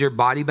build your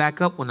body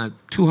back up when a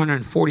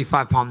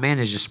 245-pound man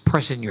is just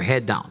pressing your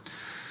head down.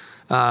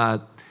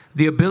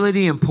 The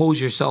ability to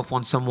impose yourself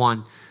on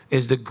someone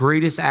is the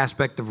greatest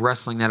aspect of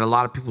wrestling that a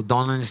lot of people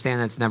don't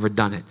understand that's never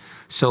done it.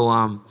 So,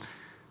 I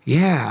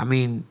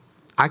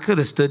could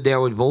have stood there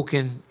with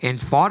Volkan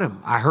and fought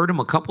him. I heard him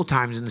a couple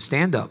times in the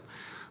stand-up.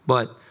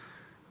 But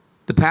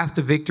the path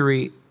to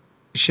victory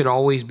should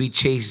always be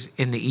chased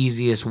in the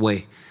easiest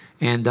way.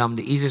 And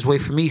the easiest way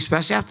for me,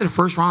 especially after the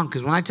first round,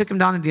 because when I took him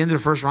down at the end of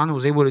the first round and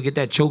was able to get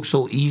that choke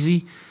so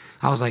easy,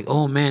 I was like,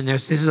 oh, man,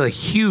 this is a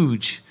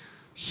huge,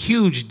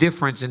 huge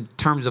difference in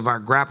terms of our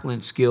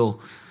grappling skill.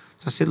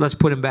 So I said, let's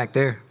put him back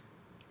there.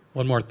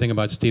 One more thing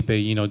about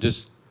Stipe,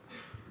 just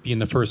being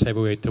the first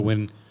heavyweight to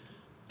win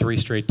 3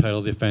 straight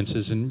title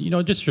defenses, and,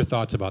 just your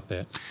thoughts about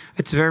that.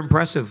 It's very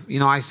impressive.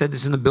 I said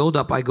this in the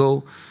build-up. I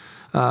go,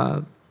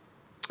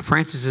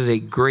 Francis is a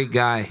great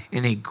guy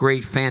and a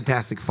great,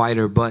 fantastic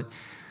fighter, but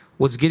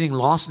what's getting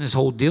lost in this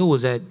whole deal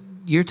was that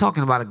you're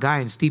talking about a guy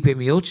in Stipe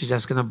Miocic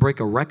that's going to break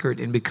a record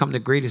and become the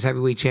greatest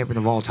heavyweight champion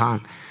of all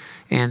time.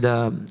 And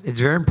it's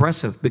very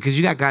impressive because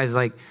you got guys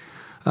like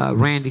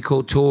Randy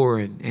Couture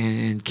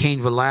and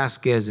Cain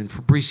Velasquez and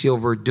Fabricio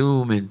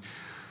Verdum and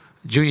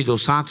Junior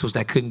Dos Santos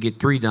that couldn't get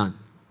 3 done.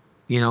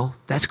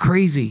 That's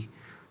crazy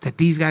that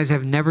these guys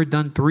have never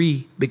done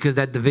 3 because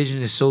that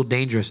division is so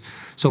dangerous.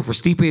 So for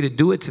Stipe to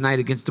do it tonight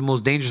against the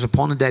most dangerous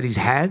opponent that he's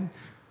had,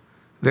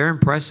 very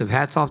impressive.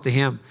 Hats off to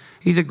him.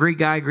 He's a great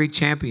guy, great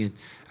champion.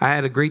 I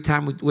had a great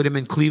time with him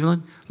in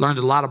Cleveland, learned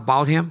a lot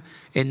about him,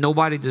 and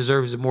nobody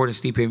deserves it more than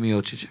Stipe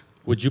Miocic.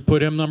 Would you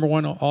put him number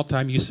 1 all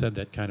time? You said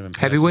that kind of in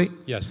passing. Heavyweight?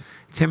 Yes.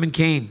 It's him and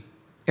Cain.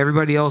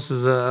 Everybody else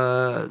is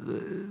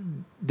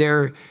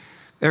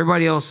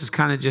everybody else is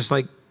kind of just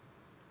like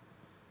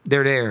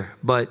they're there.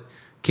 But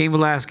Cain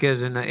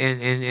Velasquez and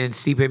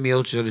Stipe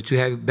Miocic are the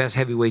 2 best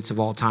heavyweights of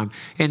all time.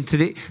 And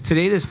today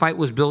this fight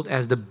was built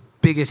as the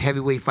biggest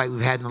heavyweight fight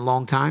we've had in a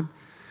long time.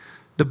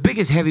 The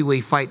biggest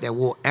heavyweight fight that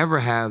we'll ever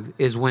have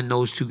is when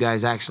those 2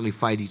 guys actually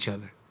fight each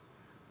other.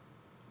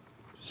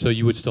 So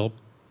you would still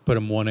put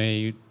him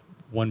 1A,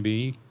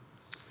 1B?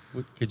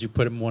 Could you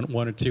put him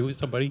one or two with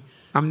somebody?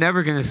 I'm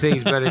never going to say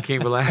he's better than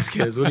Cain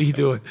Velasquez. What are you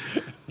doing?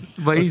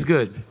 But he's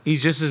good.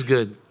 He's just as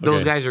good.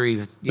 Those Okay. guys are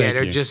even. Yeah, Thank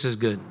they're you. just as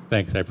good.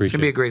 Thanks, I It's appreciate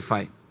going to be a it. great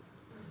fight.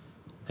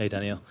 Hey,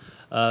 Daniel.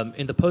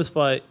 In the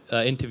post-fight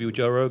interview with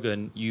Joe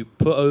Rogan, you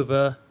put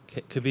over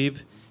Khabib,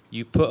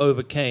 you put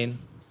over Kane.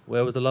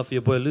 Where was the love for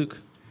your boy Luke?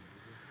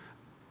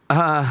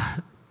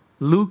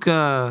 Luke's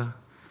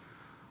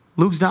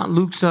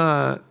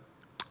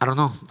I don't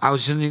know. I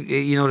was just,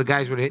 the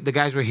guys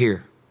were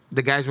here.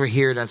 The guys were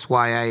here. That's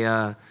why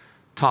I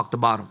talked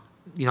about him.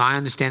 I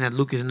understand that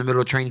Luke is in the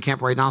middle of training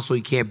camp right now, so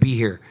he can't be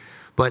here.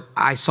 But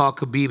I saw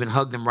Khabib and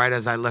hugged him right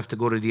as I left to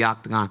go to the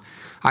octagon.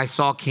 I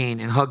saw Kane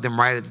and hugged him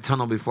right at the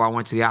tunnel before I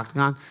went to the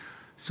octagon.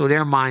 So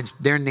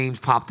their names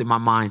popped in my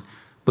mind.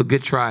 But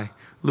good try.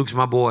 Luke's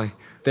my boy.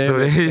 So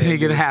it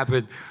ain't gonna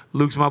happen.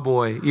 Luke's my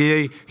boy.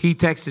 Yeah, he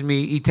texted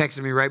me. He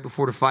texted me right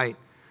before the fight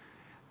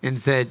and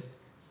said,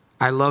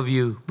 "I love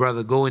you,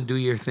 brother. Go and do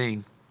your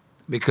thing,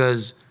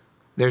 because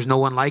there's no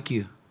one like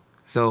you."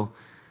 So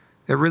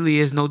there really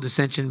is no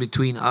dissension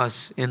between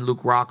us and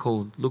Luke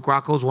Rockhold. Luke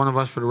Rockhold's one of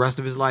us for the rest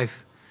of his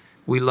life.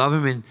 We love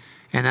him,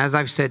 and as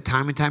I've said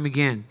time and time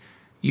again,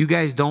 you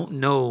guys don't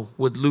know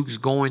what Luke's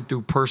going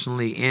through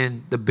personally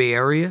in the Bay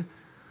Area.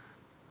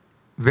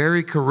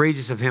 Very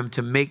courageous of him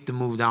to make the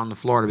move down to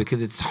Florida,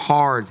 because it's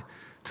hard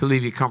to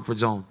leave your comfort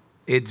zone.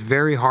 It's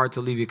very hard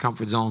to leave your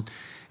comfort zone,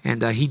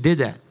 and he did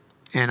that.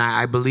 And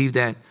I believe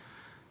that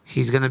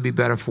he's going to be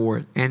better for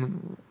it.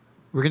 And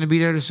we're going to be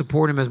there to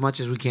support him as much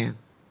as we can.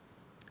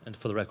 And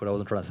for the record, I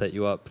wasn't trying to set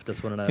you up.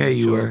 Just want to know. Yeah,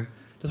 you were.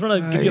 Just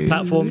want to give you a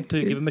platform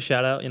to give him a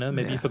shout out.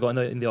 Maybe you forgot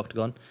in the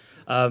octagon.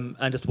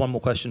 And just one more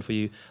question for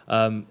you.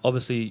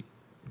 Obviously,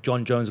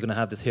 John Jones is going to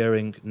have this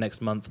hearing next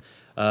month.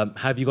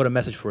 Have you got a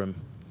message for him?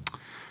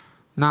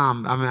 Nah,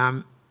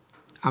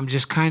 I'm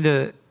just kind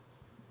of.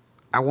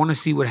 I want to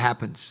see what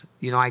happens.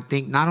 I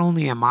think not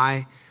only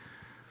I'm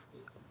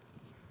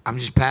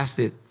just past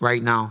it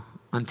right now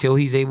until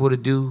he's able to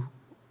do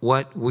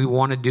what we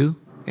want to do,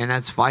 and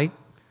that's fight.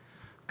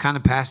 Kind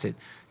of past it,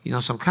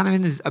 So I'm kind of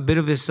in a bit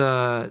of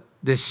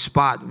this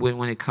spot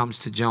when it comes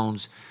to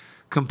Jones.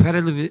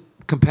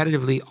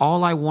 Competitively,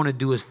 all I want to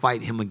do is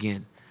fight him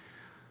again.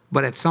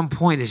 But at some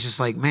point, it's just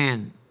like,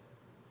 man,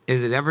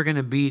 is it ever going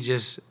to be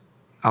just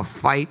a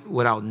fight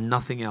without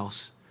nothing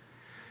else?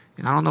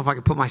 And I don't know if I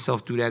could put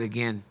myself through that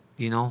again.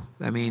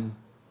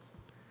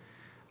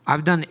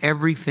 I've done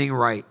everything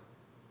right,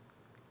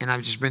 and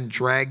I've just been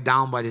dragged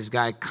down by this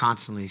guy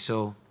constantly.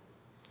 So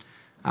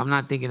I'm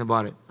not thinking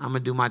about it. I'm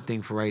going to do my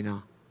thing for right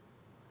now.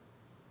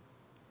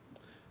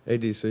 Hey,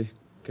 DC.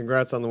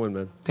 Congrats on the win,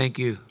 man. Thank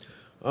you.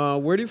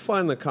 Where do you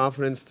find the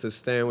confidence to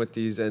stand with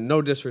these, and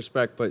no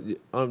disrespect, but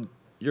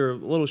you're a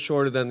little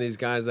shorter than these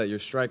guys that you're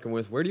striking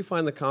with. Where do you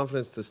find the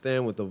confidence to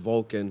stand with the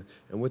Vulcan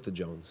and with the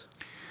Jones?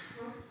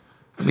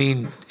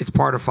 It's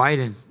part of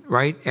fighting,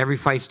 right? Every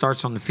fight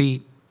starts on the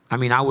feet.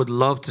 I would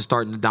love to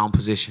start in the down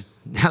position.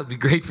 That would be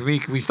great for me.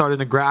 Could we start in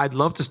the I'd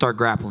love to start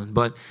grappling,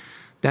 but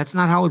that's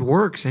not how it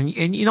works.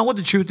 And you know what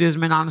the truth is,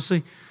 man,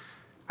 honestly?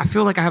 I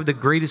feel like I have the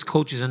greatest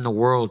coaches in the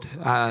world.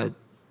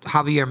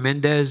 Javier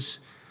Mendez,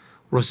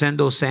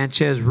 Rosendo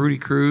Sanchez, Rudy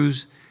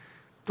Cruz.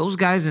 Those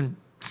guys in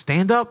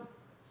stand-up,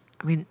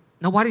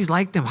 nobody's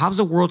like them. Jav's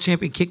a world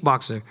champion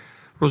kickboxer.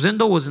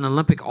 Rosendo was an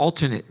Olympic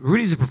alternate.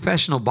 Rudy's a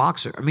professional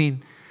boxer.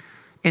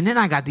 And then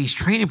I got these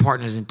training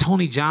partners in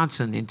Tony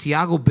Johnson and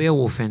Tiago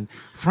Beowulf and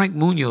Frank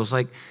Munoz.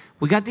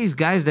 We got these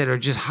guys that are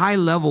just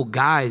high-level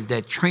guys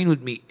that train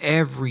with me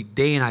every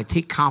day, and I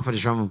take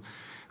confidence from them.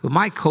 With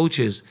my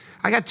coaches,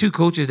 I got 2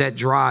 coaches that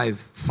drive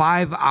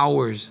 5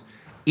 hours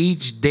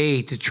each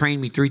day to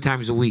train me 3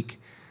 times a week.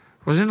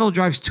 Rosendo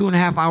drives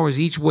 2.5 hours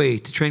each way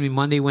to train me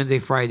Monday, Wednesday,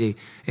 Friday,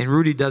 and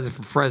Rudy does it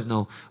from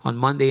Fresno on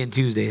Monday and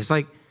Tuesday. It's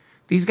like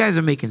these guys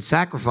are making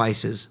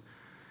sacrifices.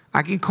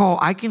 I can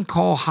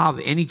call Jav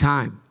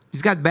anytime.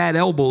 He's got bad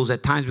elbows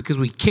at times because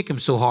we kick him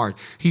so hard.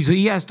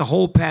 He has to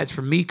hold pads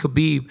for me,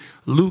 Khabib,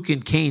 Luke,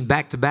 and Kane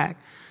back to back.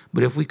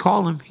 But if we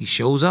call him, he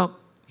shows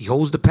up. He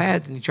holds the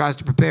pads and he tries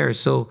to prepare.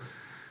 So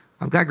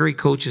I've got great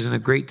coaches and a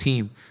great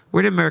team.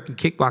 We're the American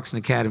Kickboxing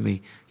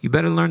Academy. You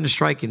better learn to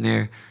strike in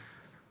there,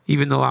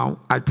 even though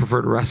I'd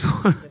prefer to wrestle.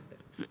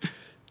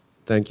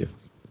 Thank you.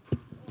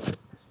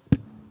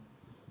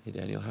 Hey,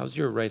 Daniel, how's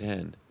your right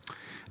hand?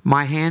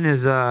 My hand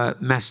is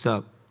messed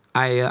up.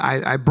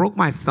 I broke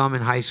my thumb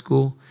in high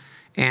school,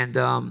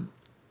 and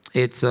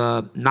it's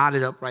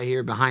knotted up right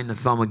here behind the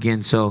thumb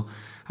again. So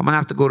I'm going to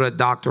have to go to a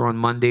doctor on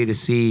Monday to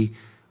see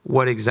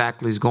what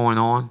exactly is going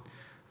on.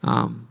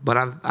 But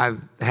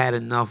I've had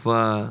enough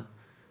of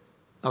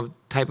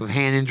type of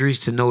hand injuries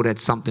to know that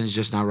something's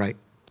just not right.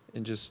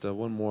 And just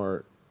one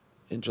more.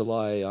 In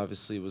July,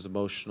 obviously, it was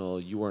emotional.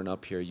 You weren't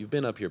up here. You've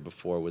been up here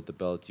before with the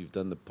belt. You've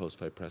done the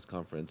post-fight press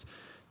conference.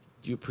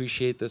 Do you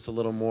appreciate this a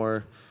little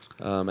more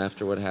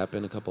after what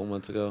happened a couple of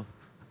months ago?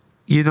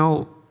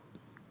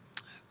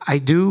 I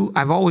do.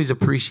 I've always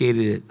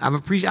appreciated it.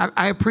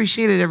 I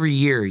appreciate it every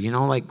year.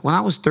 Like when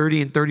I was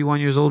 30 and 31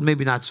 years old,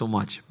 maybe not so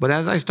much. But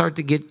as I start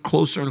to get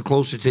closer and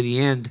closer to the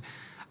end,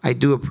 I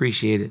do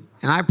appreciate it.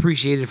 And I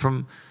appreciate it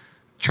from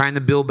trying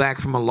to build back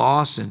from a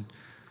loss and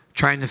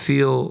trying to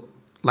feel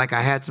like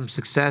I had some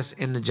success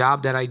in the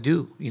job that I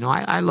do. You know,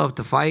 I love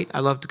to fight. I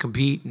love to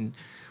compete. And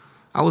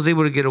I was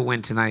able to get a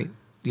win tonight.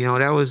 You know,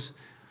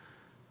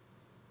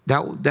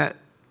 that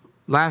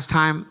last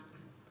time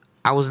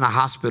I was in the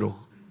hospital,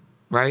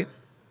 right?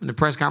 When the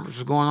press conference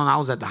was going on, I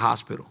was at the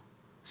hospital.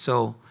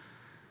 So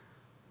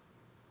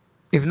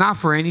if not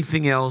for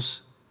anything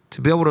else,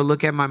 to be able to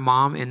look at my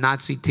mom and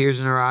not see tears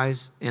in her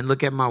eyes, and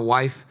look at my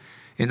wife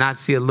and not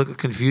see a look of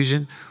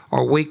confusion,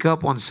 or wake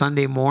up on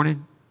Sunday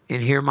morning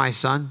and hear my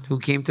son, who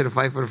came to the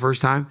fight for the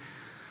first time.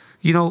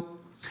 You know,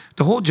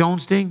 the whole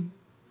Jones thing,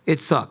 it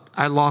sucked.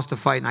 I lost the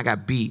fight and I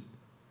got beat.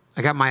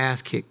 I got my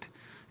ass kicked.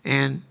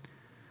 And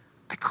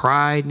I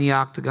cried in the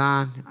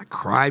octagon. I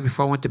cried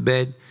before I went to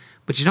bed.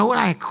 But you know what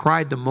I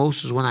cried the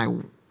most was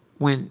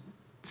when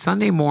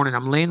Sunday morning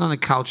I'm laying on the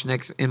couch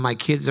and my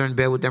kids are in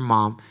bed with their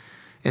mom,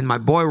 and my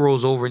boy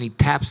rolls over and he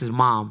taps his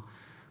mom,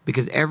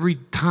 because every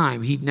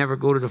time he'd never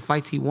go to the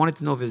fights, he wanted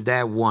to know if his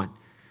dad won.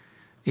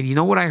 And you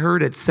know what I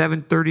heard at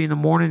 7:30 in the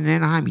morning in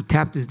Anaheim? He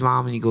tapped his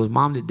mom and he goes,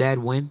 "Mom, did Dad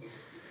win?"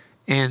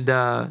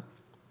 And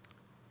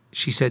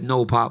she said,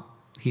 "No, Pop,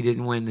 he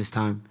didn't win this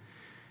time."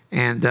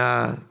 And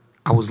I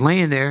was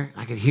laying there.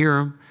 I could hear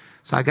him.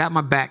 So I got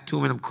my back to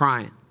him and I'm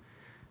crying.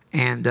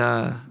 And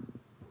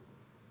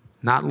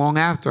not long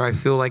after, I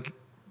feel like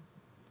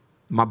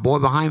my boy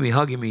behind me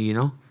hugging me, you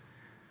know.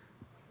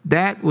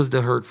 That was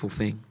the hurtful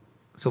thing.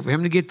 So for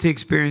him to get to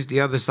experience the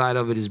other side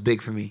of it is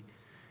big for me.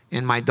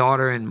 And my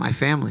daughter and my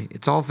family.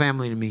 It's all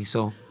family to me.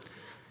 So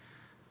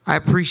I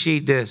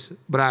appreciate this,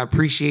 but I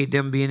appreciate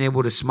them being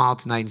able to smile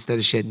tonight instead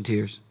of shedding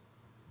tears.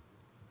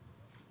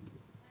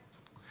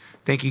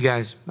 Thank you,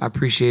 guys. I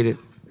appreciate it.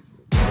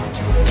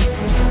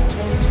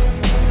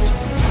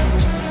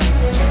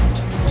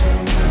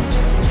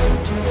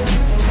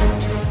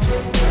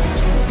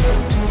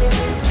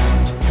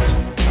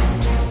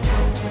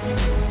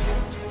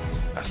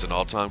 That's an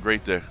all-time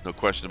great there, no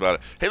question about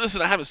it. Hey,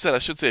 listen, I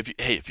should say,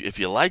 if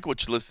you like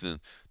what you're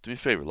listening, do me a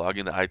favor, log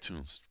into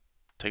iTunes,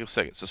 take a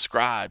second,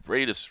 subscribe,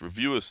 rate us,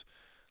 review us,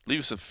 leave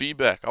us some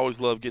feedback. I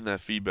always love getting that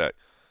feedback.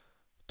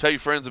 Tell your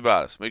friends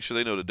about us. Make sure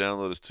they know to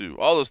download us too.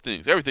 All those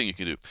things, everything you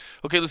can do.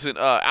 Okay, listen.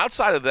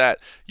 Outside of that,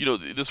 you know,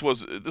 this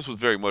was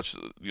very much,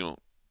 you know,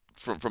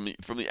 from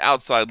the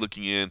outside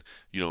looking in,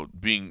 you know,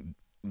 being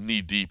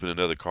knee deep in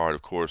another card.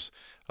 Of course,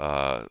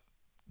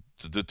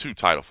 the two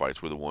title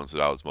fights were the ones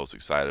that I was most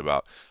excited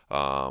about.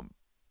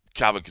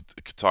 Calvin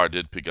Kattar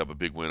did pick up a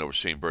big win over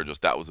Shane Burgos.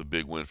 That was a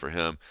big win for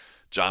him.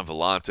 John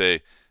Vellante,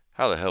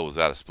 how the hell was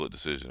that a split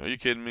decision? Are you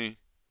kidding me?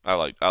 I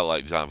like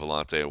John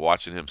Vellante, and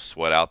watching him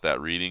sweat out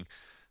that reading.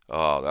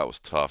 Oh, that was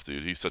tough,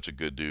 dude. He's such a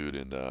good dude,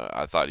 and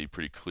I thought he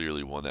pretty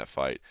clearly won that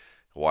fight.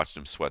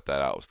 Watching him sweat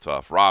that out was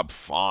tough. Rob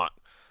Font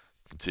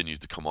continues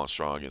to come on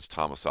strong against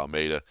Thomas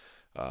Almeida.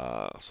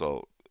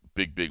 So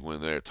big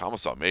win there.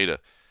 Thomas Almeida,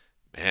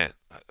 man,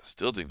 I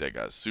still think that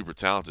guy's super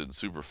talented and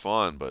super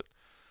fun, but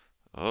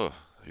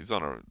he's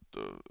on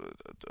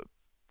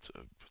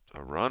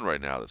a run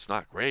right now that's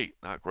not great.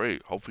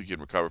 Hopefully he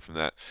can recover from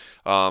that.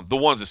 The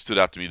ones that stood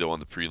out to me, though, on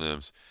the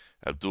prelims,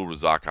 Abdul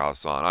Razak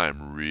Al-Hassan, I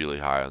am really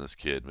high on this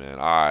kid, man.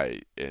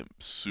 I am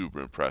super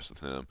impressed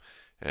with him.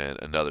 And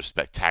another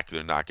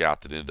spectacular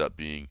knockout that ended up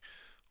being,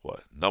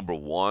 number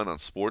 1 on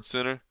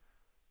SportsCenter.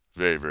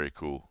 Very, very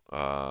cool.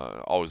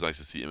 Always nice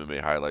to see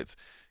MMA highlights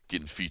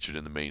getting featured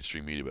in the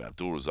mainstream media. But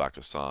Abdul Razak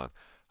Hassan,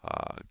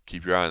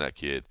 keep your eye on that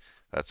kid.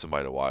 That's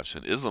somebody to watch.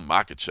 And Islam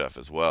Makhachev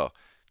as well.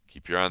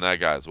 Keep your eye on that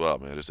guy as well,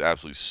 man. Just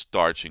absolutely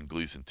starching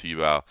Gleason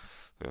Tebow.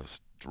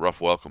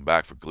 Rough welcome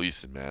back for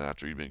Gleason, man,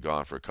 after he'd been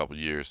gone for a couple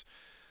years.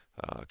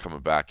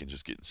 Coming back and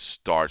just getting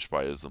starched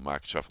by Islam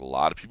Makhachev. A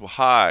lot of people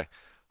high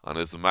on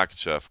Islam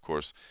Makhachev. Of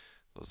course,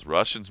 those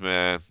Russians,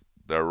 man,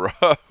 they're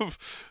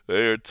rough.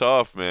 They are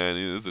tough, man.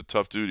 This is a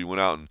tough dude. He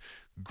went out and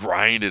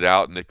grinded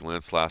out Nick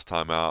Lentz last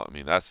time out. I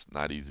mean, that's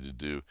not easy to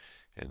do.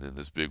 And then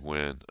this big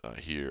win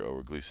here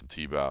over Gleason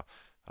Tebow.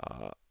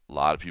 A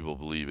lot of people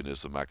believe in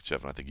Islam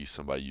Makhachev, and I think he's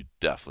somebody you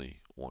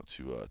definitely want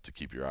to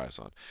keep your eyes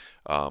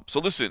on. So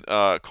listen,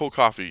 Cole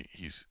Coffey,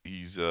 he's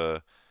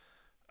not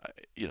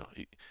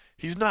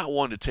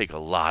one to take a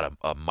lot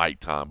of mic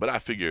time, but I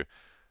figure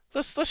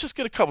let's just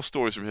get a couple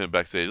stories from him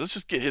backstage. Let's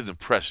just get his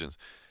impressions.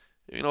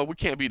 You know, we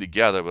can't be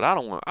together, but I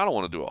don't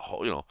want to do a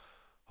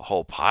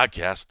whole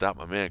podcast without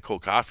my man Cole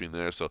Coffey in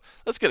there. So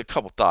let's get a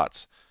couple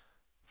thoughts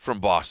from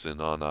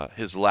Boston on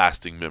his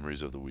lasting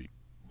memories of the week.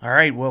 All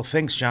right. Well,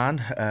 thanks, John.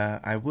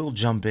 I will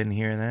jump in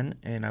here then,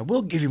 and I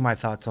will give you my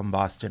thoughts on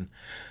Boston.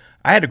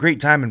 I had a great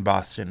time in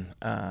Boston.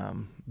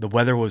 The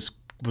weather was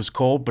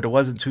cold, but it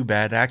wasn't too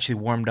bad. It actually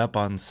warmed up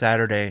on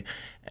Saturday,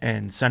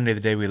 and Sunday, the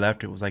day we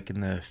left, it was like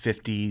in the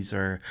 50s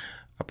or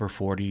upper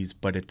 40s,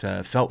 but it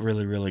felt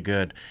really, really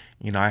good.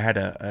 You know, I had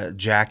a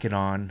jacket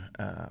on,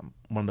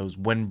 one of those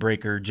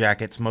windbreaker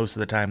jackets most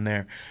of the time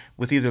there,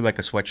 with either like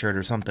a sweatshirt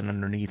or something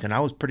underneath, and I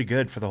was pretty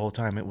good for the whole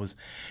time. It was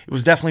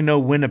definitely no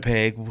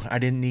Winnipeg. I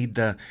didn't need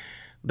the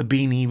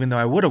beanie, even though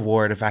I would have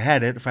wore it if I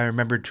had it, if I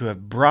remembered to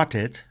have brought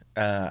it.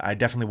 I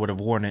definitely would have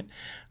worn it.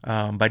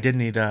 But I didn't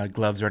need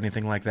gloves or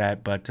anything like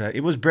that. But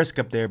it was brisk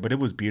up there, but it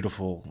was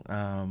beautiful.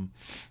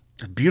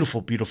 Beautiful,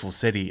 beautiful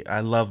city.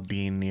 I love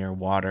being near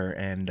water,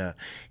 and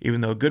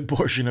even though a good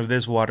portion of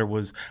this water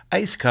was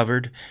ice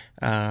covered,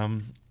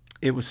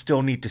 it was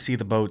still neat to see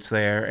the boats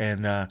there,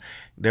 and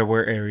there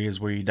were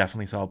areas where you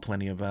definitely saw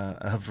plenty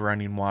of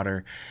running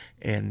water,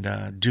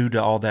 and due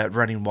to all that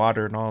running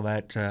water and all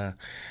that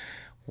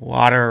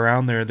water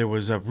around there, there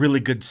was a really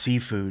good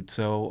seafood.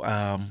 So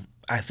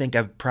I think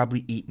I've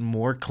probably eaten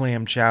more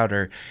clam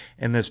chowder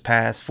in this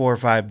past 4 or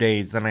 5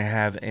 days than I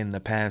have in the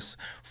past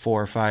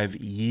 4 or 5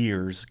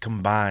 years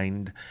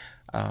combined.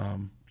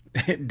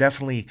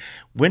 Definitely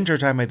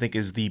wintertime, I think,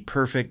 is the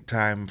perfect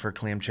time for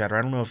clam chowder.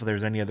 I don't know if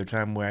there's any other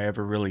time where I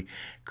ever really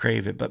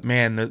crave it, but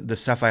man, the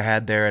stuff I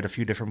had there at a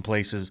few different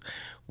places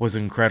was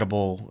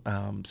incredible.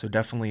 So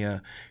definitely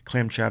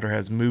clam chowder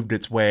has moved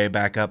its way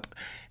back up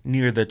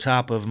near the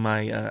top of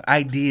my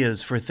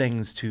ideas for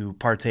things to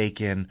partake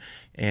in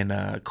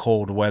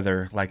cold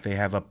weather like they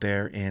have up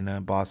there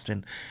in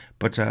Boston.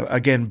 But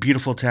again,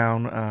 beautiful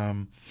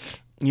town.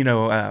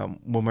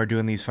 When we're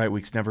doing these fight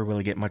weeks, never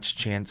really get much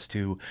chance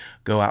to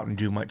go out and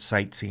do much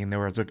sightseeing. There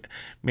was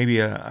maybe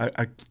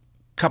a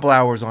couple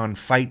hours on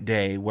fight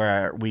day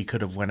where we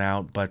could have went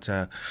out, but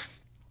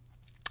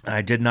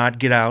I did not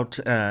get out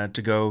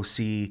to go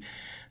see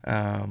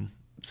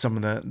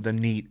some of the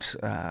neat,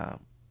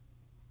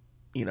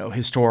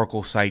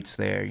 historical sites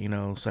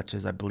there, such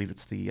as I believe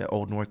it's the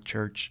Old North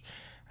Church,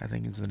 I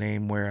think is the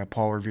name, where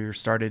Paul Revere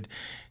started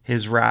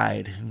his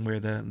ride, and where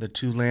the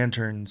two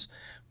lanterns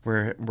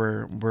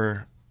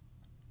were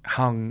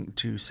hung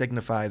to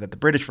signify that the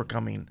British were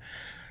coming.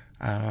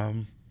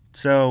 But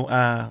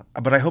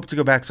I hope to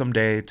go back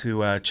someday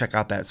to check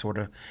out that sort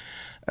of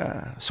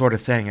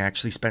thing.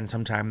 Actually, spend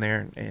some time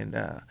there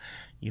and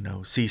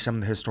see some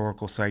of the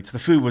historical sites. The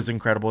food was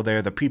incredible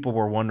there. The people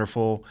were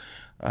wonderful.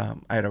 I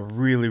had a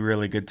really,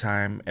 really good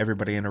time.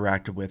 Everybody I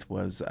interacted with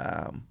was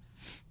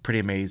pretty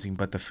amazing,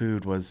 but the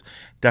food was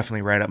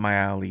definitely right up my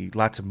alley.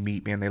 Lots of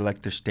meat, man. They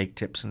like their steak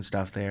tips and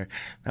stuff there.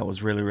 That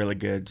was really, really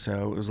good.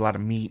 So it was a lot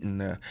of meat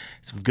and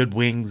some good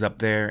wings up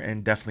there,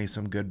 and definitely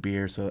some good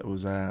beer. So it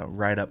was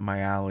right up my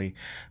alley.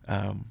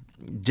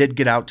 Did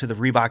get out to the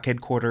Reebok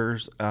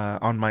headquarters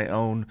on my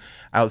own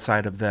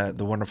outside of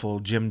the wonderful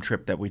gym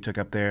trip that we took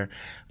up there.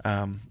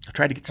 I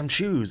tried to get some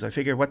shoes. I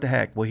figured, what the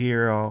heck? Well,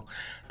 here I'll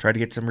try to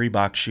get some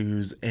Reebok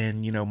shoes.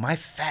 And, my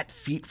fat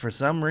feet, for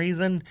some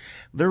reason,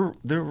 they're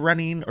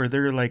running, or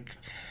they're like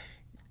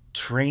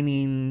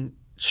training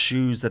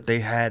shoes that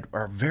they had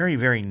are very,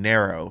 very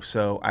narrow.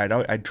 So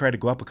I'd try to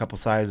go up a couple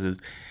sizes.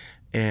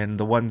 And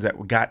the ones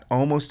that got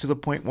almost to the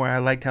point where I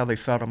liked how they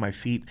felt on my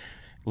feet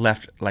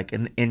left like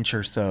an inch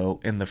or so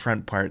in the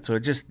front part, so it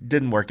just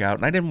didn't work out.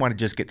 And I didn't want to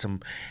just get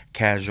some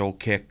casual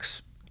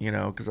kicks,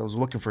 because I was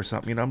looking for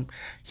something. I'm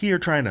here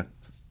trying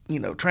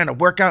to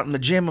work out in the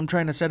gym. I'm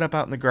trying to set up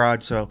out in the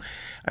garage, so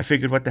I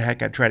figured, what the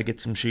heck, I'd try to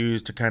get some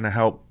shoes to kind of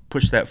help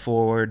push that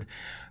forward.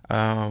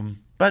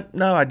 But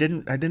no, I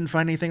didn't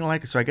find anything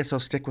like it. So I guess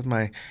I'll stick with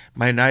my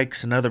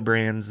Nikes and other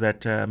brands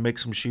that make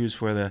some shoes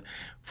for the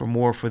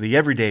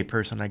everyday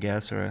person, I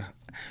guess.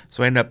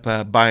 So I ended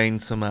up buying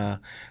some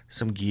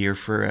gear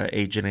for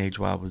Agent Age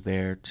while I was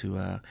there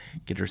to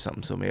get her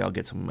something. So maybe I'll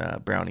get some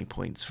brownie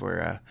points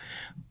for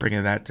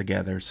bringing that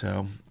together.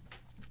 So,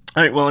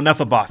 all right, well, enough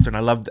of Boston. I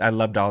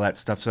loved all that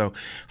stuff. So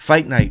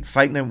Fight night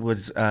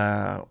was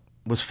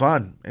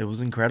fun. It was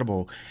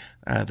incredible.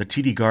 The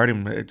TD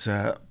Garden, it's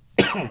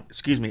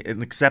excuse me,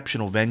 an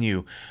exceptional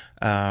venue.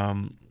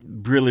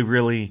 Really,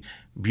 really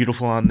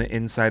beautiful on the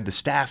inside. The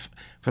staff,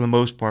 for the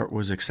most part,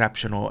 was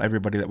exceptional.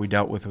 Everybody that we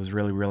dealt with was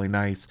really, really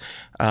nice.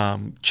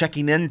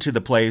 Checking into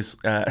the place,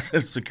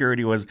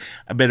 security was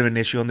a bit of an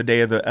issue on the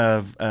day of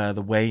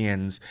the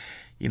weigh-ins.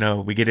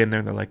 We get in there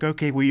and they're like,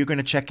 okay, well, you're going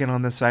to check in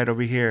on this side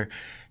over here.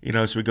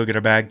 So we go get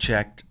our bag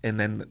checked, and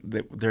then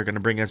they're going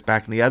to bring us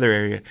back in the other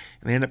area,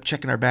 and they end up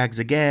checking our bags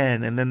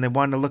again, and then they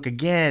wanted to look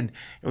again.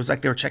 It was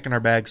like they were checking our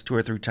bags 2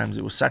 or 3 times.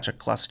 It was such a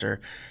cluster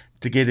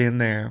to get in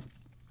there.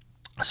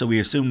 So we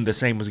assumed the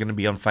same was going to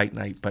be on Fight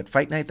Night, but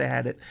Fight Night, they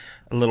had it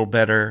a little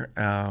better.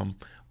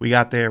 We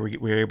got there, we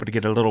were able to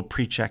get a little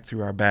pre-check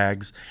through our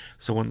bags.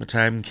 So when the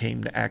time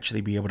came to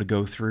actually be able to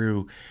go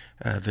through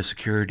the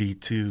security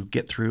to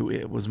get through,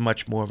 it was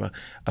much more of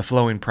a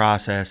flowing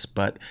process.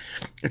 But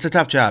it's a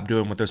tough job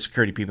doing what those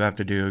security people have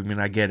to do. I mean,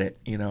 I get it.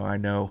 I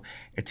know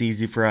it's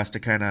easy for us to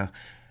kind of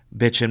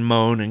bitch and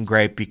moan and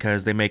gripe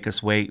because they make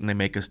us wait and they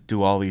make us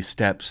do all these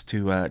steps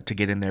to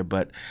get in there.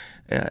 But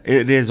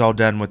it is all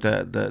done with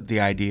the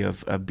idea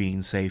of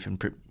being safe and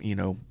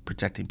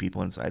protecting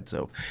people inside.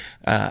 So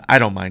I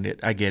don't mind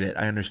it. I get it.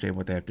 I understand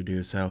what they have to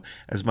do. So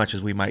as much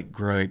as we might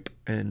gripe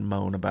and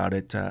moan about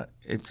it,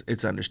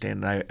 it's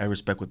understandable. I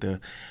respect what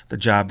the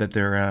job that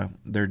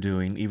they're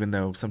doing, even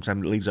though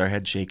sometimes it leaves our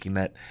head shaking.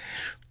 That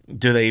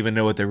do they even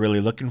know what they're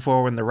really looking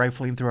for when they're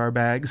rifling through our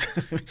bags?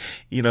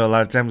 A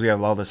lot of times we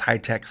have all this high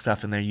tech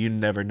stuff in there. You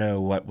never know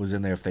what was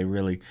in there if they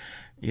really,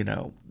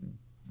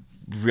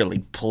 really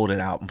pulled it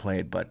out and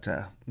played. But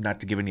not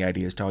to give any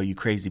ideas to all you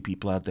crazy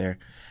people out there,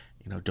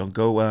 don't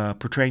go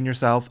portraying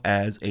yourself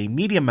as a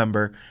media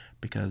member,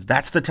 because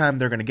that's the time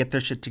they're going to get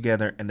their shit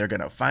together and they're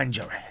going to find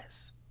your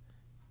ass.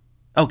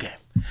 Okay.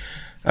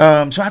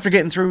 So after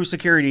getting through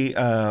security,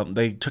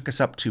 they took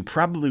us up to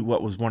probably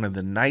what was one of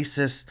the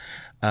nicest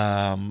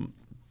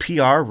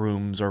PR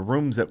rooms,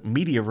 or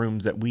media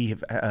rooms that we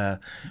have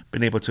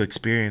been able to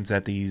experience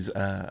at these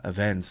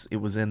events. It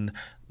was in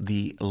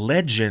the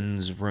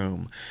Legends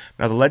room.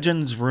 Now, the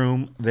Legends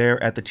room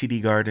there at the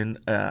TD Garden,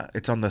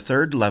 it's on the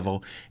 3rd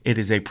level. It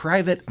is a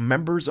private,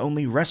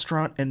 members-only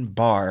restaurant and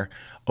bar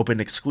open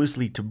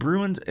exclusively to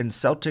Bruins and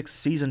Celtics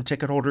season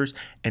ticket holders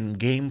and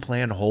game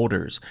plan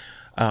holders.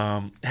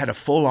 Had a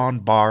full-on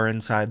bar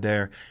inside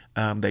there.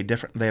 They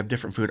have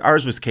different food.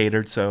 Ours was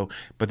catered,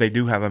 but they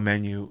do have a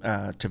menu.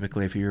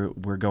 Typically, if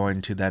we're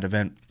going to that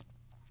event,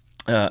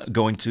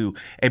 going to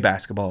a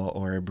basketball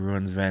or a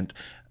Bruins event,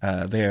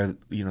 they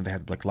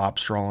had like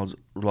lobster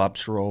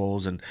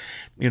rolls, and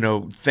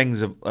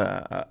things of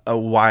a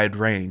wide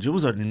range. It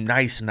was a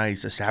nice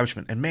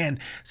establishment. And man,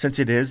 since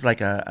it is like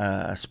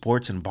a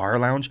sports and bar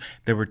lounge,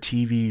 there were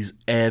TVs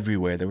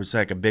everywhere. There was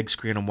like a big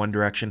screen in one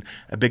direction,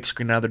 a big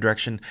screen in the other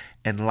direction,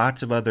 and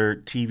lots of other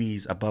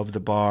TVs above the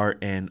bar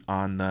and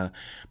on the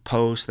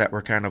posts that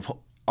were kind of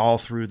all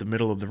through the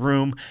middle of the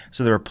room.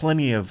 So there were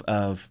plenty of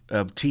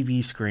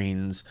TV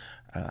screens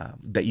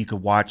that you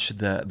could watch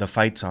the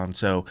fights on.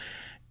 So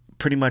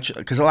pretty much,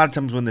 because a lot of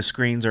times when the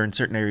screens are in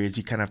certain areas,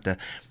 you kind of have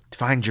to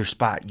find your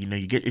spot.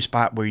 You get your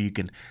spot where you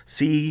can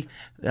see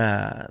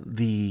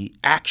the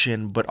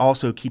action, but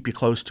also keep you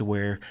close to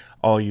where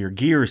all your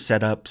gear is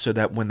set up, so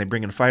that when they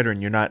bring in a fighter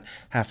and you're not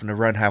having to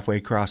run halfway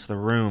across the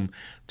room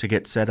to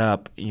get set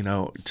up,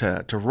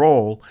 to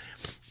roll.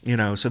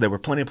 So there were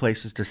plenty of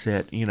places to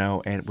sit,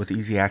 and with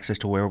easy access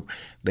to where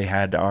they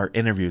had our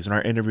interviews. And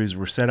our interviews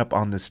were set up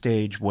on the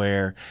stage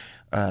where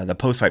the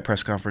post-fight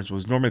press conference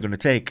was normally going to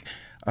take.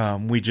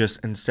 We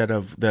just, instead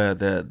of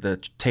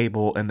the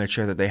table and the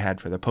chair that they had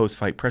for the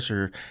post-fight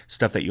presser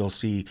stuff that you'll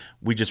see,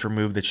 we just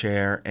removed the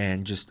chair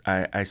and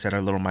I set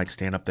our little mic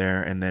stand up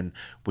there, and then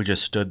we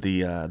just stood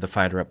the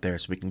fighter up there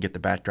so we can get the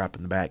backdrop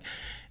in the back.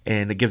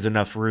 And it gives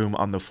enough room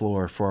on the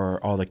floor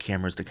for all the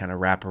cameras to kind of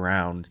wrap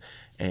around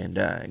and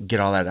get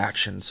all that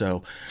action.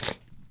 So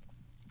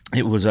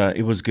it was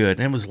good.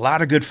 And it was a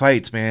lot of good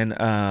fights,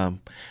 man.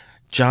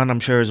 John, I'm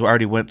sure, has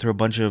already went through a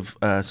bunch of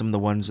some of the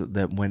ones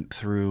that went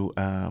through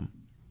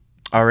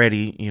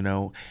already, in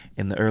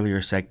the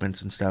earlier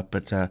segments and stuff.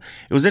 But it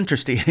was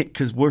interesting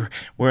because we're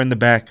in the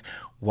back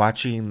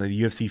watching the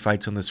UFC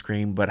fights on the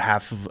screen, but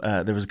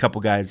there was a couple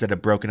guys that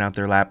had broken out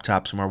their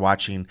laptops and were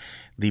watching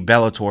the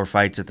Bellator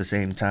fights at the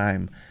same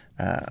time.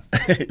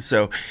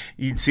 So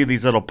you'd see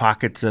these little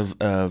pockets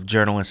of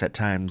journalists at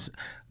times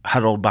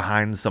huddled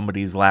behind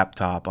somebody's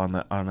laptop on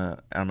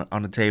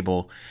a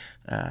table,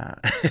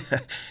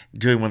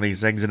 doing one of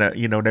these things, and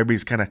and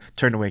everybody's kind of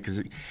turned away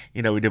because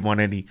we didn't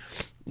want any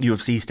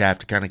UFC staff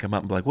to kind of come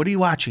up and be like, "What are you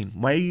watching?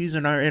 Why are you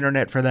using our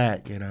internet for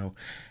that?"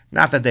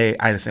 Not that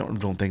I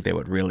don't think they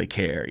would really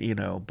care,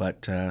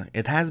 but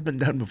it has been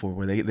done before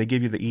where they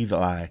give you the evil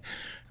eye.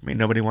 I mean,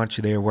 nobody wants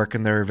you there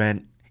working their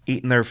event,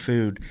 eating their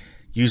food,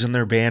 using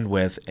their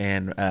bandwidth,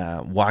 and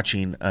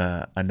watching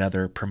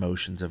another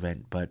promotions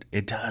event. But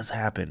it does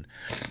happen.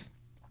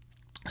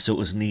 So it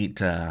was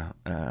neat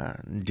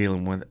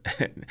dealing with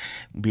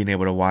being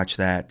able to watch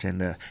that.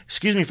 And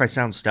excuse me if I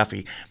sound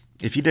stuffy.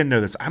 If you didn't know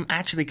this, I'm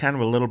actually kind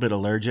of a little bit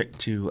allergic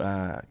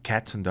to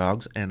cats and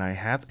dogs, and I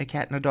have a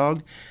cat and a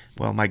dog.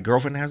 Well, my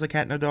girlfriend has a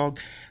cat and a dog.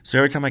 So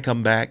every time I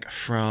come back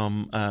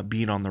from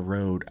being on the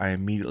road, I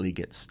immediately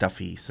get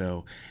stuffy.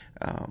 So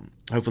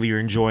hopefully you're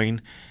enjoying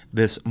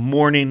this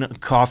morning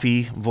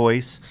coffee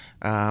voice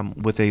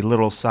with a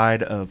little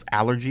side of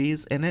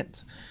allergies in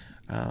it.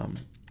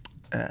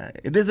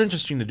 It is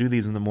interesting to do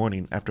these in the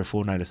morning after a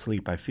full night of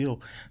sleep. I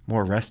feel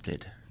more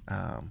rested.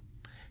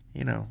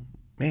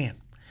 Man,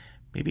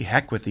 maybe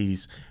heck with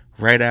these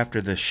right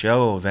after the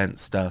show event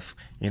stuff,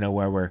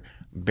 where we're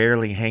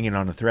barely hanging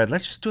on a thread.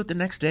 Let's just do it the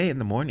next day in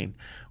the morning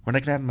when I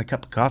can have my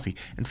cup of coffee.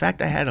 In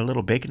fact, I had a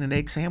little bacon and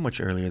egg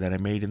sandwich earlier that I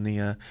made in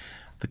the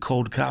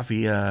cold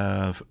coffee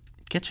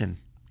kitchen.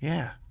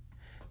 Yeah,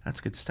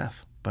 that's good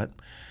stuff. But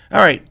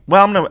all right,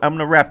 well, I'm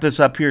gonna wrap this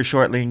up here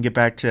shortly and get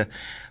back to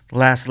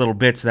last little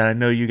bits that I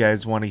know you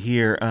guys want to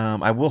hear.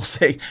 I will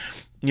say,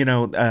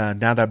 now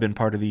that I've been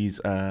part of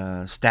these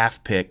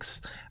staff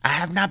picks, I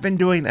have not been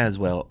doing as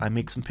well. I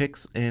make some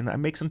picks and I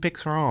make some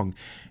picks wrong.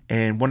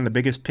 And one of the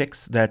biggest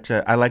picks that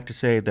I like to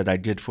say that I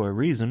did for a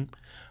reason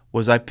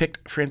was I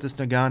picked Francis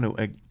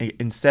Ngannou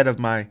instead of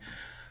my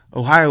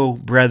Ohio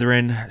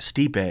brethren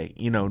Stipe.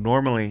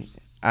 Normally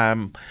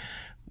I'm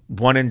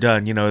one and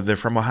done. They're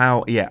from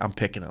Ohio. Yeah, I'm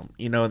picking them.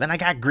 Then I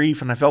got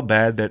grief and I felt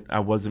bad that I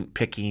wasn't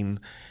picking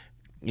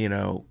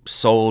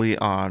solely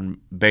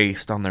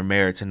based on their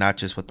merits and not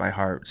just with my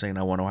heart saying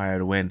I want Ohio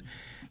to win.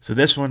 So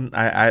this one,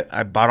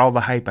 I bought all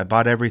the hype. I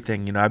bought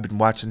everything. You know, I've been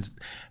watching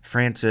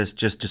Francis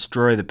just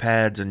destroy the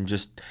pads and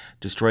just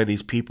destroy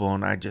these people,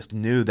 and I just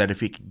knew that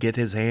if he could get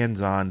his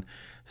hands on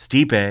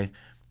Stipe,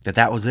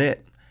 that was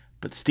it.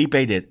 But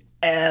Stipe did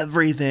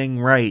everything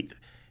right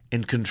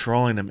in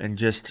controlling him, and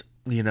just,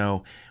 you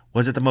know,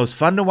 was it the most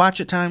fun to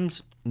watch at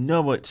times?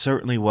 No, it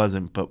certainly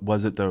wasn't. But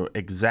was it the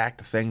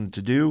exact thing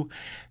to do,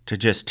 to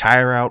just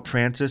tire out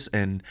Francis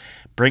and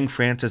bring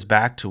Francis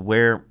back to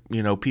where,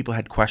 you know, people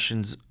had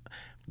questions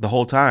the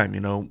whole time?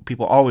 You know,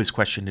 people always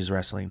questioned his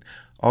wrestling,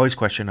 always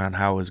questioned on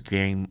how his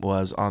game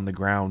was on the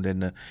ground.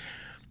 And,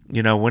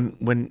 you know,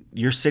 when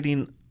you're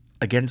sitting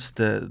against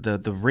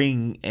the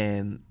ring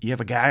and you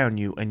have a guy on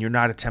you and you're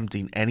not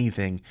attempting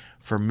anything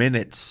for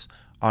minutes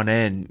on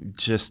end,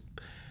 just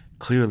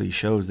clearly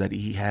shows that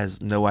he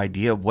has no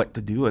idea what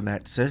to do in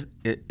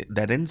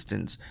that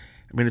instance.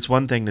 I mean, it's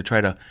one thing to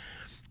try to,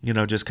 you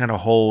know, just kind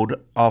of hold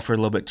off for a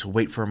little bit to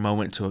wait for a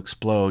moment to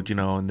explode, you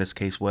know, in this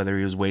case, whether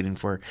he was waiting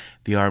for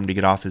the arm to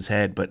get off his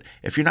head. But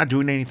if you're not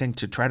doing anything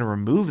to try to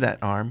remove that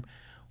arm,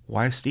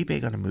 why is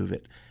Stipe going to move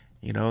it?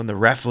 You know, and the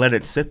ref let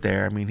it sit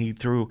there. I mean, he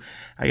threw,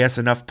 I guess,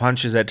 enough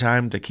punches at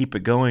time to keep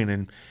it going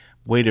and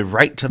waited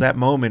right to that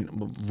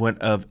moment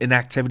of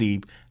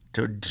inactivity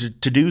to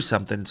do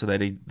something so that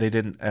they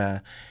didn't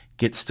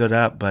get stood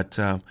up. But,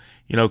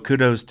 you know,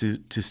 kudos to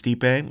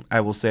Stipe.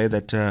 I will say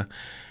that,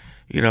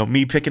 you know,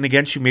 me picking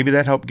against you, maybe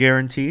that helped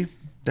guarantee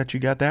that you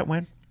got that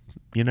win.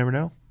 You never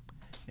know.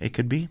 It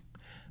could be.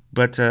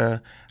 But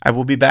I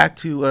will be back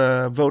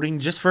to voting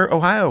just for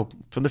Ohio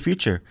for the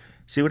future.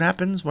 See what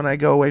happens when I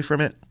go away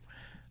from it.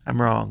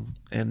 I'm wrong.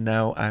 And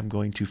now I'm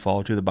going to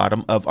fall to the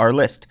bottom of our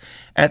list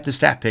at the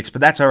stat picks, but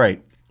that's all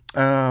right.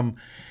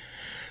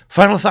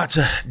 Final thoughts.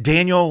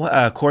 Daniel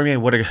Cormier,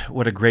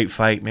 what a great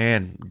fight,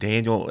 man.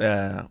 Daniel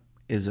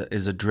is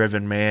a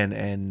driven man,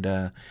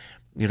 and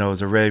you know, it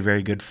was a very,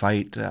 very good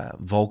fight.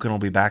 Vulcan will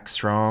be back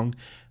strong.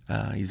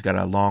 He's got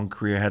a long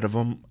career ahead of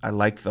him. I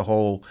like the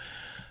whole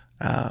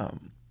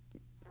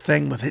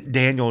thing with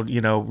Daniel,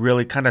 you know,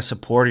 really kind of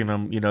supporting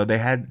him. You know, they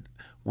had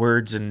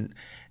words and,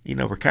 you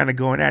know, we're kind of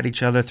going at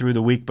each other through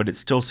the week, but it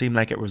still seemed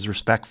like it was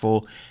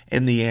respectful.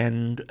 In the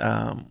end,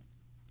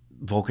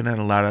 Vulcan had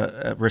a lot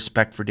of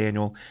respect for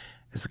Daniel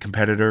as a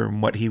competitor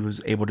and what he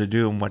was able to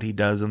do and what he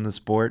does in the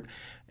sport.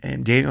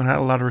 And Daniel had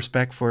a lot of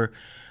respect for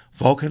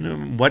Vulcan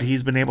and what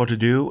he's been able to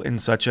do in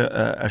such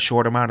a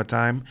short amount of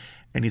time.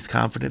 And he's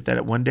confident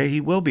that one day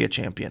he will be a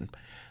champion,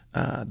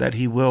 that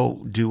he will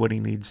do what he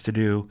needs to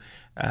do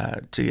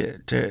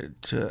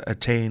to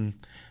attain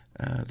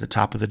the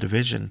top of the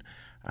division.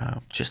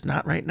 Just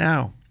not right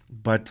now.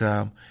 But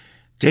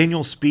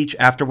Daniel's speech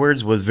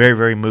afterwards was very,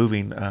 very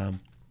moving,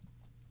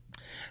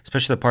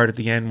 especially the part at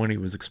the end when he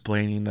was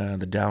explaining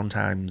the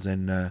downtimes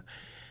and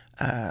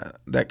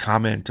that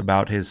comment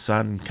about his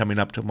son coming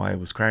up to him while he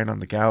was crying on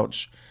the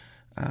couch.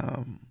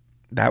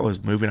 That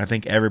was moving. I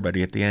think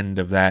everybody at the end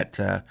of that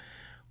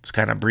was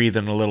kind of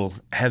breathing a little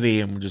heavy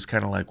and just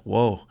kind of like,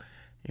 whoa.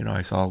 You know,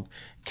 I saw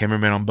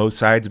cameramen on both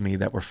sides of me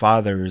that were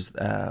fathers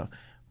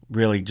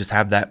really just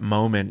have that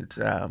moment,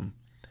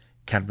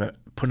 kind of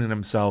putting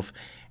himself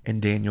in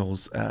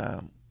Daniel's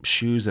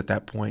shoes at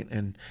that point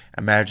and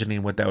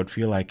imagining what that would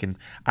feel like. And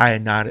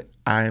I'm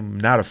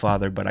not a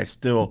father, but I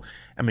still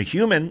am a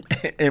human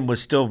and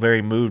was still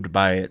very moved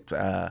by it.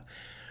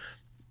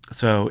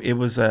 So it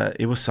was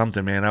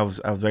something, man. I was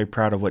very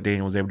proud of what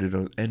Daniel was able to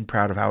do and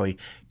proud of how he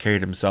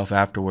carried himself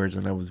afterwards.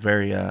 And I was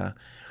very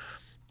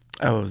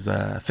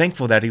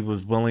thankful that he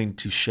was willing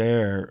to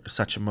share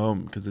such a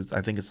moment, because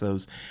I think it's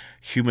those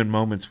human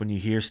moments when you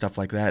hear stuff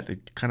like that.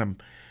 It kind of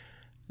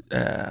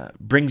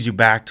brings you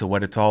back to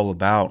what it's all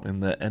about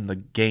and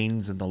the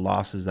gains and the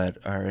losses that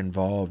are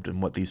involved in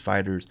what these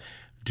fighters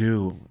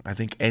do. I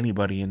think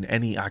anybody in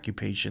any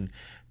occupation,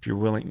 if you're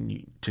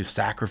willing to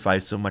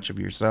sacrifice so much of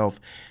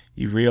yourself,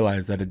 you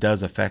realize that it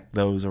does affect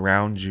those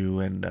around you,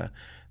 and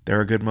there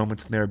are good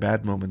moments and there are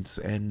bad moments.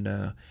 And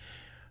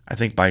I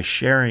think by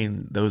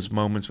sharing those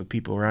moments with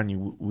people around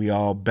you, we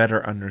all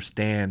better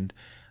understand,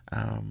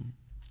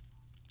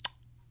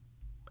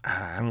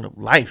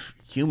 life,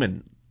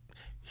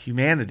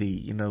 humanity,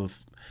 you know,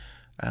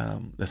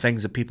 the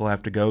things that people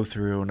have to go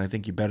through. And I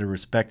think you better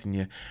respect, and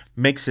you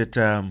makes it,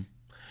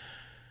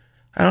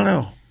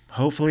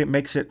 hopefully it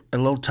makes it a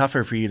little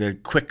tougher for you to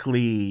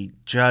quickly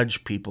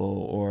judge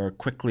people or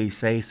quickly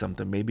say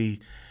something. Maybe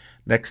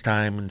next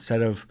time,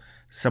 instead of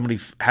somebody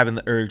having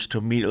the urge to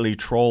immediately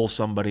troll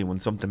somebody when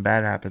something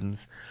bad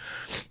happens,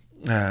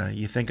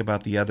 you think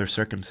about the other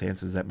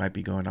circumstances that might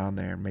be going on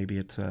there. Maybe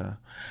it's,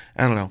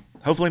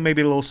 hopefully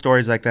maybe little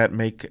stories like that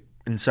make,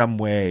 in some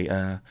way,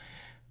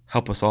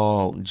 help us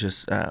all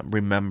just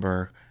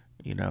remember,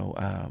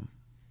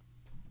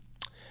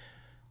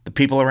 the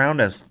people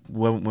around us.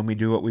 When we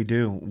do what we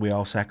do, we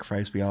all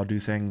sacrifice, we all do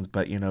things,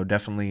 but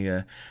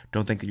definitely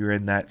don't think that you're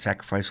in that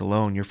sacrifice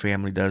alone. Your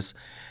family does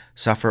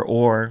suffer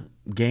or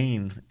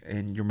gain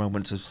in your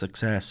moments of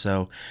success.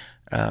 So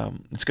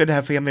it's good to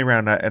have family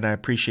around, and I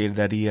appreciated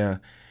that he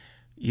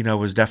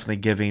was definitely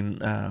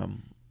giving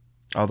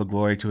all the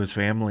glory to his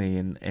family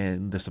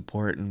and the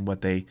support and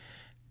what they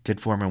did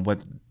for him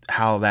and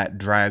how that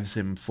drives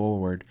him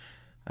forward.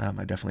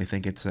 I definitely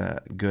think it's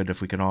good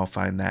if we can all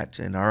find that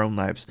in our own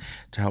lives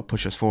to help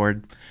push us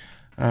forward.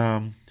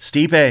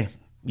 Stipe,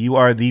 you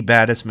are the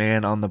baddest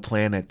man on the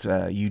planet.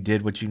 You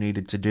did what you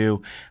needed to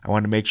do. I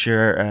want to make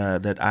sure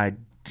that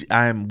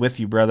I'm with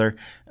you, brother.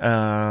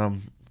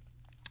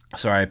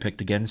 Sorry I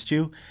picked against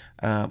you.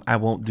 I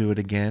won't do it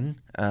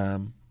again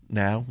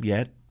now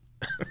yet.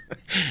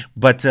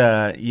 But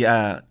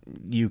yeah,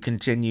 you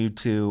continue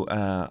to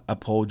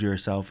uphold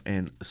yourself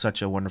in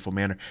such a wonderful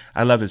manner.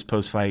 I love his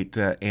post-fight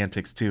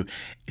antics too.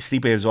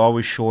 Stipe is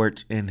always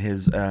short in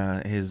his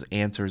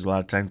answers a lot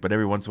of times, but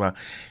every once in a while,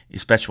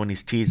 especially when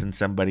he's teasing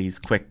somebody, he's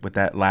quick with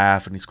that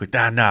laugh and he's quick. No,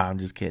 I'm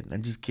just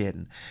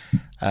kidding.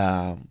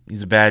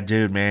 He's a bad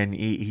dude, man.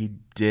 He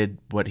did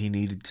what he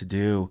needed to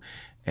do.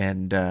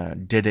 And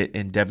did it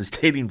in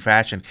devastating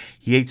fashion.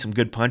 He ate some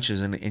good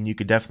punches, and you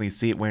could definitely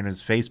see it wearing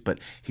his face, but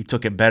he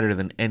took it better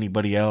than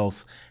anybody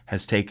else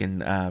has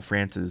taken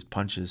France's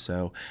punches.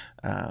 So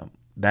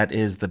that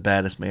is the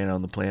baddest man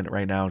on the planet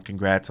right now, and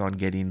congrats on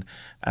getting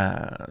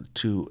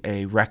to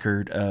a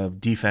record of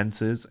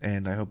defenses,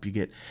 and I hope you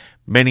get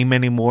many,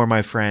 many more,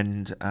 my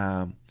friend.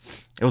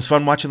 It was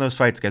fun watching those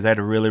fights, guys. I had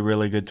a really,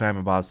 really good time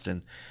in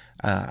Boston.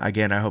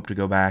 Again, I hope to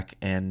go back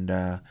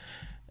and,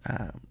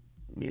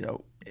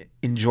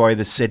 enjoy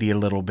the city a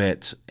little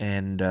bit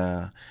and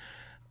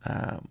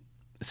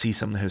see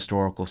some of the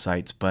historical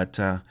sites. But,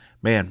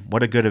 man,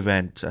 what a good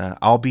event.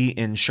 I'll be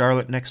in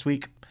Charlotte next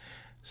week,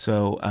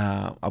 so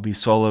I'll be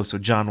solo. So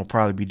John will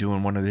probably be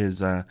doing one of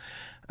his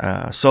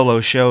solo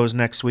shows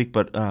next week,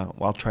 but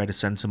I'll try to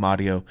send some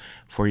audio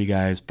for you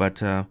guys.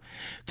 But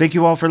thank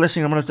you all for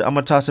listening. I'm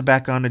gonna toss it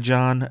back on to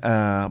John.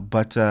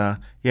 But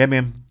yeah,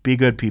 man, be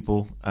good,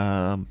 people.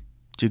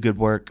 Do good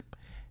work,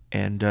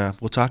 and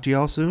we'll talk to you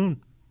all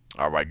soon.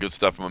 All right, good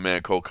stuff from my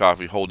man Cold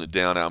Coffee holding it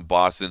down out in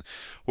Boston.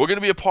 We're going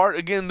to be apart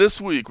again this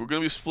week. We're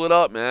going to be split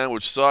up, man,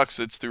 which sucks.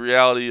 It's the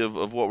reality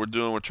of what we're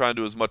doing. We're trying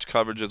to do as much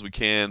coverage as we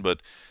can,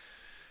 but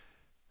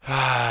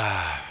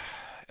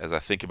as I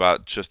think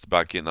about just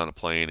about getting on a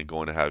plane and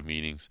going to have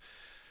meetings,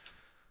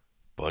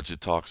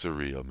 budget talks are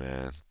real,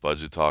 man.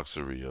 Budget talks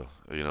are real.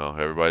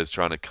 Everybody's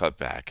trying to cut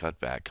back.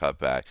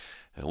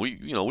 And we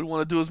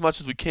want to do as much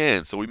as we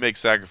can, so we make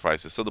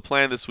sacrifices. So the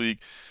plan this week,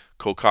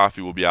 Cold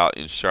Coffee will be out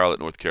in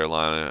Charlotte, North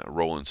Carolina,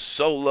 rolling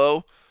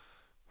solo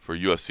for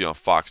UFC on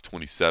Fox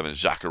 27,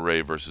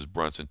 Jacare versus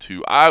Brunson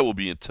 2. I will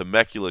be in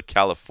Temecula,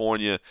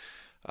 California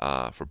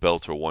for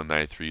Bellator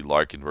 193,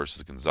 Larkin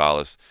versus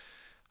Gonzalez.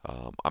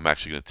 I'm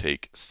actually going to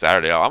take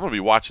Saturday out. I'm going to be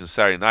watching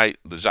Saturday night,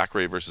 the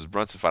Jacare versus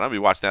Brunson fight. I'm going to be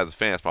watching that as a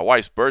fan. It's my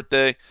wife's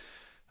birthday,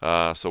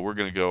 so we're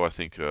going to go, I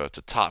think, to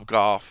Top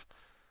Golf,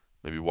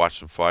 maybe watch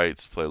some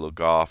fights, play a little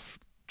golf,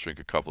 drink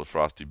a couple of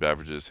frosty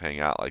beverages, hang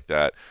out like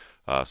that.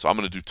 So I'm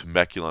going to do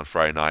Temecula on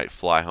Friday night,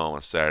 fly home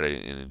on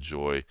Saturday, and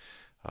enjoy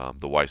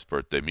the wife's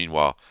birthday.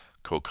 Meanwhile,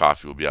 Cold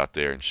Coffee will be out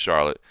there in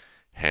Charlotte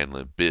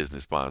handling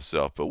business by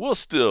himself. But we'll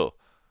still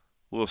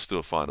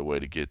find a way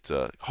to get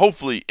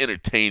hopefully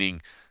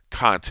entertaining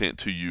content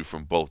to you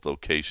from both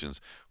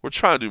locations. We're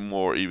trying to do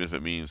more, even if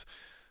it means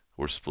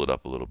we're split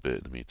up a little bit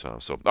in the meantime.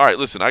 So, all right,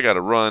 listen, I got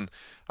to run.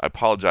 I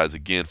apologize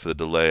again for the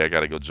delay. I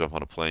got to go jump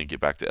on a plane, get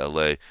back to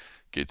L.A.,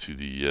 get to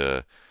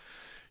the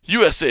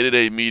USA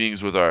Today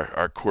meetings with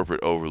our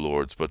corporate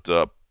overlords. But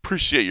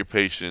appreciate your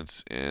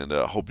patience, and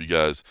hope you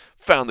guys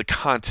found the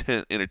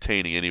content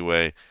entertaining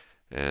anyway.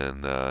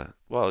 And,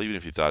 well, even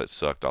if you thought it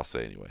sucked, I'll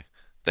say anyway.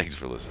 Thanks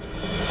for listening.